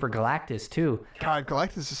in room for Galactus too. God,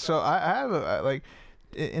 Galactus is so. I have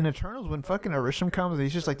in Eternals when fucking Arishem comes,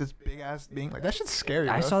 he's just like this big ass being. Like that shit's scary.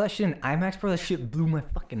 Bro. I saw that shit in IMAX, bro. That shit blew my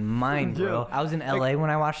fucking mind, bro. I was in LA when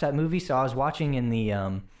I watched that movie, so I was watching in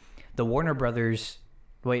the Warner Brothers.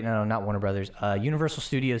 Wait, no, not Warner Brothers. Universal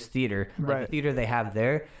Studios Theater. Like right. The theater they have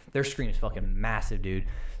there, their screen is fucking massive, dude.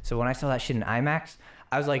 So when I saw that shit in IMAX,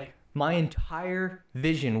 I was like, my entire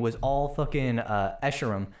vision was all fucking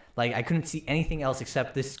Escharum. Like, I couldn't see anything else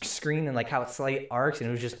except this screen and, like, how it slightly arcs, and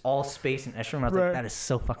it was just all space and Escharum. I was like, that is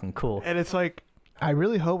so fucking cool. And it's like, I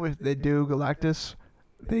really hope if they do Galactus,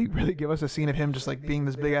 they really give us a scene of him just, like, being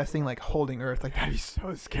this big-ass thing, like, holding Earth. Like, that'd be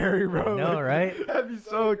so scary, bro. No, right? That'd be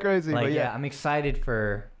so crazy. Like, but yeah, I'm excited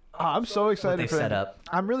for I'm so excited what they for set up.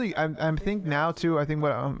 I'm think now, too, I think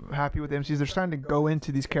what I'm happy with the MCU is they're starting to go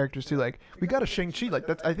into these characters, too. Like, we got a Shang-Chi. Like,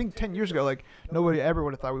 that's, I think 10 years ago, like, nobody ever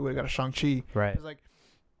would have thought we would have got a Shang-Chi. Right. Like,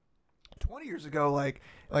 20 years ago, like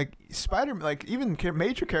Spider-Man, like even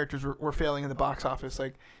major characters were failing in the box office.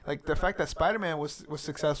 Like the fact that Spider-Man was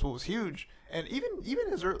successful was huge, and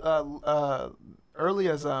even as early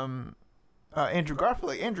as Andrew Garfield,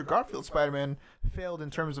 like Andrew Garfield's Spider-Man failed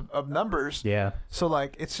in terms of numbers. Yeah. So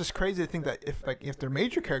like it's just crazy to think that if their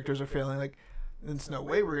major characters are failing, like there's no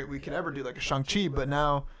way we could ever do like a Shang-Chi. But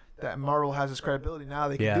now that Marvel has this credibility, now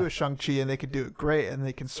they can do a Shang-Chi and they can do it great, and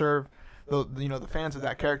they can serve the fans of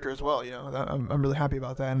that character as well. I'm really happy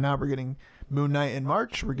about that. And now we're getting Moon Knight in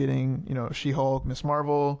March. We're getting She-Hulk, Miss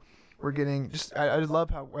Marvel. We're getting just I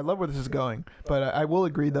love where this is going. But I will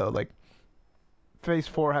agree though, like Phase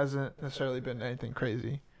 4 hasn't necessarily been anything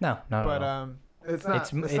crazy. No, not at all. It's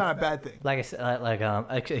not a bad thing. Like I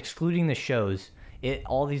said, excluding the shows,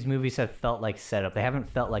 all these movies have felt like setup. They haven't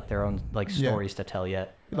felt like their own like stories to tell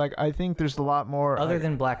yet. Like I think there's a lot more other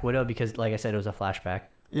than Black Widow, because like I said, it was a flashback.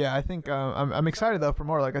 Yeah, I think I'm excited though for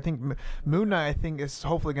more. Like I think Moon Knight, I think is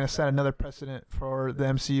hopefully going to set another precedent for the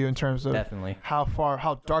MCU in terms of definitely how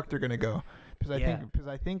dark they're going to go. Because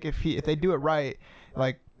I think if they do it right,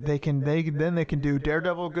 like they can do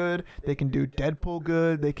Daredevil good, they can do Deadpool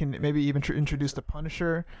good, they can maybe even introduce the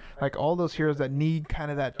Punisher, like all those heroes that need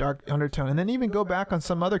kind of that dark undertone, and then even go back on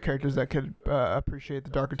some other characters that could appreciate the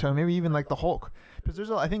darker tone, maybe even like the Hulk,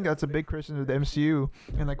 because I think that's a big criticism of the MCU,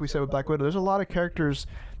 and like we said with Black Widow, there's a lot of characters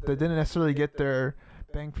that didn't necessarily get their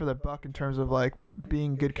bang for the buck in terms of like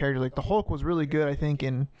being good characters. Like the Hulk was really good, I think,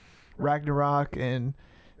 in Ragnarok and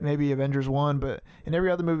maybe Avengers 1, but in every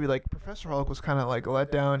other movie, like Professor Hulk was kind of like a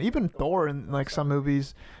letdown. Even Thor in like some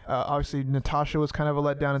movies, obviously Natasha was kind of a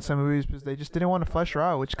letdown in some movies because they just didn't want to flesh her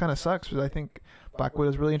out, which kind of sucks because I think Black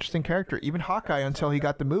Widow's a really interesting character. Even Hawkeye, until he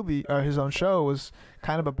got the movie, his own show, was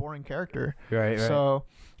kind of a boring character. Right. So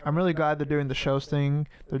I'm really glad they're doing the shows thing.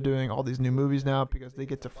 They're doing all these new movies now because they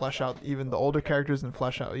get to flesh out even the older characters and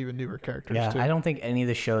flesh out even newer characters. Yeah, too. I don't think any of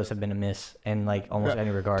the shows have been amiss in like almost any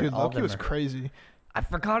regard. Dude, All Loki was crazy. I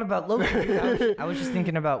forgot about Loki. I was just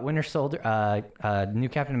thinking about Winter Soldier, new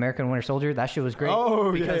Captain America and Winter Soldier. That shit was great.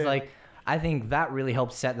 Oh, because yeah. like I think that really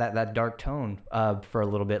helped set that dark tone for a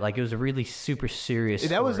little bit. Like it was a really super serious.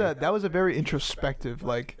 That was story. a very introspective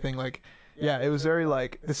like thing. Like yeah, it was very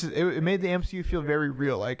like it made the MCU feel very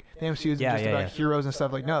real. Like the MCU isn't just about heroes and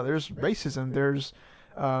stuff. Like no, there's racism. There's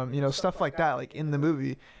stuff like that, like in the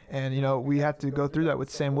movie, and we had to go through that with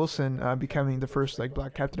Sam Wilson becoming the first like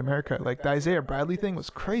Black Captain America. Like the Isaiah Bradley thing was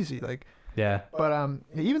crazy. Like yeah, but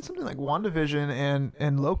even something like WandaVision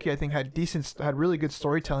and Loki, I think had really good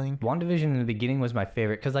storytelling. WandaVision in the beginning was my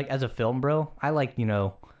favorite because like as a film bro, I like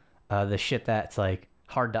the shit that's like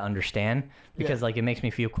hard to understand because like it makes me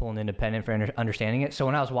feel cool and independent for understanding it. So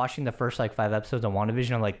when I was watching the first like 5 episodes of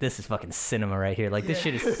WandaVision, I'm like, this is fucking cinema right here. Like this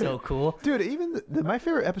shit is so cool. Dude, even my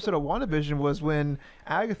favorite episode of WandaVision was when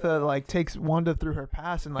Agatha like takes Wanda through her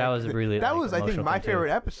past, and like that was really that like, was I think my thing,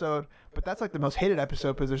 favorite episode. But that's like the most hated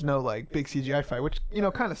episode because there's no like big CGI fight, which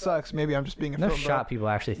kind of sucks. Maybe I'm just being a no film shot. bro. People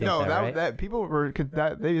actually think that right? People were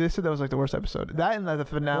they said that was like the worst episode. That and the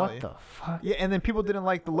finale. What the fuck? Yeah, and then people didn't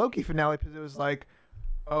like the Loki finale because it was like,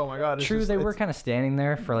 oh my god. True, they were kind of standing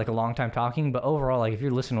there for like a long time talking, but overall, like if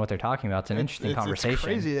you're listening to what they're talking about, it's an interesting conversation. It's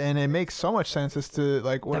crazy, and it makes so much sense as to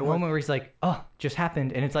like that moment where he's like, "Oh, just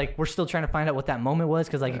happened," and it's like we're still trying to find out what that moment was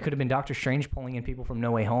because like it could have been Doctor Strange pulling in people from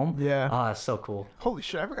No Way Home. Yeah. Ah, it's so cool. Holy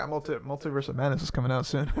shit! I forgot Multiverse of Madness is coming out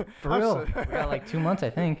soon. For real, we got like 2 months,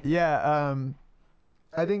 I think. Yeah.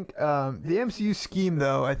 I think the MCU scheme,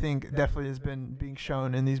 though, I think definitely has been being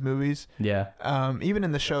shown in these movies. Yeah. Even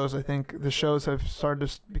in the shows, I think the shows have started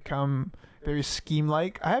to become very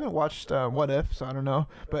scheme-like. I haven't watched What If, so I don't know.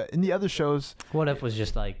 But in the other shows... What If was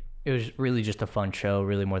just like... It was really just a fun show,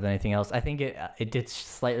 really, more than anything else. I think it did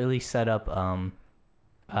slightly set up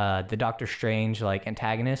the Doctor Strange, like,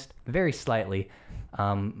 antagonist. Very slightly.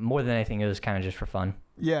 More than anything, it was kind of just for fun.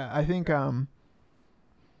 Yeah, I think...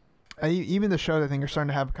 even the shows I think are starting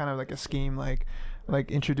to have kind of like a scheme, like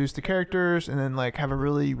introduce the characters and then like have a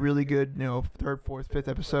really really good 3rd, 4th, 5th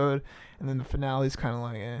episode, and then the finale is kind of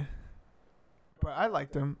like But I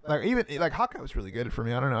liked them. Like even like Hawkeye was really good for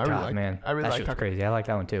me. I don't know. I really liked Hawkeye. Crazy. I like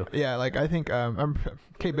that one too. Yeah, like I think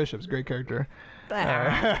Kate Bishop's a great character.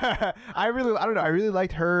 I really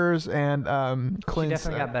liked hers and Clint's. She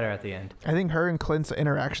definitely got better at the end. I think her and Clint's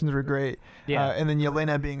interactions were great. Yeah. And then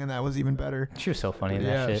Yelena being in that was even better. She was so funny in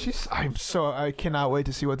that shit. I cannot wait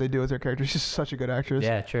to see what they do with her character. She's such a good actress.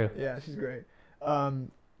 Yeah, true. Yeah, she's great.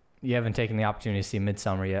 You haven't taken the opportunity to see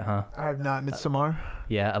Midsommar yet, huh? I have not. Midsommar.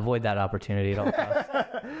 Yeah, avoid that opportunity at all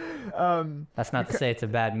costs. That's not to say it's a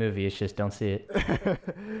bad movie. It's just don't see it.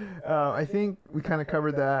 I think we kind of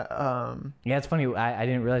covered that. Yeah, it's funny. I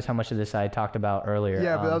didn't realize how much of this I talked about earlier.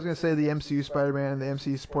 Yeah, but I was going to say the MCU Spider-Man and the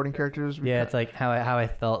MCU supporting characters. Yeah, it's like how I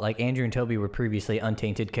felt like Andrew and Toby were previously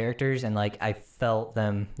untainted characters, and like I felt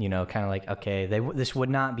them, kind of like, okay, this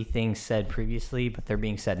would not be things said previously, but they're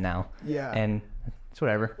being said now. Yeah. And it's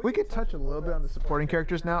whatever. We could touch a little bit on the supporting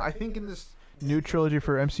characters now. I think in this new trilogy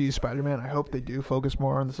for MCU Spider-Man, I hope they do focus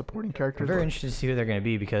more on the supporting characters. I'm very interested to see who they're going to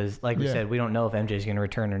be because, like we said, we don't know if MJ is going to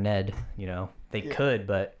return or Ned. They could,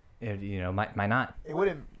 but might not. It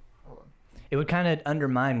wouldn't. Hold on. It would kind of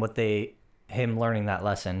undermine him learning that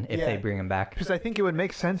lesson if they bring him back. Because I think it would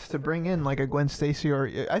make sense to bring in like a Gwen Stacy, or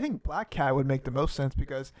I think Black Cat would make the most sense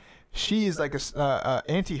because she's like a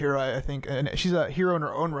anti-hero, I think, and she's a hero in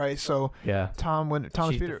her own right. So yeah, Thomas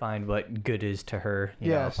she's Peter defined what good is to her,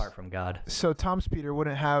 apart from God. So Thomas Peter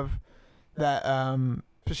wouldn't have that.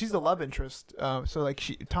 So she's the love interest. So like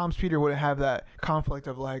Thomas Peter wouldn't have that conflict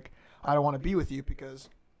of like, I don't want to be with you because,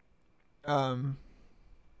 you're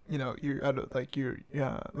like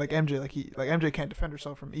MJ, like MJ can't defend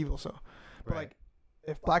herself from evil. So, but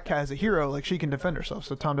if Black Cat is a hero, like she can defend herself,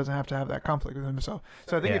 so Tom doesn't have to have that conflict with himself.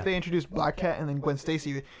 So I think if they introduce Black Cat and then Gwen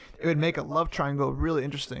Stacy, it would make a love triangle really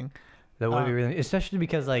interesting. That would be really, especially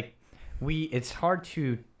because like it's hard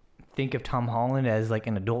to think of Tom Holland as like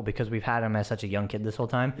an adult because we've had him as such a young kid this whole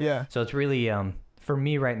time. Yeah. So it's really for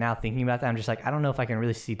me right now thinking about that, I'm just like, I don't know if I can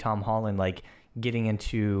really see Tom Holland like getting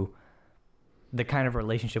into the kind of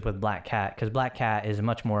relationship with Black Cat, because Black Cat is a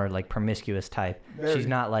much more like promiscuous type. Very. She's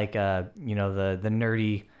not like the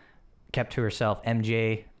nerdy, kept to herself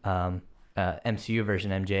MJ, MCU version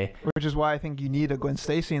MJ. Which is why I think you need a Gwen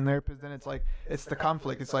Stacy in there, because then it's the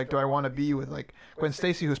conflict. It's like, do I want to be with like Gwen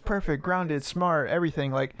Stacy, who's perfect, grounded, smart,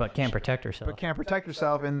 everything, like, but can't protect herself.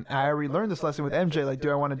 And I already learned this lesson with MJ. Like, do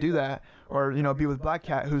I want to do that, or be with Black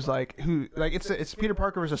Cat, who it's Peter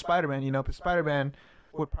Parker versus Spider-Man. Because Spider-Man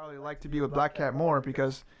would probably like to be with Black Cat more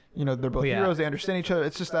because they're both heroes. They understand each other.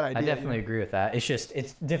 It's just that idea. I definitely agree with that.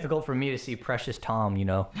 It's difficult for me to see Precious Tom,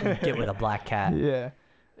 get with a Black Cat. Yeah.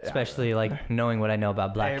 Especially like knowing what I know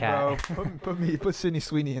about Black Cat. Bro, put Sydney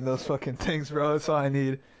Sweeney in those fucking things, bro. That's all I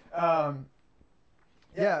need.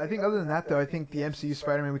 Yeah, I think other than that though, I think the MCU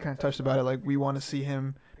Spider-Man, we kind of touched about it. Like, we want to see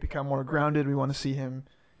him become more grounded. We want to see him,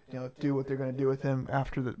 do what they're gonna do with him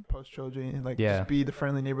after the post trilogy, and just be the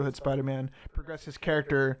friendly neighborhood Spider-Man. Progress his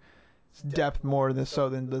character depth more than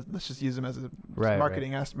let's just use him as a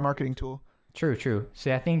marketing tool. True.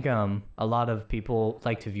 See, I think a lot of people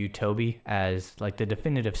like to view Tobey as like the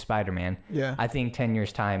definitive Spider-Man. Yeah. I think 10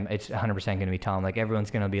 years time, it's 100% going to be Tom. Like,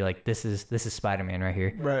 everyone's going to be like, this is Spider-Man right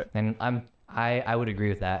here. Right. And I would agree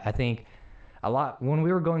with that. I think a lot when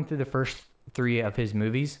we were going through the first 3 of his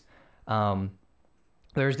movies,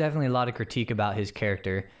 there's definitely a lot of critique about his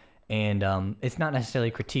character, and it's not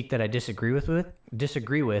necessarily critique that I disagree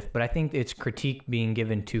with, but I think it's critique being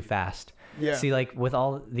given too fast. Yeah. See, like with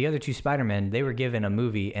all the other 2 Spider-Men, they were given a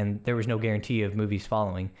movie and there was no guarantee of movies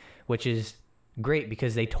following, which is great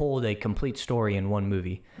because they told a complete story in one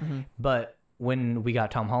movie. Mm-hmm. But when we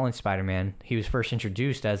got Tom Holland's Spider-Man, he was first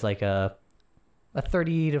introduced as like a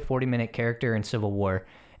 30 to 40 minute character in Civil War,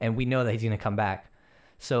 and we know that he's going to come back.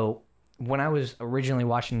 So when I was originally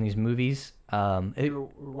watching these movies, we were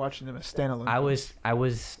watching them as standalone. I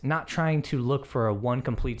was not trying to look for one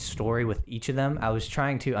complete story with each of them. I was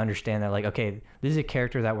trying to understand that, like, okay, this is a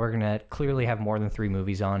character that we're gonna clearly have more than 3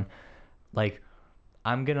 movies on. Like,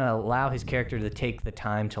 I'm gonna allow his character to take the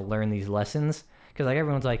time to learn these lessons, because like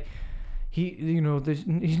everyone's like,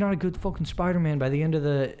 he's not a good fucking Spider-Man by the end of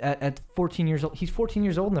at 14 years old. He's 14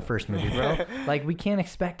 years old in the first movie, bro. Like, we can't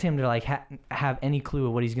expect him to like have any clue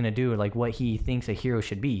of what he's gonna do or like what he thinks a hero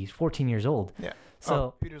should be. He's 14 years old. Yeah.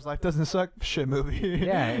 So Peter's life doesn't suck. Shit movie.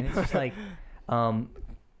 Yeah, and it's just like,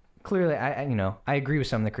 clearly, I agree with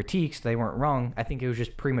some of the critiques. They weren't wrong. I think it was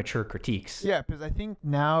just premature critiques. Yeah, because I think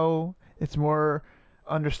now it's more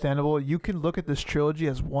understandable. You can look at this trilogy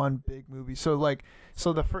as one big movie.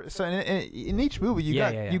 In each movie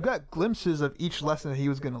you got glimpses of each lesson that he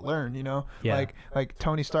was going to learn, Yeah. like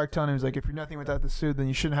Tony Stark telling him, he's like, if you're nothing without the suit, then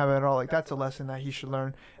you shouldn't have it at all. Like, that's a lesson that he should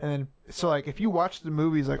learn. And then so like if you watch the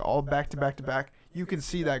movies like all back to back to back, you can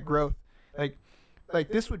see that growth. Like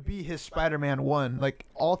this would be his Spider-Man 1. Like,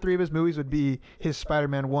 all 3 of his movies would be his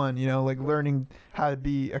Spider-Man 1, like learning how to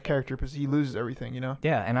be a character, because he loses everything,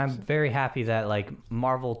 Yeah, and I'm very happy that like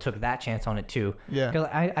Marvel took that chance on it too. Yeah. Because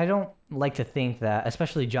I don't like to think that,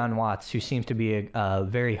 especially John Watts, who seems to be a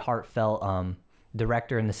very heartfelt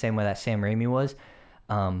director in the same way that Sam Raimi was.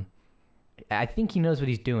 I think he knows what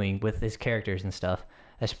he's doing with his characters and stuff.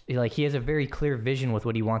 Like, he has a very clear vision with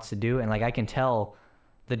what he wants to do, and like I can tell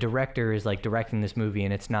the director is like directing this movie,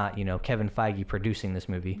 and it's not Kevin Feige producing this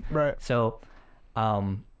movie. Right. So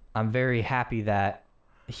I'm very happy that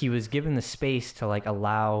he was given the space to like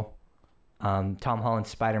allow Tom Holland's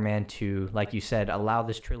Spider-Man to, like you said, allow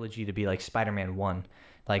this trilogy to be like Spider-Man 1,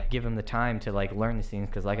 like give him the time to like learn these things,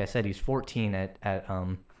 because like I said, he's 14 at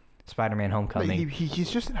Spider-Man Homecoming. He's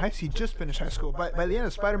just in he just finished high school. By the end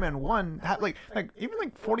of Spider-Man 1,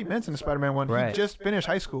 even 40 minutes into Spider-Man 1, right. He just finished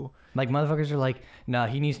high school. Like, motherfuckers are like, nah,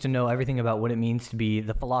 he needs to know everything about what it means to be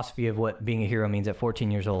the philosophy of what being a hero means at 14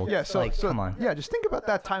 years old. Yeah, so come on. Yeah, just think about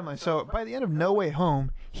that timeline. So by the end of No Way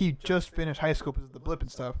Home, he just finished high school because of the blip and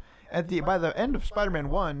stuff. By the end of Spider-Man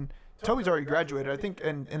 1, Tobey's already graduated, I think,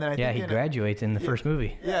 and then I think he graduates in the first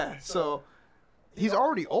movie. Yeah, so he's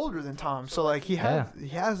already older than Tom, so like he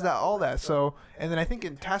has all that. So, and then I think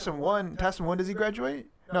in TASM 1, does he graduate?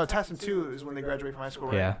 No, TASM 2 is when they graduate from high school,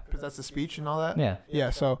 right? Yeah, because that's the speech and all that. Yeah.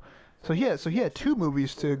 Yeah. So he had 2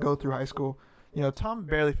 movies to go through high school. Tom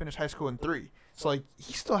barely finished high school in 3, so like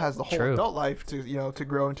he still has the whole adult life to to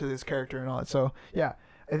grow into this character and all that. So yeah,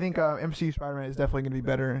 I think MCU Spider-Man is definitely going to be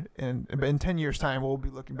better, and in 10 years' time, we'll be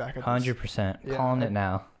looking back at 100%. Calling it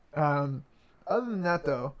now. Other than that,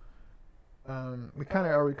 though, we kind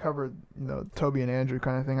of already covered, Toby and Andrew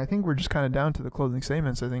kind of thing. I think we're just kind of down to the closing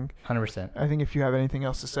statements. I think 100%. I think if you have anything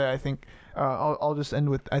else to say, I think I'll just end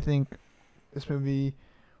with, I think this movie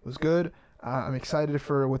was good. I'm excited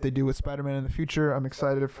for what they do with Spider-Man in the future. I'm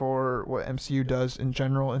excited for what MCU does in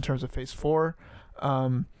general in terms of Phase 4.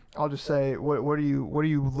 I'll just say, what are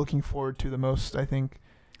you looking forward to the most? I think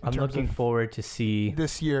I'm looking forward to see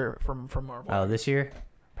this year from Marvel. Oh, this year,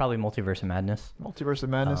 probably Multiverse of Madness. Multiverse of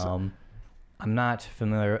Madness. I'm not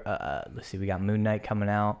familiar. Let's see, we got Moon Knight coming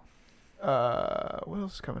out. What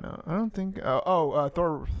else is coming out? I don't think.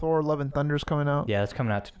 Thor: Love and Thunder is coming out. Yeah, it's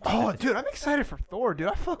coming out. Dude, I'm excited for Thor, dude.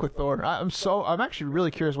 I fuck with Thor. I'm actually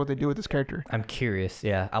really curious what they do with this character. I'm curious.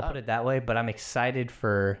 Yeah, I'll put it that way. But I'm excited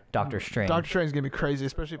for Doctor Strange. Doctor Strange is gonna be crazy,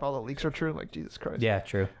 especially if all the leaks are true. Like, Jesus Christ. Yeah,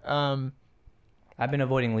 true. I've been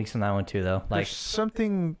avoiding leaks on that one too, though. Like, there's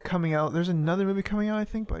something coming out. There's another movie coming out, I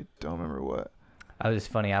think, but I don't remember what. It's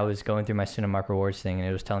funny. I was going through my Cinemark Rewards thing, and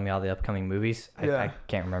it was telling me all the upcoming movies. I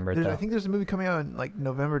can't remember it, though. I think there's a movie coming out in, like,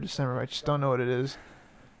 November, December. I just don't know what it is.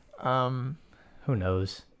 Who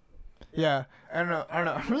knows? Yeah. I don't know.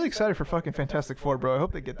 I'm really excited for fucking Fantastic Four, bro. I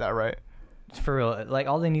hope they get that right. For real. Like,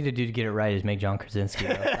 all they need to do to get it right is make John Krasinski.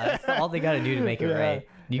 That's all they got to do to make it right.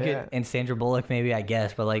 And Sandra Bullock, maybe, I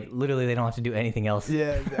guess. But, like, literally, they don't have to do anything else.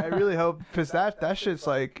 Yeah, I really hope. Because that shit's,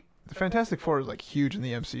 like... Fantastic Four is, like, huge in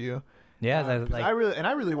the MCU. Yeah, I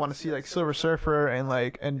really want to see like Silver Surfer and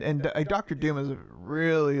like Doctor Doom is a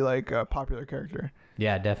really like popular character.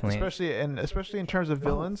 Yeah, definitely. Especially in terms of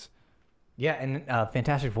villains. Yeah, and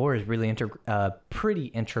Fantastic Four is really pretty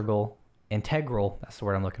integral. That's the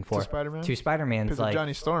word I'm looking for. To Spider-Man. To Spider-Man's because like of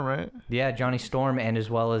Johnny Storm, right? Yeah, Johnny Storm, and as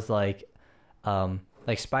well as like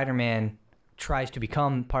Spider-Man tries to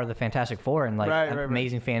become part of the Fantastic Four and like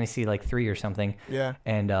Amazing Fantasy like 3 or something. Yeah.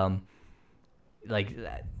 And like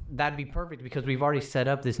that'd be perfect because we've already set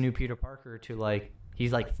up this new Peter Parker to like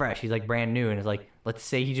he's like fresh, he's like brand new, and it's like let's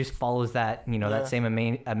say he just follows that that same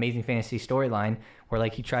Amazing Fantasy storyline where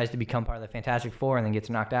like he tries to become part of the Fantastic Four and then gets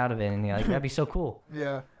knocked out of it, and like that'd be so cool.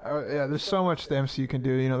 Yeah, there's so much the MCU can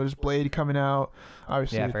do. There's Blade coming out,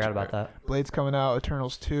 obviously. Yeah, I forgot about that. Blade's coming out.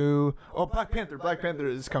 Eternals 2. Oh, Black Panther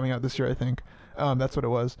is coming out this year, I think. That's what it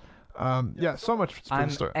was. Yeah, so much. I'm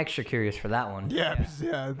extra curious for that one. Yeah,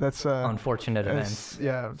 that's unfortunate events.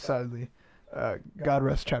 Yeah, sadly. God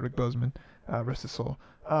rest Chadwick Boseman, rest his soul.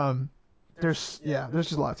 There's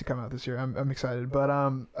just a lot to come out this year. I'm excited, but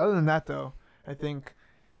other than that though, I think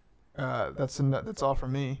that's all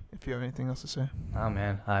from me. If you have anything else to say. Oh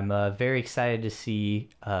man, I'm very excited to see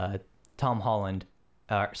Tom Holland,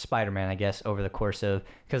 Spider-Man, I guess, over the course of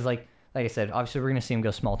because like I said, obviously we're going to see him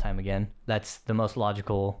go small time again. That's the most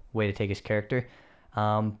logical way to take his character.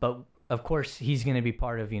 But of course he's going to be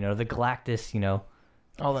part of, the Galactus,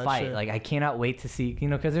 all that fight. Shit. Like I cannot wait to see,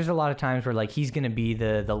 because there's a lot of times where like he's going to be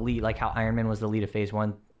the lead, like how Iron Man was the lead of Phase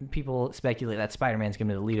 1. People speculate that Spider-Man's going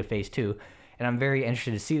to be the lead of Phase 2. And I'm very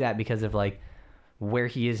interested to see that because of like where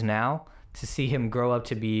he is now, to see him grow up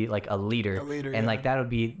to be like a leader. And like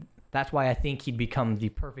that's why I think he'd become the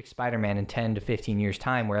perfect Spider-Man in 10 to 15 years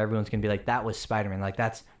time, where everyone's going to be like, that was Spider-Man. Like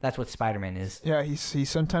that's what Spider-Man is. Yeah, he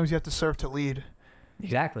sometimes you have to serve to lead.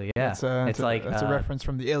 Exactly, yeah. That's a reference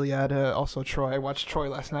from the Iliad. Also, Troy. I watched Troy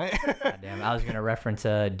last night. God damn, I was going to reference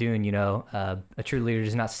Dune, a true leader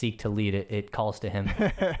does not seek to lead, it calls to him.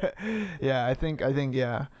 Yeah, I think,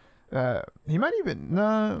 yeah. He might even,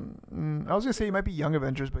 I was going to say he might be Young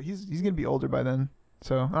Avengers, but he's going to be older by then.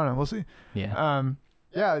 So, I don't know, we'll see. Yeah.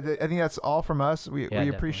 Yeah, I think that's all from us. We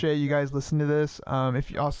appreciate you guys listening to this.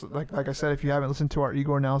 If you also like I said, if you haven't listened to our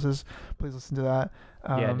Igor analysis, please listen to that.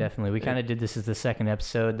 Yeah, definitely. We kind of did this as the second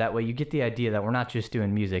episode. That way, you get the idea that we're not just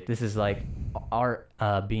doing music. This is like art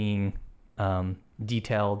being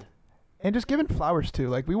detailed, and just giving flowers too.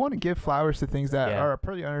 Like we want to give flowers to things that are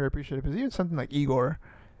pretty underappreciated. Because even something like Igor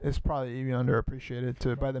is probably even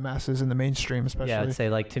underappreciated by the masses and the mainstream, especially. Yeah, I'd say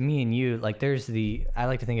like to me and you, like I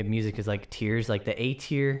like to think of music as like tiers. Like the A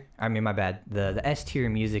tier, the S tier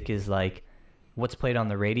music is like what's played on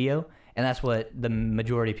the radio, and that's what the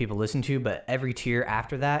majority of people listen to. But every tier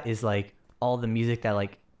after that is like all the music that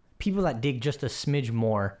like people that dig just a smidge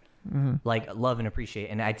more, like love and appreciate.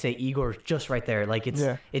 And I'd say Igor's just right there. Like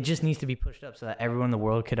it just needs to be pushed up so that everyone in the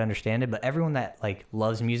world could understand it. But everyone that like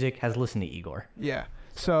loves music has listened to Igor. Yeah.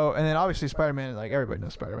 So, and then obviously Spider-Man, like everybody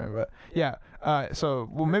knows Spider-Man, but yeah. So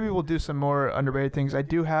maybe we'll do some more underrated things. We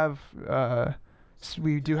do have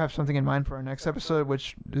something in mind for our next episode,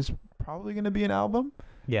 which is probably going to be an album.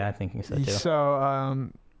 Yeah, I'm thinking so too. So,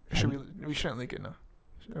 we shouldn't leak it now.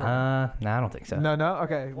 No, I don't think so. No.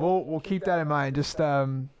 Okay, we'll keep that in mind. Just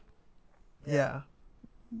yeah,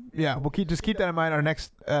 we'll keep that in mind. Our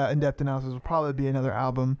next in-depth analysis will probably be another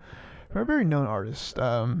album from a very known artist.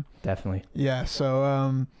 Definitely. Yeah.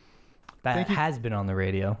 So that has been on the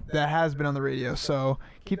radio. That has been on the radio. So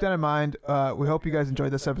keep that in mind. We hope you guys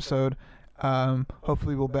enjoyed this episode.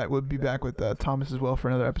 Hopefully we'll be back with Thomas as well for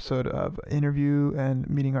another episode of interview and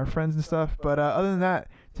meeting our friends and stuff. But other than that,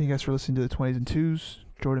 thank you guys for listening to the 20s and 2s.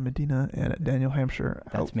 Jordan Medina and Daniel Hampshire.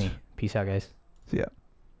 That's me. Peace out, guys. See ya.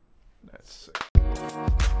 That's sick.